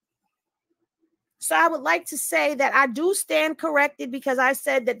 So I would like to say that I do stand corrected because I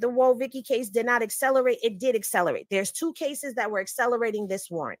said that the Whoa Vicky case did not accelerate. It did accelerate. There's two cases that were accelerating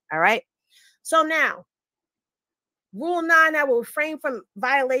this warrant. All right. So now, Rule 9, I will refrain from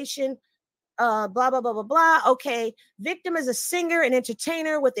violation. Blah, blah, blah, blah, blah. Okay. Victim is a singer and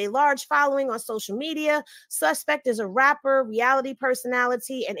entertainer with a large following on social media. Suspect is a rapper, reality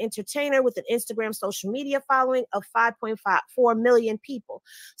personality, and entertainer with an Instagram social media following of 5.4 million people.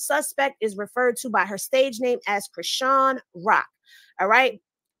 Suspect is referred to by her stage name as Chriseanrock. All right.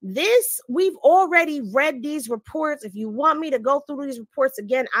 We've already read these reports. If you want me to go through these reports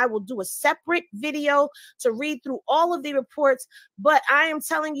again, I will do a separate video to read through all of the reports. But I am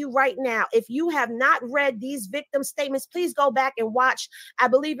telling you right now, if you have not read these victim statements, please go back and watch. I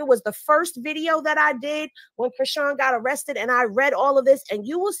believe it was the first video that I did when Chrisean got arrested, and I read all of this, and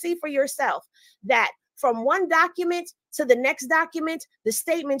you will see for yourself that from one document to the next document, the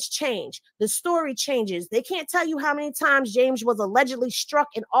statements change. The story changes. They can't tell you how many times James was allegedly struck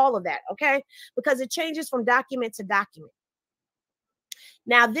and all of that, okay? Because it changes from document to document.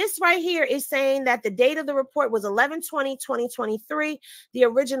 Now, this right here is saying that the date of the report was 11/20/2023. The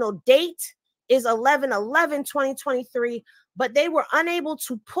original date is 11/11/2023, but they were unable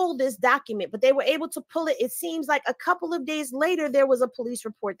to pull this document, but they were able to pull it. It seems like a couple of days later, there was a police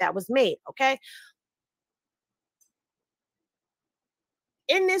report that was made, okay?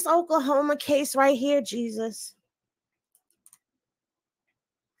 In this Oklahoma case right here, Jesus,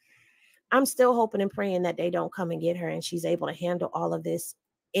 I'm still hoping and praying that they don't come and get her and she's able to handle all of this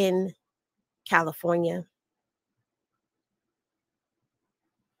in California.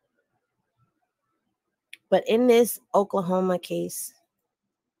 But in this Oklahoma case,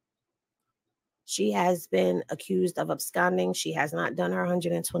 she has been accused of absconding. She has not done her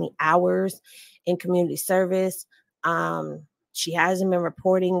 120 hours in community service. She hasn't been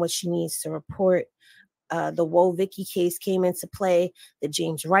reporting what she needs to report. The Woe Vicky case came into play. The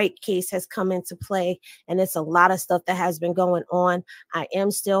James Wright case has come into play. And it's a lot of stuff that has been going on. I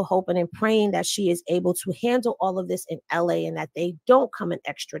am still hoping and praying that she is able to handle all of this in LA and that they don't come and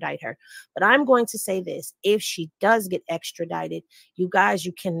extradite her. But I'm going to say this. If she does get extradited, you guys,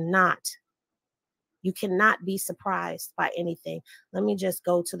 you cannot be surprised by anything. Let me just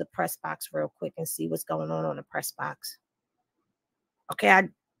go to the press box real quick and see what's going on the press box. Okay, I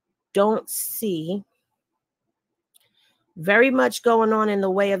don't see very much going on in the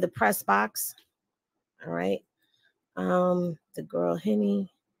way of the press box. All right. The girl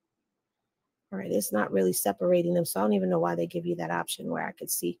Henny. All right, it's not really separating them, so I don't even know why they give you that option where I could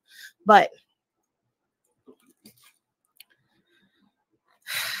see. But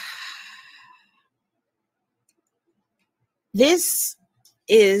this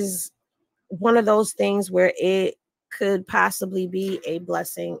is one of those things where it could possibly be a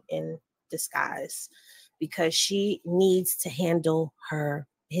blessing in disguise, because she needs to handle her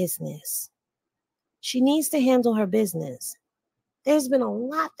business. She needs to handle her business. There's been a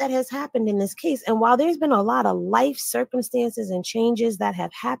lot that has happened in this case. And while there's been a lot of life circumstances and changes that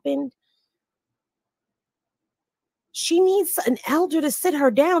have happened, she needs an elder to sit her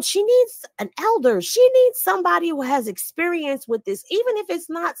down. She needs an elder. She needs somebody who has experience with this, even if it's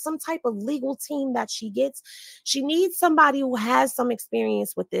not some type of legal team that she gets. She needs somebody who has some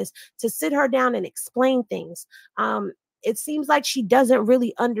experience with this to sit her down and explain things. It seems like she doesn't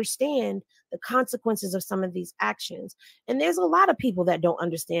really understand the consequences of some of these actions. And there's a lot of people that don't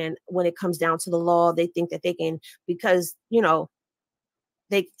understand when it comes down to the law. They think that they can, because, you know,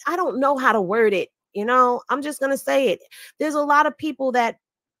 I don't know how to word it. You know, I'm just going to say it. There's a lot of people that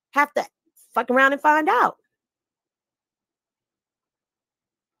have to fuck around and find out.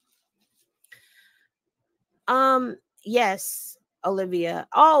 Yes, Olivia.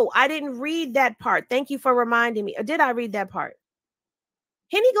 Oh, I didn't read that part. Thank you for reminding me. Or did I read that part?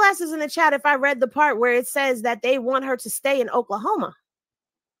 Henny Glasses in the chat if I read the part where it says that they want her to stay in Oklahoma.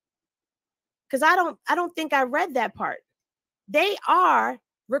 Because I don't think I read that part. They are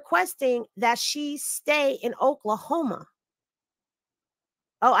requesting that she stay in Oklahoma.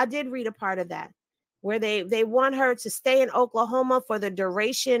 Oh, I did read a part of that where they want her to stay in Oklahoma for the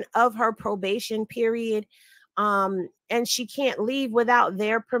duration of her probation period. And she can't leave without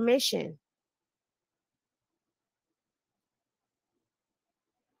their permission.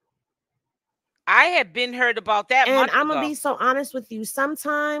 I had been heard about that. And I'm gonna be so honest with you.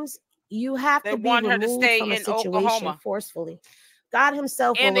 Sometimes you have to be removed from a situation forcefully. God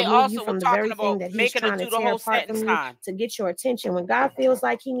himself will remove you from the very thing that he's trying to tear apart from you to get your attention. When God feels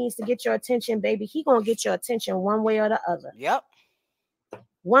like he needs to get your attention, baby, he gonna get your attention one way or the other. Yep.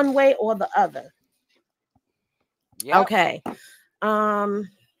 One way or the other. Yep. Okay.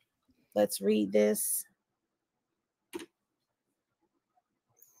 Let's read this.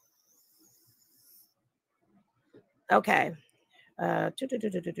 Okay.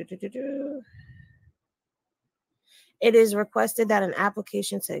 It is requested that an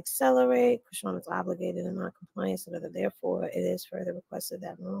application to accelerate Chrisean is obligated in non-compliance, so that therefore it is further requested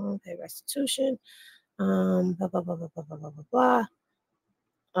that loan pay restitution. Blah blah blah blah blah blah blah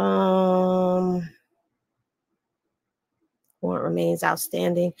blah. Warrant remains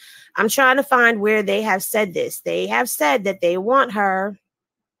outstanding. I'm trying to find where they have said this. They have said that they want her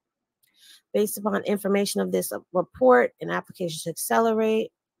Based upon information of this report, an application to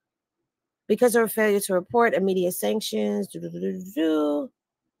accelerate because of a failure to report immediate sanctions.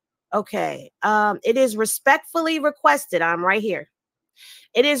 Okay. It is respectfully requested. I'm right here.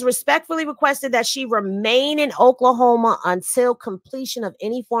 It is respectfully requested that she remain in Oklahoma until completion of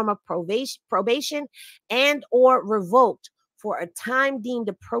any form of probation and or revoked for a time deemed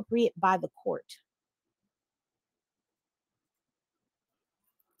appropriate by the court.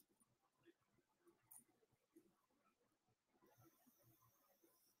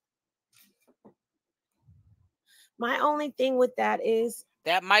 My only thing with that is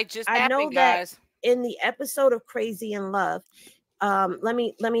that might just I happen, know guys. That in the episode of Crazy in Love, let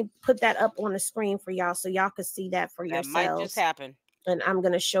me put that up on the screen for y'all so y'all can see that for yourselves. That might just happen. And I'm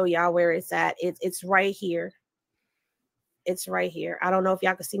gonna show y'all where it's at. It's right here. It's right here. I don't know if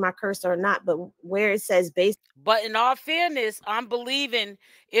y'all can see my cursor or not, but where it says base. But in all fairness, I'm believing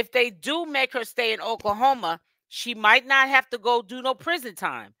if they do make her stay in Oklahoma, she might not have to go do no prison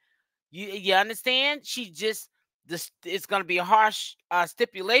time. You understand? She just it's going to be a harsh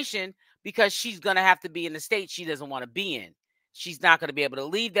stipulation because she's going to have to be in the state she doesn't want to be in. She's not going to be able to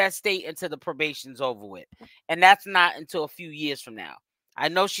leave that state until the probation's over with. And that's not until a few years from now. I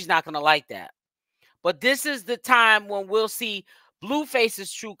know she's not going to like that. But this is the time when we'll see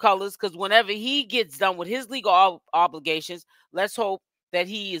Blueface's true colors, because whenever he gets done with his legal obligations, let's hope that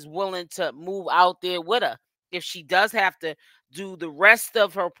he is willing to move out there with her if she does have to do the rest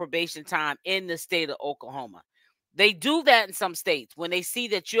of her probation time in the state of Oklahoma. They do that in some states when they see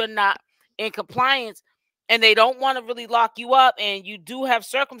that you're not in compliance and they don't want to really lock you up, and you do have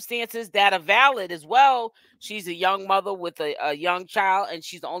circumstances that are valid as well. She's a young mother with a young child, and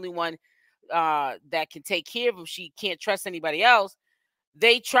she's the only one that can take care of him. She can't trust anybody else.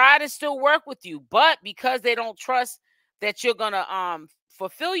 They try to still work with you, but because they don't trust that you're gonna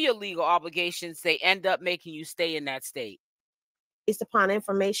fulfill your legal obligations, they end up making you stay in that state. Based upon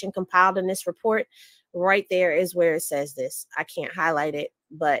information compiled in this report, right there is where it says this. I can't highlight it,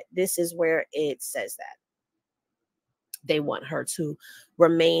 but this is where it says that they want her to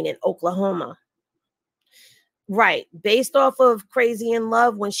remain in Oklahoma. Right. Based off of Crazy in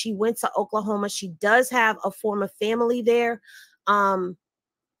Love, when she went to Oklahoma, she does have a form of family there.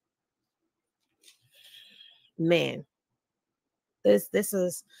 Man, this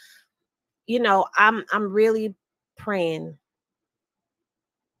is, you know, I'm really praying.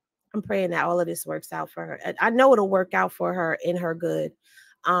 I'm praying that all of this works out for her. I know it'll work out for her in her good.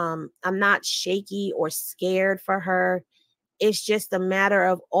 I'm not shaky or scared for her. It's just a matter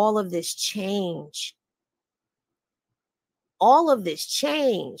of all of this change. All of this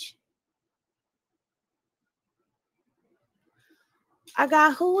change. I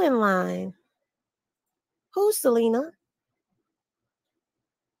got who in line? Who's Selena?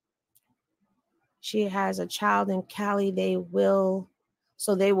 She has a child in Cali. They will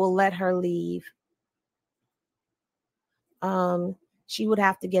let her leave. She would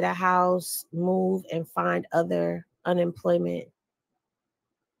have to get a house, move, and find other unemployment.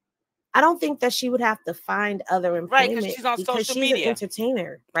 I don't think that she would have to find other employment, right, she's on because social she's media. an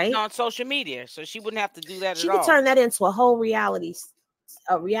entertainer, right? She's on social media, so she wouldn't have to do that she at could all. turn that into a whole reality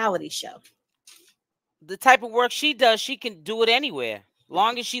show. The type of work she does, she can do it anywhere,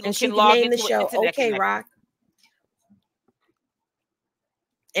 long as she can log name into the show internet Okay Rock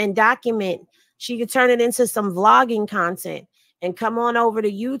and document. She could turn it into some vlogging content and come on over to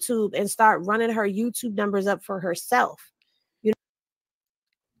YouTube and start running her YouTube numbers up for herself.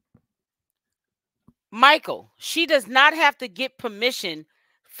 Michael, she does not have to get permission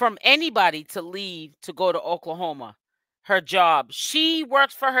from anybody to leave to go to Oklahoma. Her job. She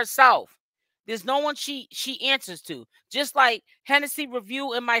works for herself. There's no one she answers to. Just like Hennessy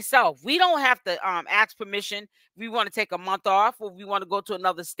Review and myself. We don't have to ask permission. We want to take a month off, or we want to go to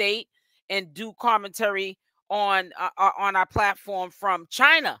another state and do commentary on our platform from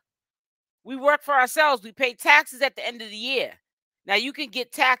China. We work for ourselves. We pay taxes at the end of the year. Now, you can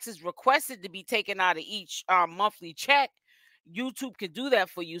get taxes requested to be taken out of each monthly check. YouTube can do that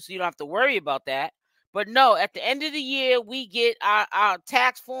for you, so you don't have to worry about that. But no, at the end of the year, we get our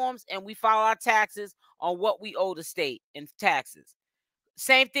tax forms and we file our taxes on what we owe the state in taxes.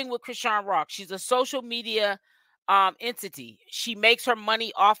 Same thing with Chrisean Rock. She's a social media entity. She makes her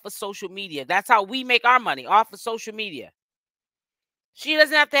money off of social media. That's how we make our money, off of social media. She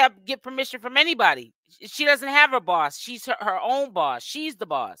doesn't have to get permission from anybody. She doesn't have a boss. She's her own boss. She's the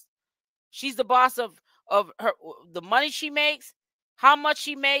boss. She's the boss of her, the money she makes, how much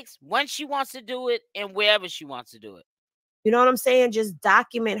she makes, when she wants to do it, and wherever she wants to do it. You know what I'm saying? Just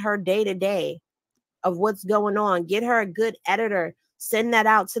document her day to day of what's going on. Get her a good editor, Send that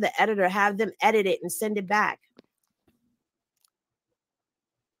out to the editor, have them edit it and send it back.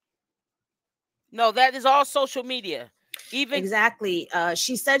 No, that is all social media. Even exactly.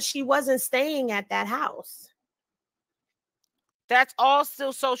 She said she wasn't staying at that house. That's all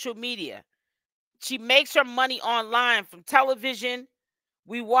still social media. She makes her money online from television.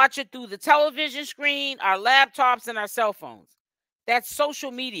 We watch it through the television screen, our laptops, and our cell phones. That's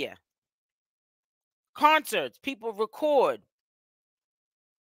social media. Concerts, people record.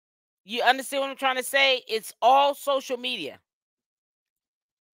 You understand what I'm trying to say? It's all social media.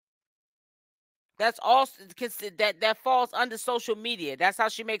 That's all that falls under social media. That's how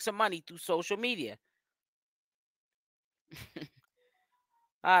she makes her money, through social media.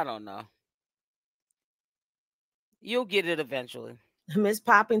 I don't know. You'll get it eventually. Miss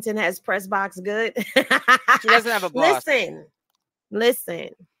Poppington has press box good. She doesn't have a boss. Listen.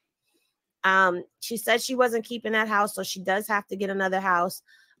 She said she wasn't keeping that house, so she does have to get another house.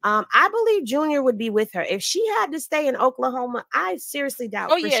 I believe Junior would be with her. If she had to stay in Oklahoma, I seriously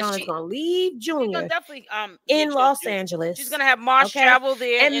doubt Chrisean is going to leave Junior definitely in Los Angeles. She's going to have Marsh travel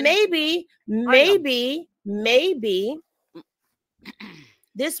there. And maybe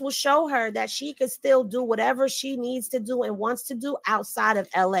this will show her that she could still do whatever she needs to do and wants to do outside of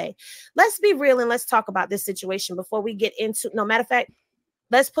LA. Let's be real and let's talk about this situation before we get into, no matter of fact,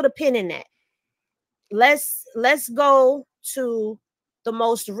 let's put a pin in that. Let's go to the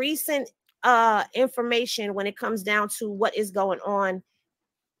most recent information when it comes down to what is going on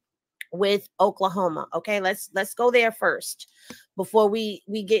with Oklahoma. Okay, let's go there first before we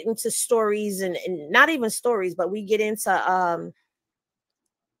get into stories and not even stories, but we get into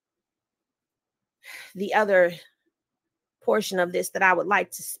the other portion of this that I would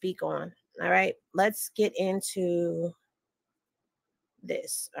like to speak on. All right, let's get into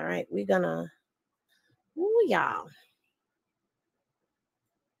this. All right, we're gonna, ooh, y'all,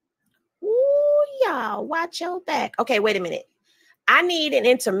 watch your back. Okay, wait a minute. I need an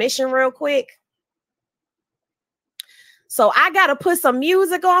intermission real quick. So I gotta put some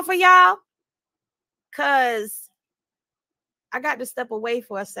music on for y'all, cause I got to step away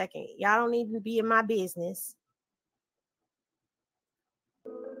for a second. Y'all don't need to be in my business.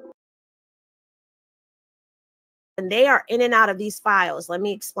 And they are in and out of these files. Let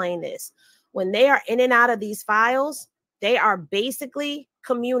me explain this. When they are in and out of these files, they are basically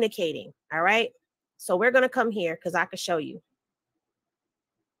communicating. All right. So we're going to come here because I can show you.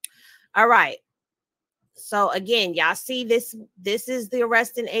 All right. So again, y'all see this. This is the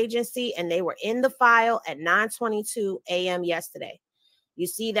arresting agency, and they were in the file at 9:22 a.m. yesterday. You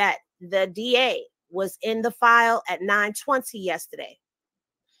see that the DA was in the file at 9:20 yesterday.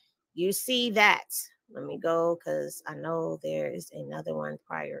 You see that. Let me go because I know there is another one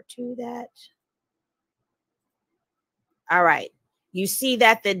prior to that. All right. You see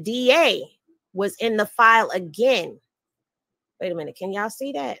that the DA was in the file again. Wait a minute. Can y'all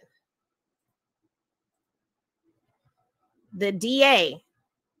see that? The DA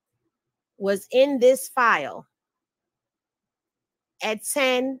was in this file at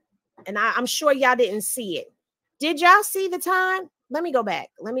 10, and I'm sure y'all didn't see it. Did y'all see the time? Let me go back.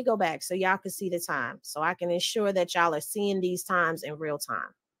 Let me go back so y'all can see the time, so I can ensure that y'all are seeing these times in real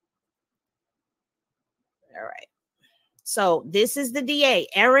time. All right. So this is the DA.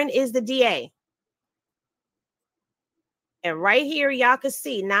 Aaron is the DA. And right here, y'all can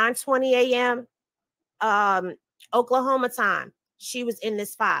see 9:20 a.m. Oklahoma time. She was in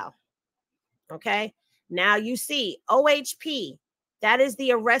this file. Okay. Now you see OHP. That is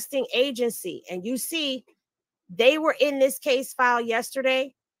the arresting agency. And you see they were in this case file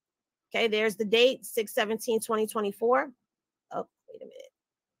yesterday. Okay. There's the date, 6/17/2024. Oh, wait a minute.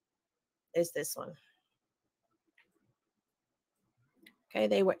 It's this one. Okay,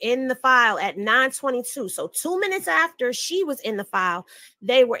 they were in the file at 9:22. So 2 minutes after she was in the file,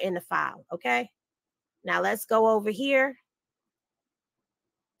 they were in the file. Okay. Now let's go over here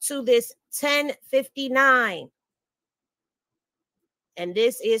to this 10:59. And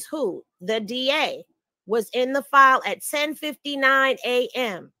this is who? The DA was in the file at 10:59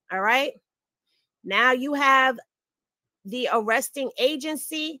 a.m. All right. Now you have the arresting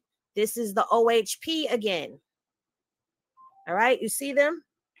agency. This is the OHP again. All right. You see them?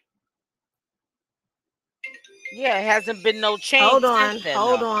 Yeah, it hasn't been no change. Hold on.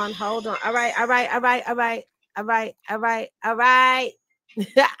 All right. All right.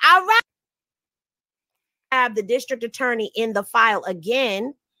 Have the district attorney in the file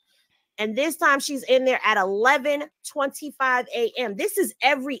again. And this time she's in there at 11:25 a.m. This is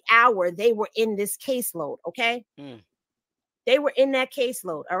every hour they were in this caseload. Okay. They were in that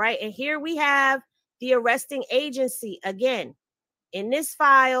caseload. All right. And here we have the arresting agency again. in this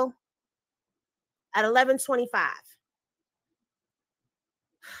file at 11:25.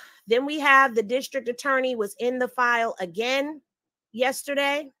 Then we have the district attorney was in the file again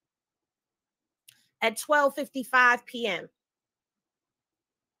yesterday at 12:55 p.m.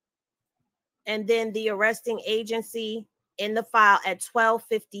 And then the arresting agency in the file at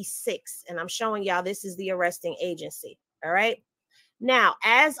 12:56. And I'm showing y'all this is the arresting agency. All right. Now,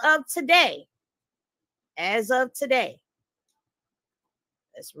 as of today, let's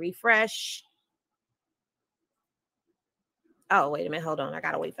refresh. Oh, wait a minute. Hold on. I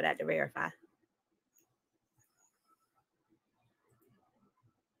got to wait for that to verify.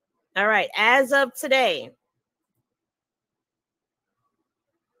 All right. As of today,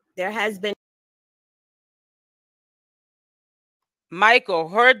 there has been. Michael,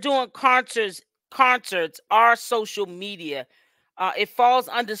 her doing concerts are social media. It falls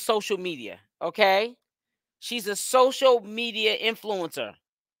under social media. Okay. She's a social media influencer.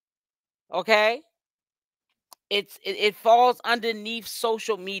 Okay. It falls underneath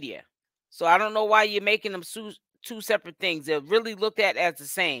social media. So I don't know why you're making them two separate things. They're really looked at as the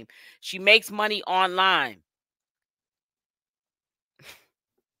same. She makes money online.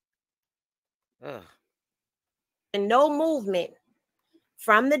 Ugh. And no movement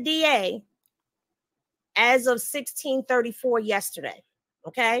from the DA as of 16:34 yesterday.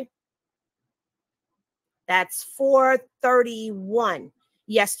 Okay. That's 4:31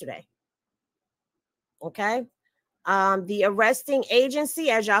 yesterday. Okay. The arresting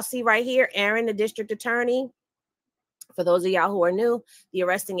agency, as y'all see right here, Aaron, the district attorney. For those of y'all who are new, the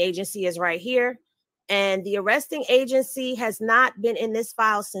arresting agency is right here. And the arresting agency has not been in this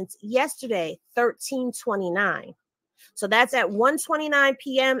file since yesterday, 13/29. So that's at 1:29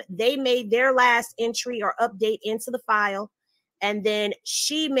 p.m. They made their last entry or update into the file. And then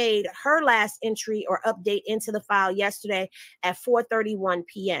she made her last entry or update into the file yesterday at 4:31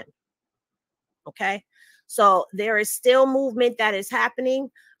 p.m. Okay. So there is still movement that is happening.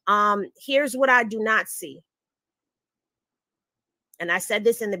 Here's what I do not see. And I said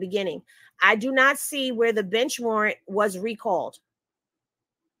this in the beginning. I do not see where the bench warrant was recalled.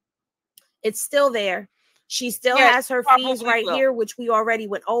 It's still there. She still has her fees right here, which we already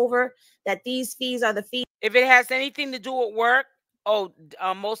went over, that these fees are the fees. If it has anything to do with work,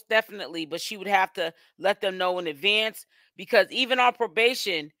 most definitely. But she would have to let them know in advance, because even on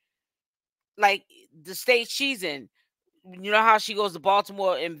probation, like the state she's in, you know how she goes to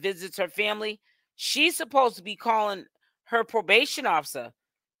Baltimore and visits her family? She's supposed to be calling her probation officer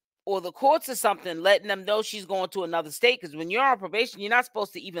or the courts or something, letting them know she's going to another state. Because when you're on probation, you're not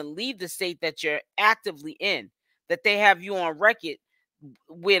supposed to even leave the state that you're actively in, that they have you on record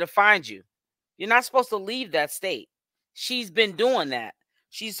where to find you. You're not supposed to leave that state. She's been doing that.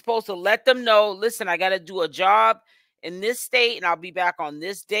 She's supposed to let them know, listen, I got to do a job in this state and I'll be back on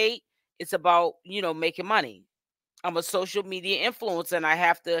this date. It's about, making money. I'm a social media influencer and I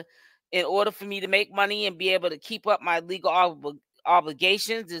have to, in order for me to make money and be able to keep up my legal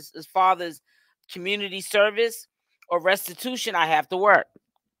obligations as far as community service or restitution, I have to work.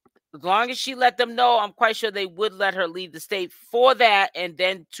 As long as she let them know, I'm quite sure they would let her leave the state for that and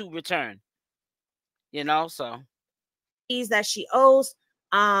then to return. So fees that she owes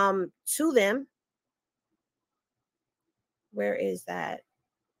to them. Where is that?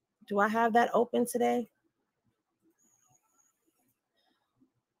 Do I have that open today?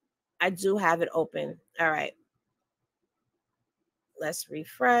 I do have it open. All right. Let's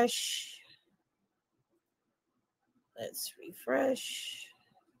refresh. Let's refresh.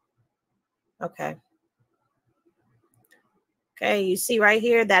 Okay. Okay, you see right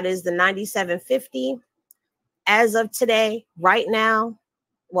here, that is the 9750. As of today, right now,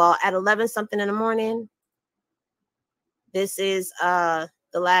 well, at 11 something in the morning, this is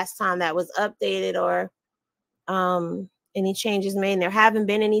the last time that was updated or any changes made. And there haven't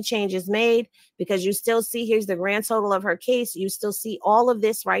been any changes made, because you still see, here's the grand total of her case. You still see all of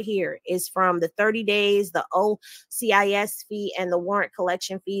this right here is from the 30 days, the OCIS fee and the warrant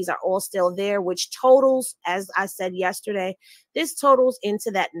collection fees are all still there, which totals, as I said yesterday, this totals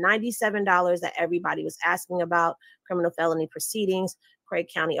into that $97 that everybody was asking about. Criminal felony proceedings, Craig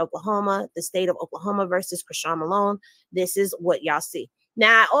County, Oklahoma, the state of Oklahoma versus Chrisean Malone. This is what y'all see.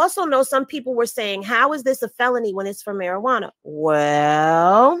 Now, I also know some people were saying, how is this a felony when it's for marijuana?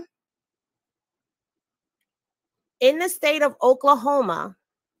 Well, in the state of Oklahoma,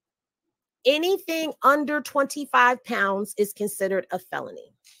 anything under 25 pounds is considered a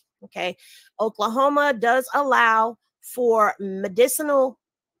felony. Okay. Oklahoma does allow for medicinal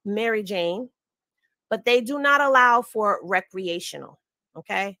Mary Jane, but they do not allow for recreational.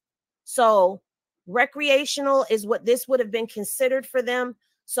 Okay. So Recreational is what this would have been considered for them.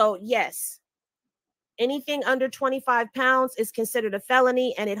 So yes, anything under 25 pounds is considered a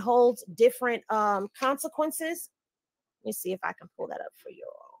felony, and it holds different consequences. Let me see if I can pull that up for you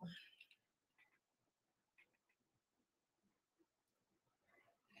all.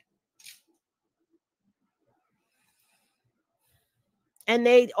 And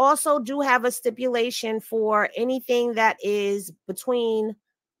they also do have a stipulation for anything that is between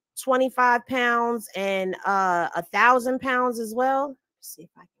 25 pounds and 1,000 pounds as well. Let's see if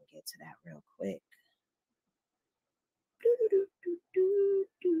I can get to that real quick.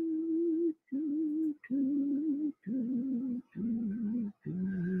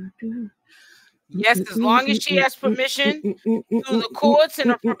 Yes, as long as she has permission through the courts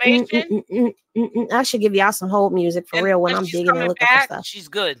and her probation. I should give y'all some hold music for real when I'm digging and looking for stuff. She's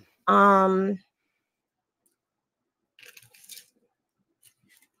good.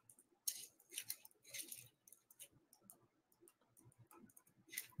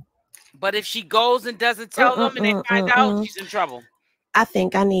 But if she goes and doesn't tell them and they find out, she's in trouble. I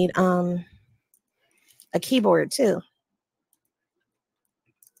think I need a keyboard too.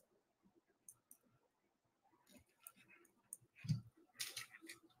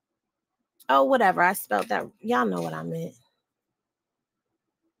 Oh, whatever. I spelled that. Y'all know what I meant.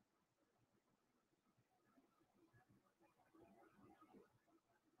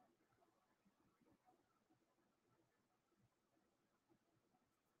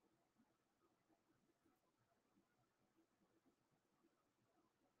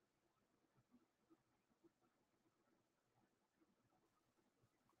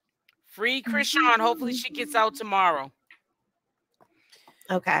 Free Chrisean. Hopefully she gets out tomorrow.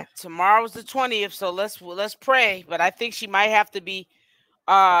 Okay. Tomorrow's the 20th, so let's pray. But I think she might have to be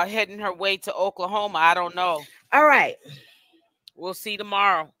heading her way to Oklahoma. I don't know. All right. We'll see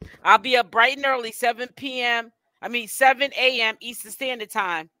tomorrow. I'll be up bright and early, 7 a.m. Eastern Standard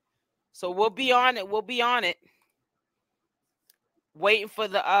Time. So we'll be on it. We'll be on it. Waiting for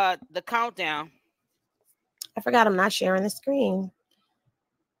the countdown. I forgot I'm not sharing the screen.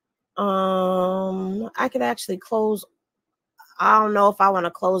 I could actually close. I don't know if I want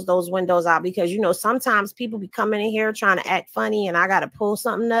to close those windows out because, you know, sometimes people be coming in here trying to act funny and I got to pull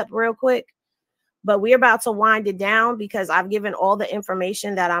something up real quick. But we're about to wind it down because I've given all the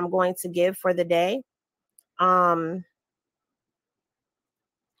information that I'm going to give for the day. All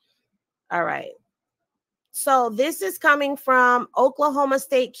right. So this is coming from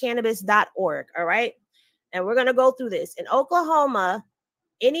oklahomastatecannabis.org. All right. And we're going to go through this. In Oklahoma,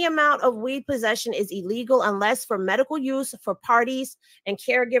 any amount of weed possession is illegal unless for medical use for parties and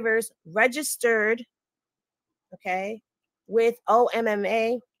caregivers registered, okay, with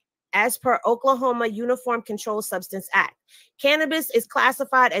OMMA as per Oklahoma Uniform Controlled Substance Act. Cannabis is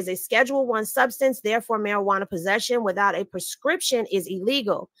classified as a Schedule I substance, therefore marijuana possession without a prescription is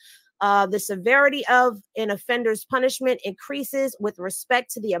illegal. The severity of an offender's punishment increases with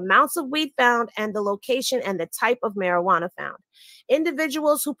respect to the amounts of weed found and the location and the type of marijuana found.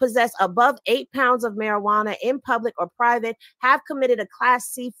 Individuals who possess above 8 pounds of marijuana in public or private have committed a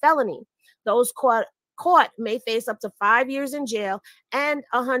Class C felony. Those caught may face up to 5 years in jail and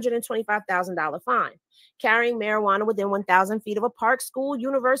a $125,000 fine. Carrying marijuana within 1,000 feet of a park, school,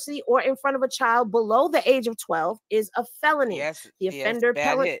 university, or in front of a child below the age of 12 is a felony. Yes, the offender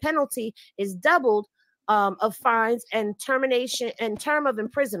penalty is doubled of fines and termination and term of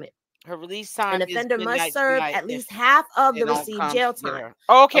imprisonment. Her release time. An offender must serve at least half of the received jail time.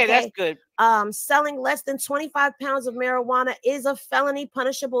 Okay, that's good. Selling less than 25 pounds of marijuana is a felony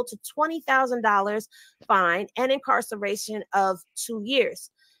punishable to $20,000 fine and incarceration of 2 years.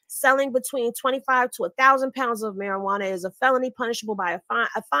 Selling between 25 to 1,000 pounds of marijuana is a felony punishable by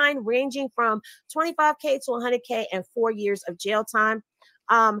a fine ranging from $25K to $100K and 4 years of jail time.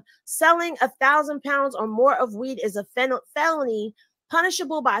 Selling 1,000 pounds or more of weed is a felony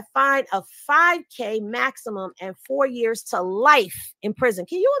punishable by a fine of $5K maximum and 4 years to life in prison.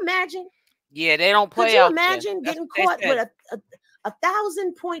 Can you imagine? Yeah, they don't play. Could you imagine getting caught with a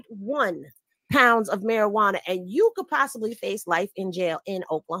 1,000.1 pounds of marijuana and you could possibly face life in jail in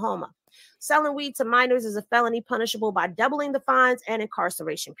Oklahoma? Selling weed to minors is a felony punishable by doubling the fines and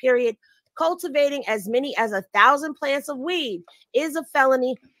incarceration period. Cultivating as many as 1,000 plants of weed is a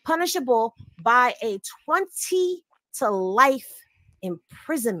felony punishable by a 20 to life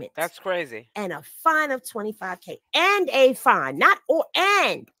imprisonment. That's crazy. And a fine of $25K and a fine, not or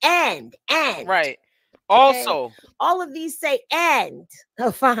and right. Okay? Also, all of these say and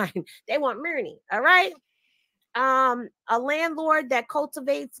a fine. They want Murney. All right. A landowner that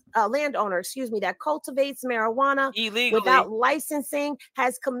cultivates marijuana illegally without licensing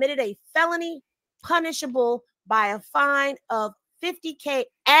has committed a felony punishable by a fine of $50K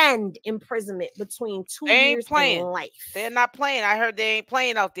and imprisonment between 2 years and life. They're not playing. I heard they ain't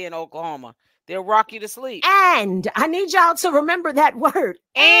playing out there in Oklahoma. They'll rock you to sleep. And I need y'all to remember that word.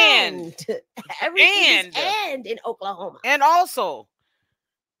 And everything is and in Oklahoma. And also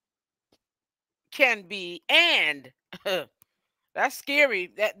can be and. That's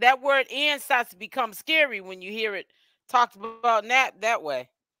scary. That word and starts to become scary when you hear it talked about that way.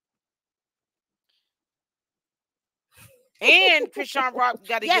 And Chrisean Rock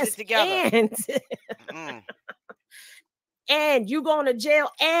got to get it together. And you going to jail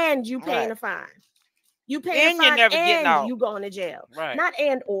and you paying a fine. You paying a fine you're never getting out. You going to jail. Right. Not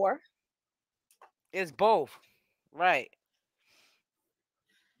and or. It's both. Right.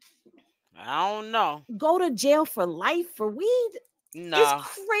 I don't know. Go to jail for life for weed? No. It's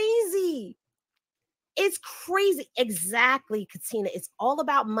crazy. It's crazy. Exactly, Katina. It's all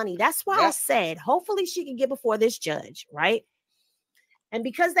about money. That's why I said, hopefully she can get before this judge, right? And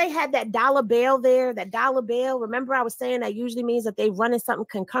because they had that dollar bail there, that dollar bail, remember I was saying that usually means that they running something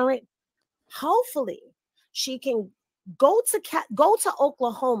concurrent. Hopefully she can go to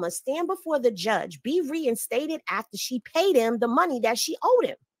Oklahoma, stand before the judge, be reinstated after she paid him the money that she owed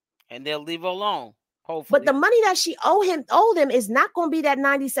him. And they'll leave her alone. Hopefully. But the money that she owed them is not going to be that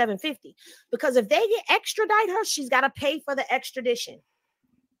 $97.50, because if they get extradite her, she's got to pay for the extradition.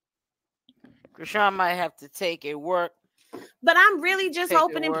 Chrisean might have to take a work. But I'm really just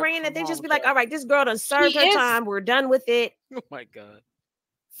hoping and praying that they just be like, all right, this girl done served her time. We're done with it. Oh my God.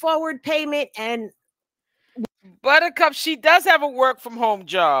 Forward payment. And Buttercup, she does have a work from home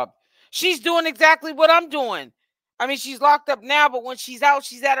job. She's doing exactly what I'm doing. I mean, she's locked up now, but when she's out,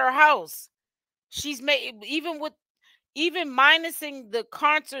 she's at her house. She's made even minusing the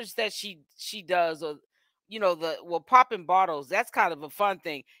concerts that she does, or popping bottles. That's kind of a fun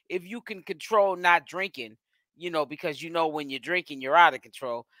thing if you can control not drinking, because when you're drinking, you're out of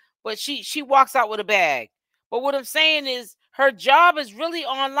control. But she walks out with a bag. But what I'm saying is her job is really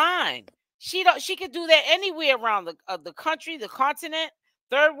online. She can do that anywhere around the country, the continent,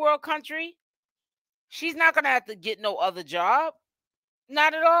 third world country. She's not gonna have to get no other job,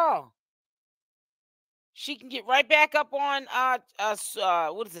 not at all. She can get right back up on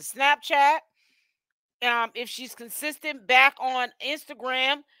Snapchat. If she's consistent back on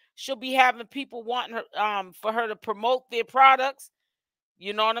Instagram, she'll be having people wanting her for her to promote their products.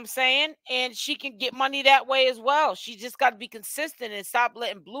 You know what I'm saying? And she can get money that way as well. She just got to be consistent and stop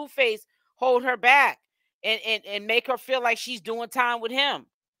letting Blueface hold her back and make her feel like she's doing time with him.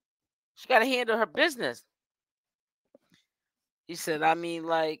 She got to handle her business. He said, I mean,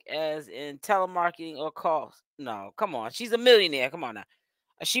 like, as in telemarketing or calls. No, come on. She's a millionaire. Come on now.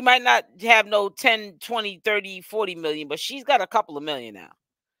 She might not have no 10, 20, 30, 40 million, but she's got a couple of million now.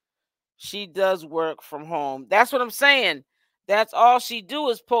 She does work from home. That's what I'm saying. That's all she do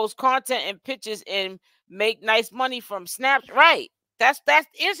is post content and pictures and make nice money from Snapchat. Right. That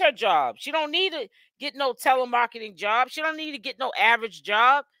is her job. She don't need to get no telemarketing job. She don't need to get no average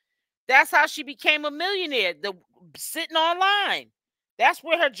job. That's how she became a millionaire. Sitting online. That's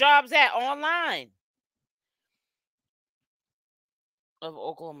where her job's at, online. Of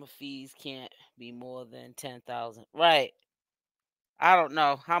Oklahoma fees can't be more than 10,000. Right. I don't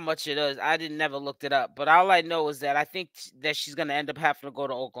know how much it is. I never looked it up, but all I know is that I think that she's going to end up having to go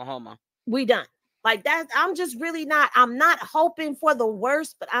to Oklahoma. We done. Like that. I'm just really I'm not hoping for the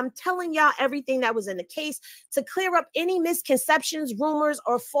worst, but I'm telling y'all everything that was in the case to clear up any misconceptions, rumors,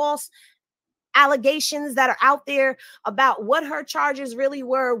 or false allegations that are out there about what her charges really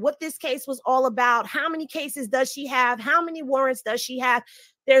were, what this case was all about, how many cases does she have, how many warrants does she have.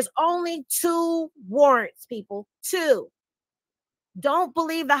 There's only 2 warrants, people. 2. Don't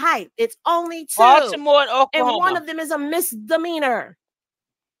believe the hype. It's only 2. Baltimore and Oklahoma. And one of them is a misdemeanor.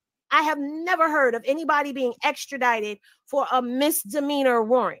 I have never heard of anybody being extradited for a misdemeanor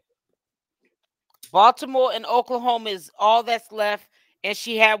warrant. Baltimore and Oklahoma is all that's left. And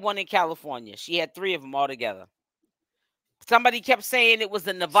she had one in California. She had 3 of them all together. Somebody kept saying it was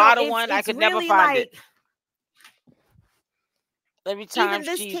the Nevada one. I could really never find it. Every time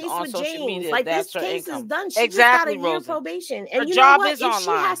she's on social media, like this case income. Is done. She just got a year probation. And you know what? If she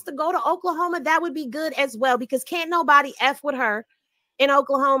has to go to Oklahoma, that would be good as well, because can't nobody F with her in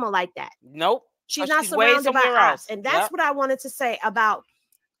Oklahoma like that. Nope. She's not surrounded by us. And that's what I wanted to say about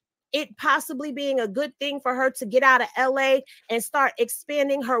it possibly being a good thing for her to get out of LA and start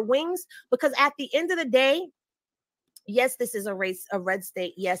expanding her wings, because at the end of the day, yes, this is a red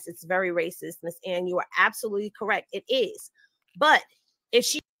state. Yes, it's very racist, Miss Ann. You are absolutely correct. It is. But if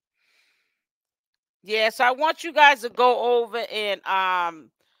she... Yeah, so I want you guys to go over and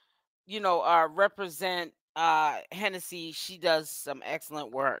represent Hennessy. She does some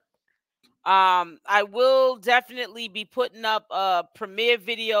excellent work. I will definitely be putting up a premiere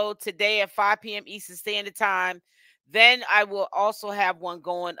video today at 5 p.m. Eastern Standard Time. Then I will also have one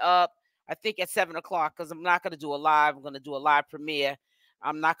going up, I think at 7 o'clock, because I'm not going to do a live. I'm going to do a live premiere.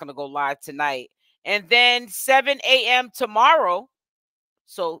 I'm not going to go live tonight. And then 7 a.m. tomorrow.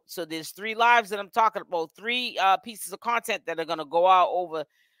 So there's 3 lives that I'm talking about, 3 pieces of content that are going to go out over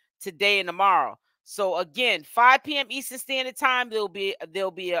today and tomorrow. So again, 5 p.m. Eastern Standard Time, there'll be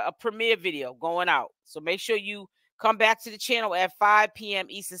a premiere video going out. So make sure you come back to the channel at 5 p.m.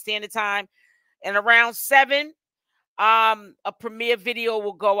 Eastern Standard Time, and around 7, a premiere video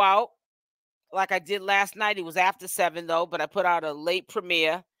will go out. Like I did last night. It was after 7 though, but I put out a late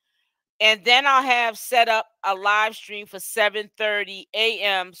premiere. And then I'll have set up a live stream for 7:30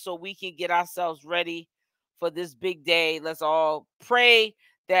 a.m. so we can get ourselves ready for this big day. Let's all pray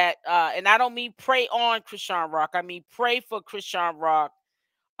that, and I don't mean pray on Chrisean Rock. I mean pray for Chrisean Rock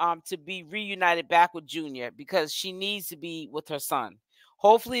to be reunited back with Junior, because she needs to be with her son.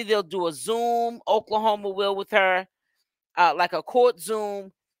 Hopefully they'll do a Zoom. Oklahoma will with her, like a court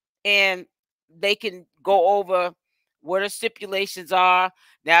Zoom, and they can go over what her stipulations are.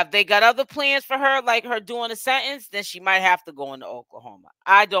 Now, if they got other plans for her, like her doing a sentence, then she might have to go into Oklahoma.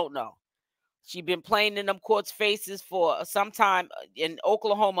 I don't know. She's been playing in them courts' faces for some time in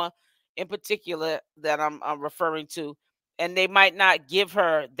Oklahoma, in particular, that I'm referring to, and they might not give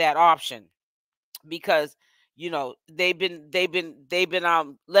her that option because they've been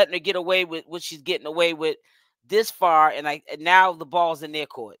letting her get away with what she's getting away with this far, and now the ball's in their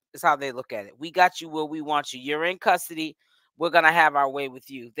court. Is how they look at it. We got you where we want you. You're in custody. We're gonna have our way with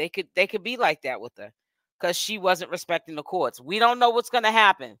you. They could be like that with her because she wasn't respecting the courts. We don't know what's gonna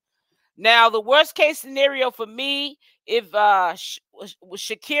happen. Now, the worst case scenario for me, if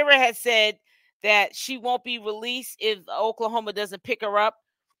Shakira had said that she won't be released if Oklahoma doesn't pick her up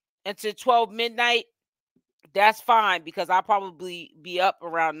until 12 midnight, that's fine, because I'll probably be up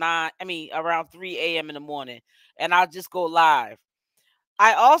around 3 a.m. in the morning, and I'll just go live.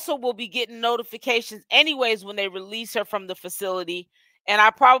 I also will be getting notifications anyways when they release her from the facility. And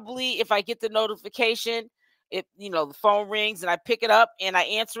I probably, if I get the notification, if the phone rings and I pick it up and I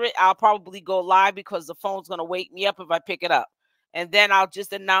answer it, I'll probably go live because the phone's going to wake me up if I pick it up. And then I'll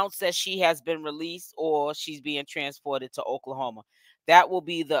just announce that she has been released or she's being transported to Oklahoma. That will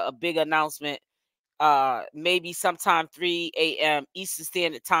be a big announcement. Maybe sometime 3 a.m. Eastern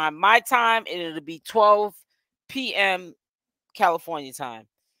Standard Time, my time, and it'll be 12 p.m. California time.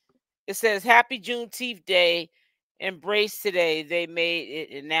 It says, Happy Juneteenth Day. Embrace today. They made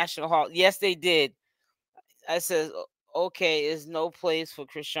it a national holiday. Yes, they did. I says, okay, there's no place for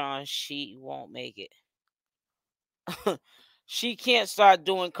Chrisean. She won't make it. She can't start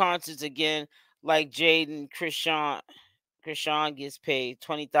doing concerts again like Jaidyn. Chrisean gets paid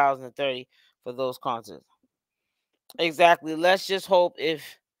 $20,000 and $30,000 for those concerts. Exactly. Let's just hope if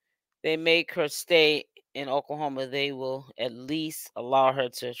they make her stay in Oklahoma, they will at least allow her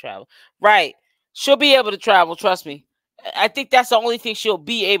to travel. Right. She'll be able to travel. Trust me. I think that's the only thing she'll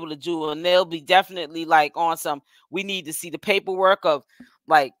be able to do. And they'll be definitely like on some, we need to see the paperwork of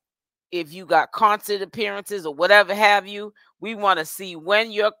like, if you got concert appearances or whatever have you, we want to see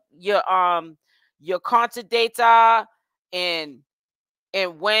when your concert dates are and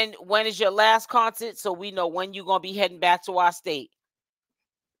when is your last concert, so we know when you're gonna be heading back to our state.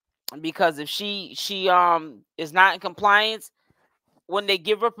 Because if she is not in compliance when they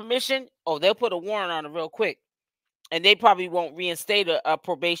give her permission, they'll put a warrant on her real quick, and they probably won't reinstate a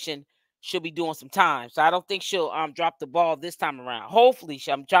probation. She'll be doing some time, so I don't think she'll drop the ball this time around. Hopefully,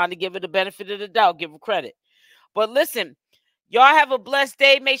 I'm trying to give her the benefit of the doubt, give her credit. But listen, y'all have a blessed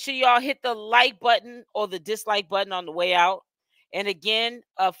day. Make sure y'all hit the like button or the dislike button on the way out. And again,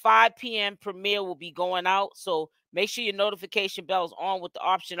 a 5 p.m. premiere will be going out. So make sure your notification bell is on with the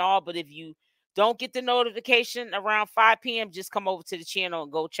option all. But if you don't get the notification around 5 p.m., just come over to the channel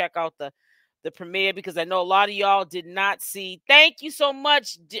and go check out the premiere, because I know a lot of y'all did not see. Thank you so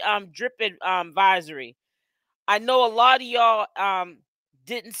much, Drip Advisory. I know a lot of y'all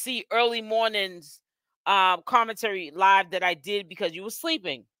didn't see early mornings commentary live that I did because you were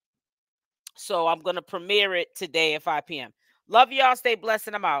sleeping. So I'm going to premiere it today at 5 p.m. Love y'all. Stay blessed,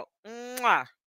 and I'm out. Mwah.